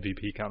back in the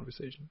MVP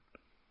conversation.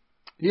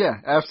 Yeah,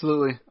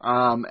 absolutely.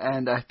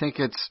 And I think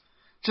it's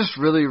just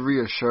really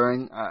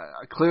reassuring.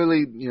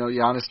 Clearly,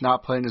 Giannis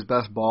not playing his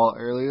best ball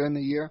earlier in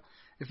the year.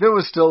 If it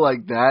was still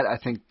like that,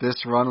 I think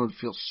this run would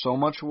feel so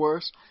much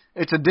worse.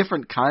 It's a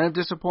different kind of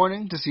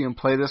disappointing to see him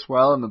play this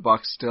well and the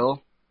Bucks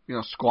still,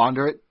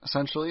 squander it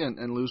essentially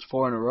and lose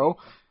 4 in a row.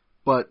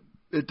 But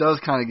it does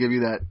kind of give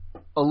you that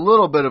a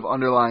little bit of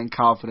underlying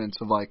confidence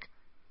of like,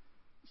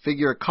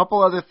 figure a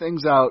couple other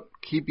things out,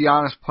 keep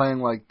Giannis playing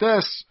like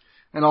this,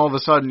 and all of a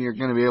sudden you're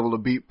going to be able to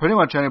beat pretty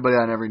much anybody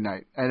on every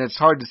night. And it's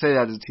hard to say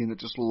that as a team that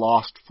just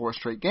lost 4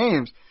 straight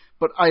games,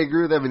 but I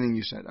agree with everything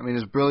you said. I mean,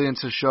 his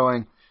brilliance is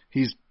showing.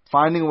 He's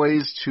finding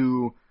ways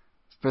to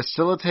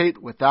facilitate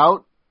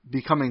without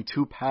becoming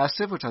too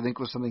passive, which I think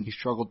was something he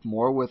struggled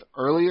more with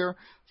earlier.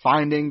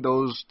 Finding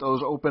those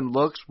open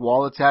looks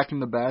while attacking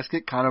the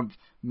basket, kind of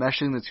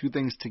meshing the two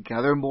things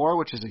together more,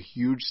 which is a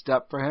huge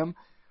step for him.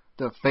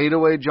 The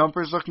fadeaway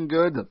jumpers looking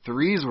good. The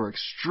threes were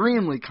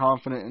extremely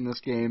confident in this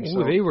game.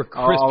 Ooh, they were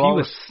crisp. He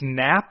was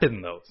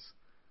snapping those.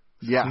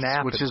 Yes,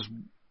 which is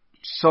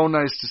so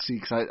nice to see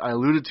because I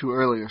alluded to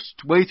earlier.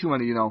 Way too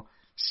many,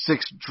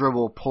 6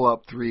 dribble pull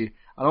up 3.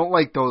 I don't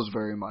like those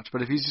very much.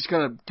 But if he's just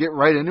going to get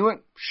right into it,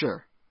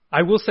 sure.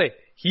 I will say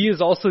he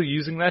is also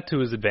using that to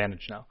his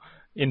advantage now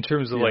in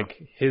terms of like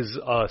his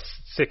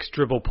 6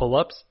 dribble pull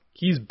ups.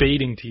 he's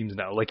baiting teams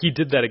now. Like, he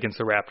did that against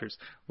the Raptors.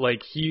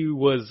 Like, he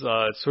was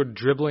sort of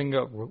dribbling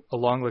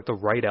along, like, the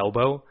right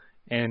elbow,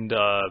 and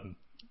I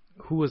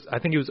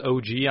think it was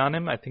OG on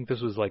him. I think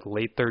this was, like,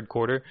 late third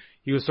quarter.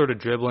 He was sort of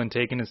dribbling,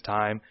 taking his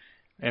time,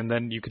 and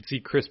then you could see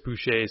Chris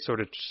Boucher sort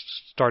of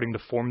starting to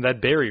form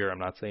that barrier. I'm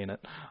not saying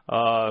it.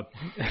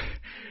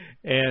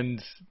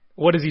 And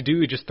what does he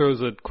do? He just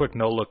throws a quick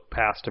no-look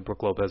pass to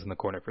Brook Lopez in the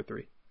corner for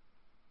 3.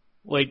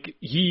 Like,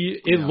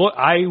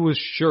 I was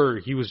sure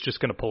he was just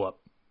going to pull up.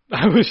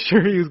 I was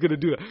sure he was going to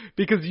do it.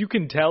 Because you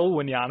can tell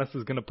when Giannis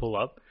is going to pull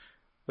up.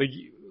 Like,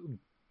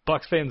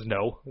 Bucks fans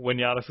know when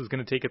Giannis is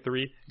going to take a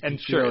 3. And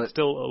sure, it's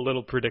still a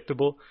little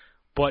predictable.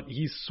 But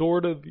he's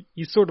sort of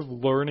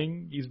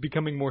learning. He's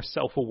becoming more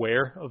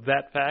self-aware of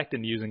that fact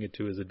and using it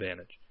to his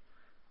advantage.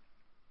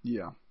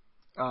 Yeah.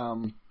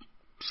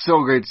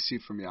 So great to see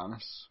from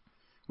Giannis.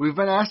 We've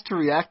been asked to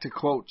react to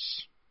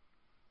quotes.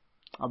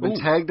 I've been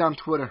tagged on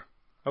Twitter.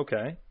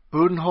 Okay.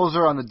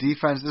 Budenholzer on the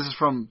defense. This is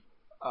from,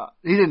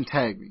 he didn't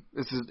tag me.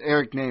 This is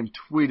Eric Name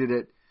tweeted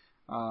it.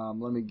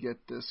 Let me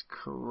get this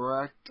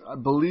correct. I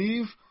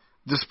believe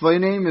display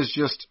name is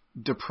just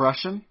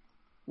depression,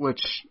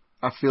 which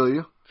I feel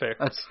you. Fair.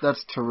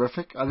 That's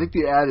terrific. I think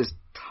the ad is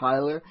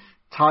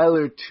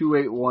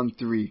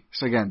Tyler2813.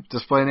 So again,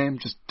 display name,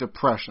 just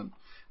depression.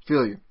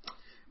 Feel you.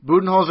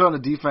 Budenholzer on the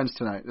defense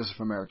tonight. This is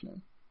from Eric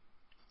Name.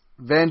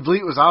 Van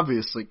Vliet was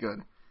obviously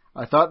good.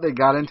 I thought they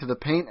got into the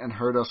paint and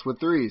hurt us with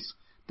threes.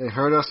 They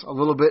hurt us a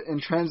little bit in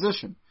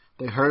transition.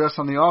 They hurt us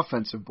on the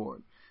offensive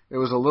board. It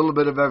was a little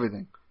bit of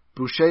everything.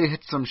 Boucher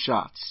hit some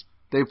shots.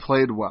 They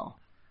played well.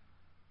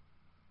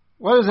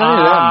 What does any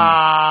of that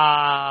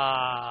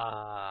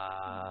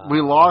mean? We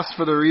lost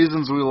for the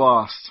reasons we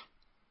lost.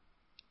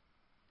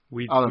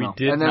 We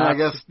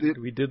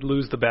did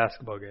lose the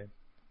basketball game.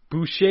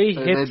 Boucher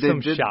hit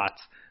some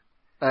shots.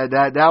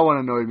 That one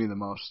annoyed me the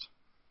most.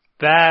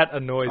 That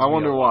annoys me. I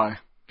wonder why.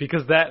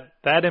 Because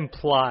that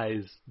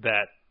implies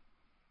that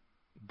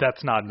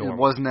that's not normal. It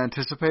wasn't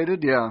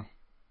anticipated, yeah.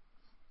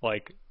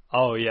 Like,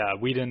 oh yeah,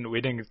 we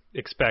didn't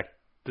expect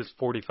this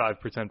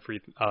 45%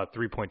 free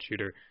 3-point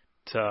shooter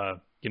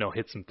to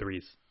hit some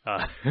threes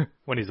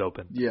when he's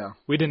open. Yeah,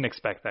 we didn't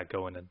expect that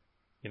going in.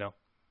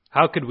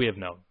 How could we have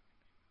known?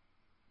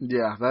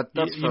 Yeah,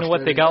 that's you know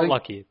what? They got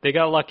lucky. They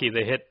got lucky.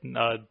 They hit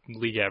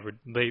league average.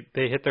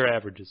 They hit their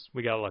averages.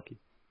 We got lucky.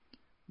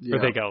 Yeah. Or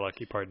they got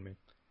lucky. Pardon me.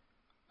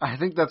 I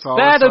think that's all.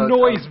 That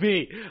annoys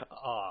me.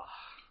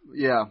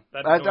 Yeah,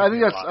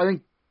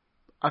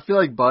 I feel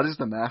like Bud is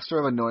the master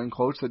of annoying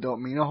quotes that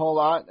don't mean a whole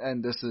lot,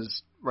 and this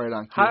is right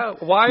on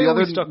cue. Why are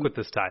we stuck with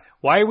this tie?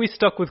 Why are we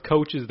stuck with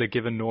coaches that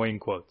give annoying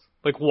quotes?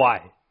 Like,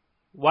 why?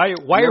 Why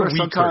are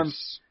we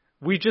cursed?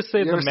 We just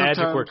say the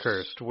Magic were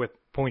cursed with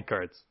point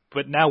guards,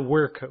 but now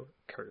we're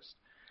cursed.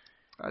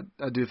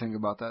 I do think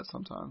about that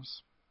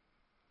sometimes.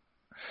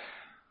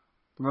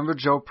 Remember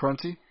Joe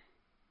Prunty?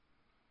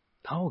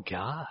 Oh,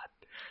 God.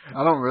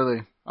 I don't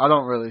really. I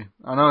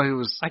know he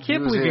was. I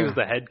can't believe he was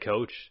the head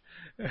coach.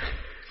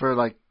 For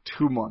like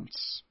 2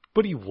 months.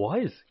 But he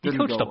was. He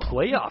coached a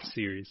playoff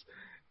series.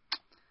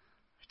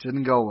 It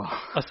didn't go well.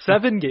 A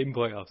 7-game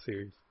playoff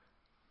series.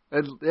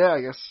 Yeah,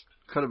 I guess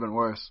could have been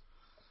worse.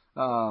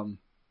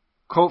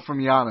 Quote from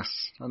Giannis,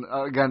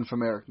 again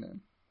from Eric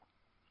Name.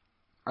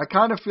 I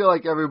kind of feel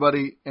like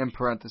everybody, in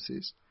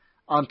parentheses,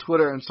 on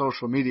Twitter and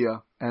social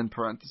media, end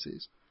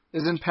parentheses,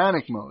 is in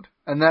panic mode,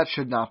 and that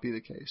should not be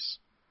the case.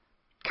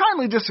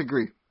 Kindly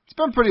disagree. It's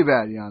been pretty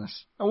bad,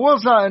 Giannis. The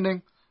world's not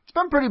ending. It's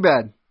been pretty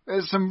bad.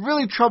 There's some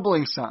really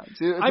troubling signs.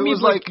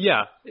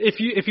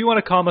 If you want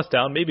to calm us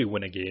down, maybe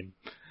win a game.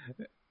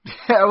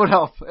 Yeah, it would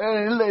help.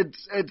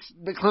 It's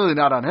clearly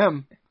not on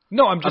him.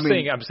 No, I'm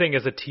saying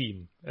as a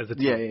team.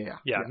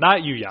 Yeah.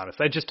 Not you, Giannis.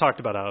 I just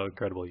talked about how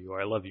incredible you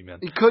are. I love you, man.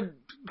 He could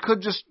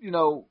just, a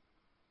little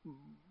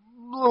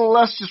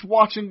less just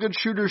watching good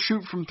shooters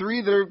shoot from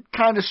 3. They're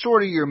kind of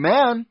sort of your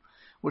man.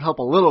 Would help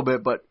a little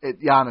bit, but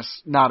Giannis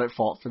not at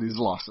fault for these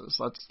losses.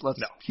 Let's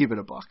keep it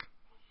a buck.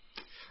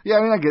 Yeah,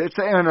 I get it. It's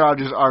the Aaron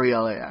Rodgers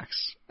RELAX,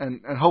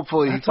 and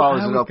hopefully he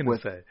follows it up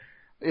with.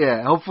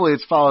 Yeah, hopefully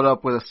it's followed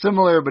up with a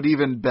similar but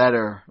even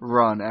better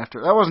run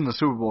after. That wasn't the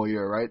Super Bowl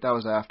year, right? That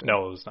was after.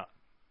 No, it was not.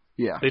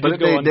 Yeah,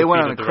 they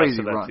went on a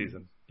crazy run.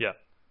 Season. Yeah,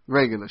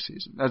 regular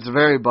season. That's a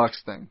very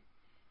Bucks thing.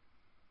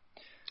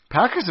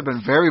 Packers have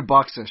been very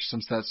Bucks-ish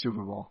since that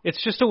Super Bowl.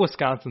 It's just a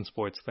Wisconsin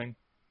sports thing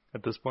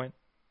at this point.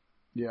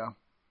 Yeah.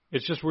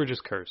 It's just we're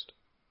just cursed.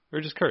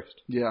 We're just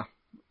cursed. Yeah.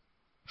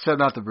 Except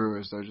not the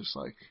Brewers. They're just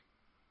like...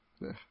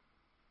 Ugh.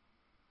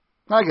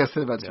 I guess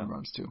they've had some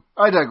runs too.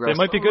 I digress. They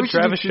might be good.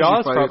 Travis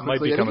Shaw's probably might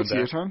be coming back.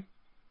 Your turn?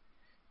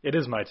 It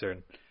is my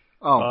turn.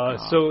 Oh,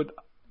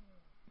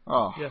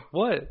 yeah.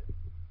 What?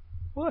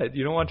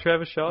 You don't want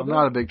Travis Shaw? I'm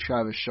not a big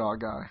Travis Shaw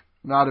guy.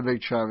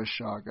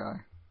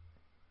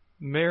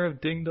 Mayor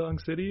of Ding Dong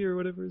City or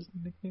whatever his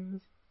nickname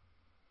is.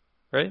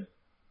 Right?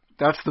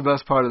 That's the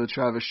best part of the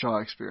Travis Shaw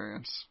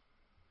experience.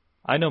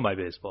 I know my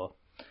baseball.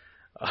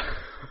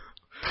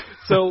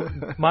 So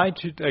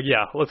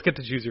let's get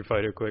to Choose Your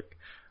Fighter quick.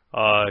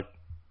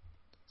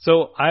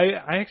 So I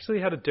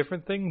actually had a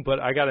different thing, but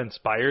I got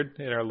inspired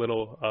in our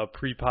little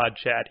pre-pod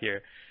chat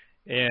here.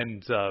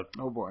 And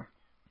oh boy.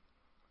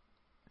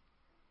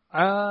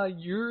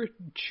 Your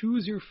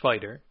choose your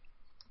fighter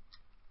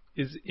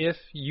is if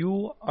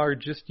you are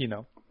just,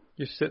 you're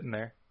sitting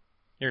there.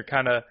 You're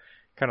kind of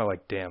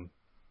like, damn,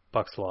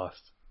 Bucks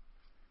lost.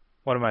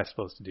 What am I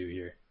supposed to do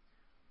here?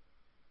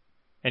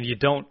 And you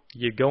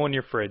go in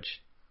your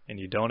fridge and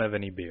you don't have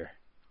any beer.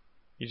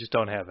 You just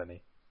don't have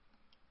any.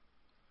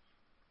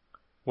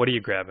 What are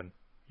you grabbing?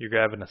 You're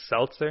grabbing a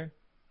seltzer?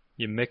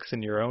 You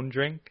mixing your own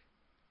drink?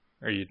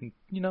 Or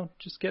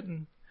just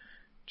getting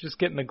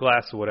a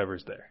glass of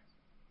whatever's there?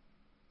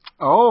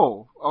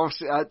 Oh,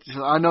 see,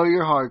 I know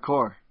you're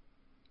hardcore.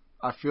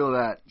 I feel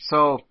that.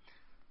 So,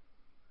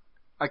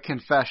 a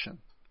confession.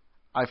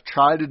 I've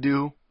tried to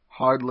do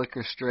hard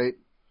liquor straight.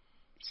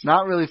 It's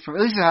not really for me.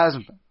 At least it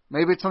hasn't been.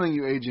 Maybe it's something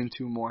you age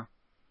into more.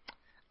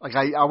 Like,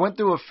 I went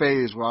through a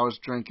phase where I was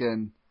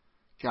drinking,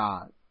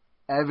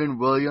 Evan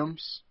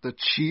Williams, the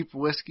cheap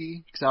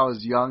whiskey, because I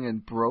was young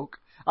and broke.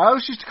 I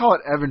always used to call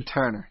it Evan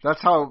Turner.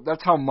 That's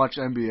how much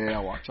NBA I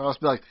watch. I always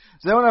be like,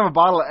 does anyone have a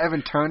bottle of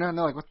Evan Turner? And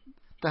they're like, what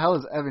the hell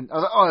is Evan? I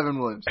was like, oh, Evan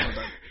Williams.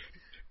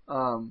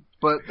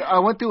 But I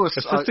went through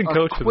assistant a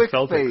coach quick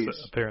for the Celtics,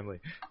 phase. Apparently.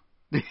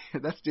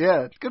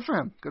 It's good for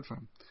him. Good for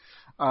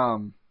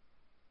him.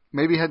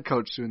 Maybe head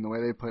coach soon, the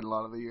way they played a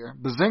lot of the year.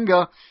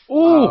 Bazinga.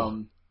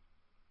 Ooh.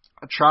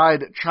 I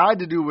tried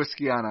to do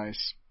whiskey on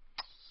ice.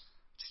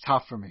 It's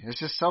tough for me. It's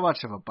just so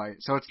much of a bite.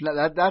 So it's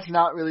not, that's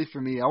not really for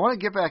me. I want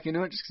to get back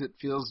into it just because it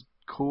feels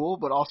cool,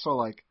 but also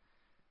like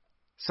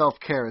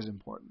self-care is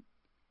important.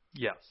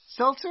 Yes.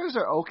 Seltzers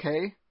are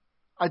okay.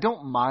 I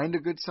don't mind a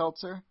good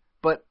seltzer,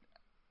 but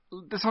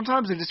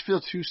sometimes they just feel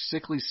too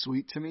sickly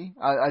sweet to me.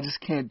 I just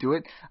can't do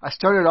it. I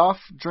started off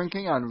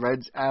drinking on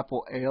Red's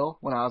Apple Ale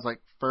when I was like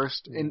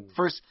first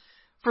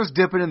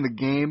dipping in the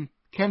game.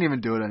 Can't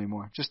even do it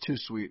anymore. Just too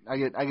sweet. I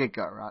get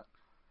gut rot.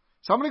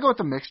 So I'm gonna go with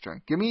the mixed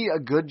drink. Give me a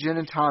good gin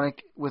and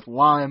tonic with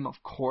lime,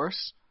 of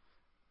course,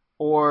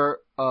 or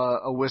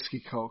a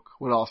whiskey Coke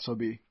would also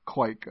be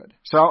quite good.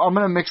 So I'm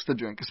gonna mix the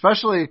drink,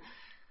 especially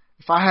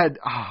if I had.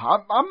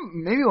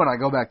 Maybe when I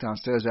go back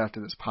downstairs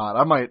after this pod,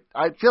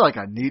 I feel like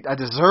I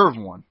deserve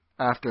one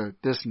after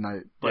this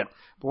night. But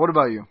what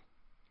about you?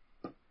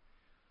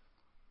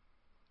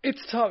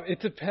 It's tough. It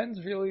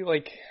depends really.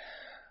 Like,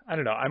 I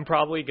don't know. I'm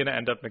probably gonna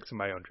end up mixing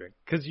my own drink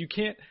because you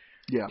can't.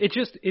 Yeah.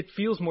 It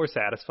feels more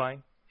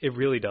satisfying. It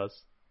really does.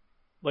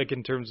 Like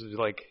in terms of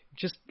like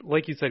just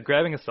like you said,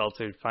 grabbing a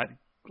seltzer, fine.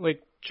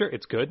 Like sure,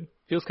 it's good.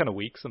 Feels kind of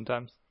weak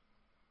sometimes.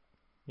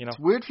 It's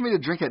weird for me to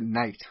drink at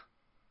night.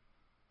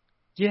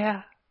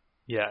 Yeah.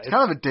 It's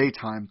kind of a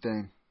daytime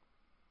thing.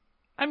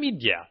 I mean,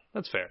 yeah,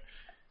 that's fair.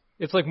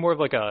 It's like more of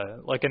like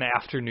an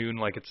afternoon,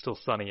 like it's still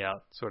sunny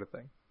out sort of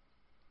thing.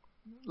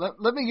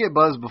 Let me get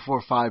buzzed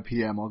before 5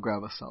 p.m. I'll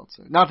grab a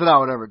seltzer. Not that I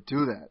would ever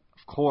do that,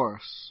 of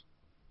course.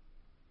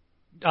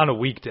 On a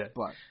weekday.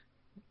 But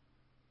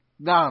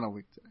not on a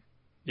weekday.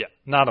 Yeah,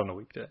 not on a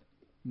weekday.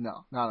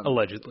 No, not on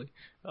allegedly.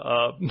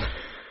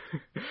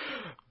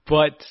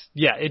 But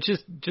yeah, it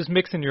just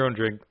mixing your own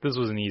drink. This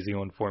was an easy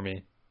one for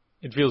me.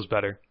 It feels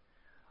better.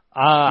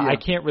 I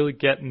can't really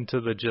get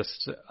into the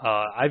just.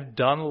 I've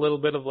done a little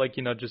bit of like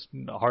just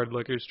hard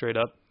liquor straight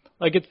up.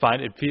 Like it's fine.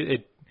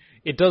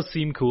 It does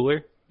seem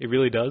cooler. It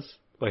really does.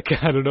 Like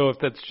I don't know if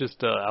that's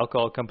just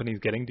alcohol companies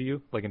getting to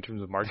you. Like in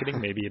terms of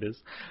marketing, maybe it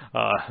is.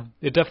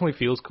 It definitely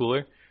feels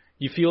cooler.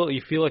 You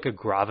feel like a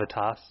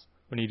gravitas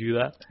when you do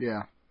that.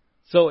 Yeah.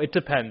 So it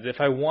depends. If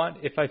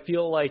I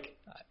feel like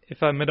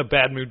if I'm in a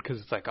bad mood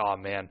because it's like, oh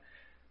man,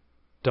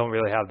 don't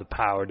really have the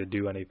power to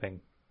do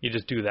anything. You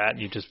just do that and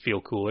you just feel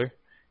cooler.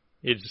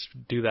 You just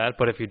do that.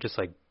 But if you're just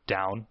like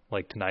down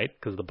like tonight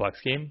because of the Bucks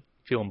game,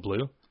 feeling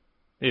blue,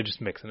 you're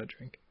just mixing a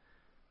drink.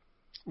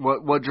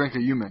 What drink are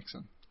you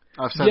mixing?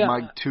 I've said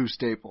my two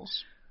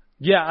staples.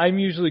 Yeah, I'm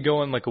usually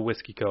going like a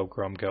whiskey Coke,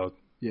 rum Coke.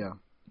 Yeah.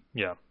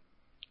 Yeah.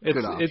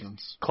 Good options.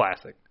 It's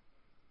classic.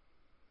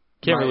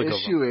 Can't really go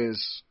wrong. My issue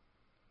is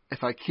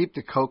if I keep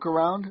the Coke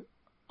around,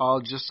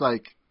 I'll just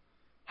like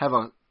have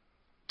a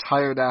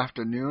tired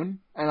afternoon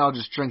and I'll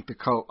just drink the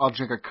Coke. I'll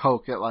drink a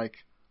Coke at like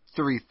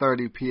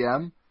 3:30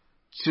 p.m.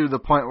 to the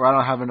point where I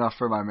don't have enough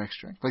for my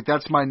mixed drink. Like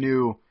that's my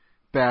new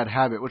bad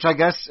habit, which I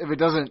guess if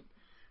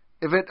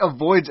it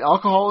avoids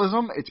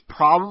alcoholism, it's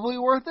probably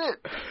worth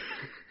it.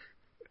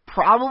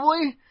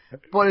 Probably.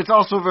 But it's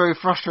also very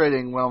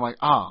frustrating when I'm like,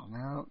 oh,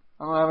 man,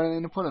 I don't have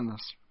anything to put in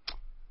this.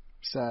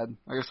 Sad.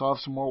 I guess I'll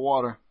have some more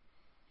water.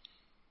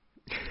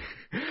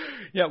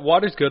 Yeah,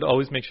 water's good.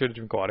 Always make sure to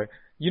drink water.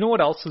 You know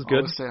what else is good?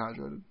 Always stay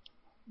hydrated.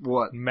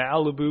 What?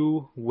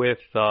 Malibu with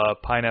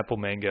pineapple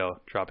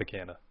mango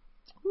Tropicana.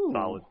 Ooh.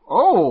 Solid.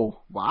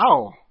 Oh,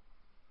 wow.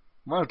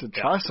 Might have to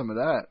try some of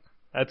that.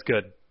 That's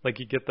good. Like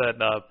you get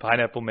that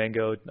pineapple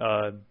mango,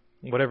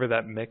 whatever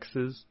that mix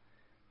is,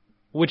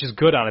 which is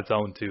good on its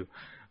own too.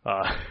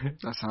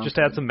 Just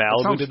add some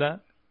Malibu to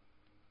that.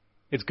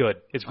 It's good.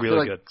 It's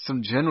really good.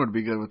 Some gin would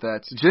be good with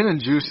that. Gin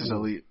and juice is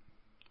elite.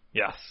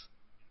 Yes.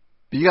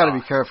 But you got to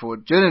be careful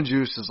with gin and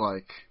juice. Is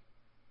like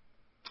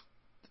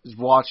Just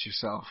watch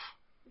yourself.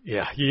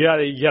 Yeah, you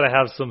gotta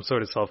have some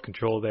sort of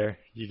self-control there.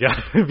 You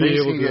gotta be Things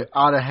able can to get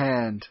out of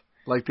hand,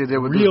 like they did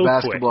with this real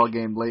basketball quick.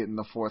 game late in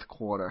the fourth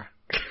quarter.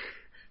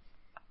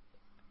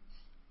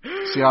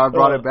 See how I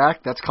brought it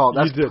back? That's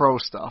pro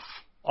stuff.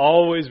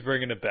 Always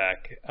bringing it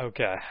back.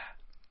 Okay.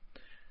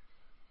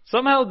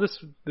 Somehow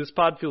this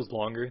pod feels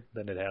longer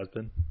than it has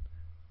been,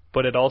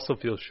 but it also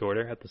feels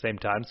shorter at the same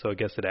time, so I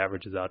guess it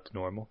averages out to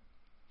normal.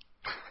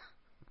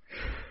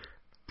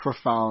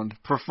 Profound.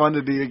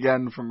 Profundity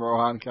again from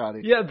Rohan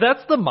Kadi. Yeah,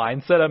 that's the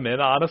mindset I'm in,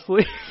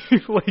 honestly.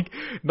 Like,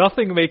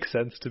 nothing makes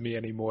sense to me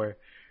anymore.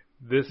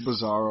 This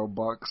Bizarro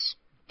Bucks.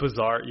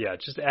 Bizarre, yeah,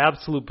 just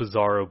absolute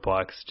bizarro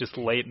Bucks. Just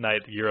late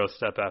night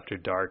Eurostep after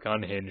dark,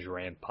 unhinged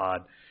rant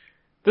pod.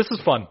 This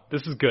is fun.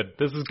 This is good.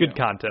 This is good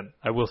content,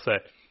 I will say.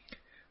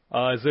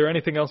 Is there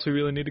anything else we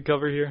really need to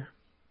cover here?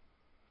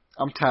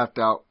 I'm tapped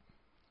out.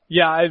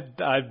 Yeah,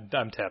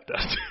 I'm tapped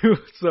out too.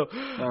 So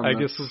I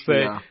guess we'll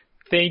say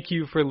thank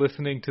you for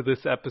listening to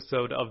this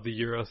episode of the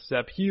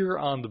Eurostep here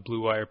on the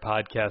Blue Wire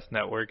Podcast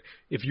Network.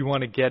 If you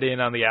want to get in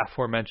on the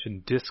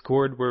aforementioned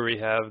Discord where we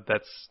have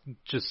that's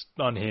just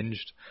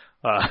unhinged,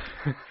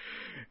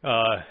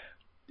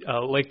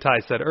 like Ty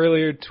said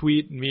earlier,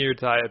 tweet me or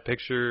Ty a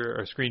picture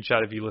or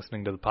screenshot of you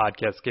listening to the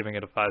podcast, giving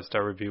it a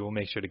 5-star review. We'll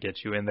make sure to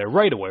get you in there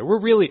right away.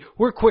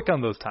 We're quick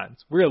on those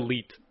times. We're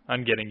elite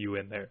on getting you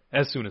in there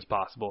as soon as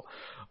possible.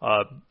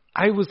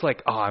 I was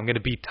like, I'm going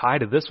to beat Ty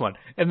to this one.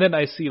 And then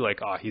I see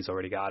he's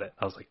already got it.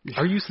 I was like,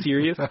 are you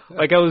serious?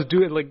 I was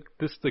doing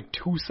this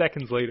 2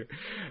 seconds later.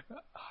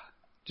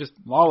 Just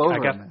I'm all over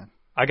it, man.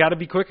 I got to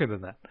be quicker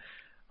than that.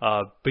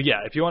 But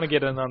yeah, if you want to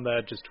get in on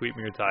that, just tweet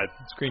me or Ty.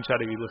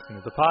 Screenshot of you listening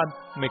to the pod.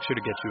 Make sure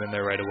to get you in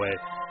there right away.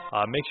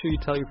 Make sure you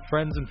tell your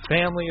friends and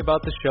family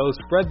about the show.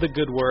 Spread the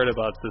good word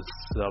about this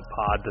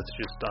pod that's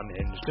just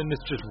unhinged. And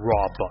it's just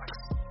raw bucks.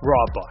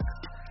 Raw bucks.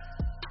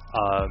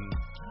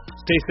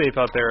 Stay safe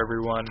out there,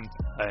 everyone,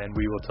 and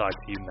we will talk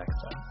to you next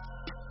time.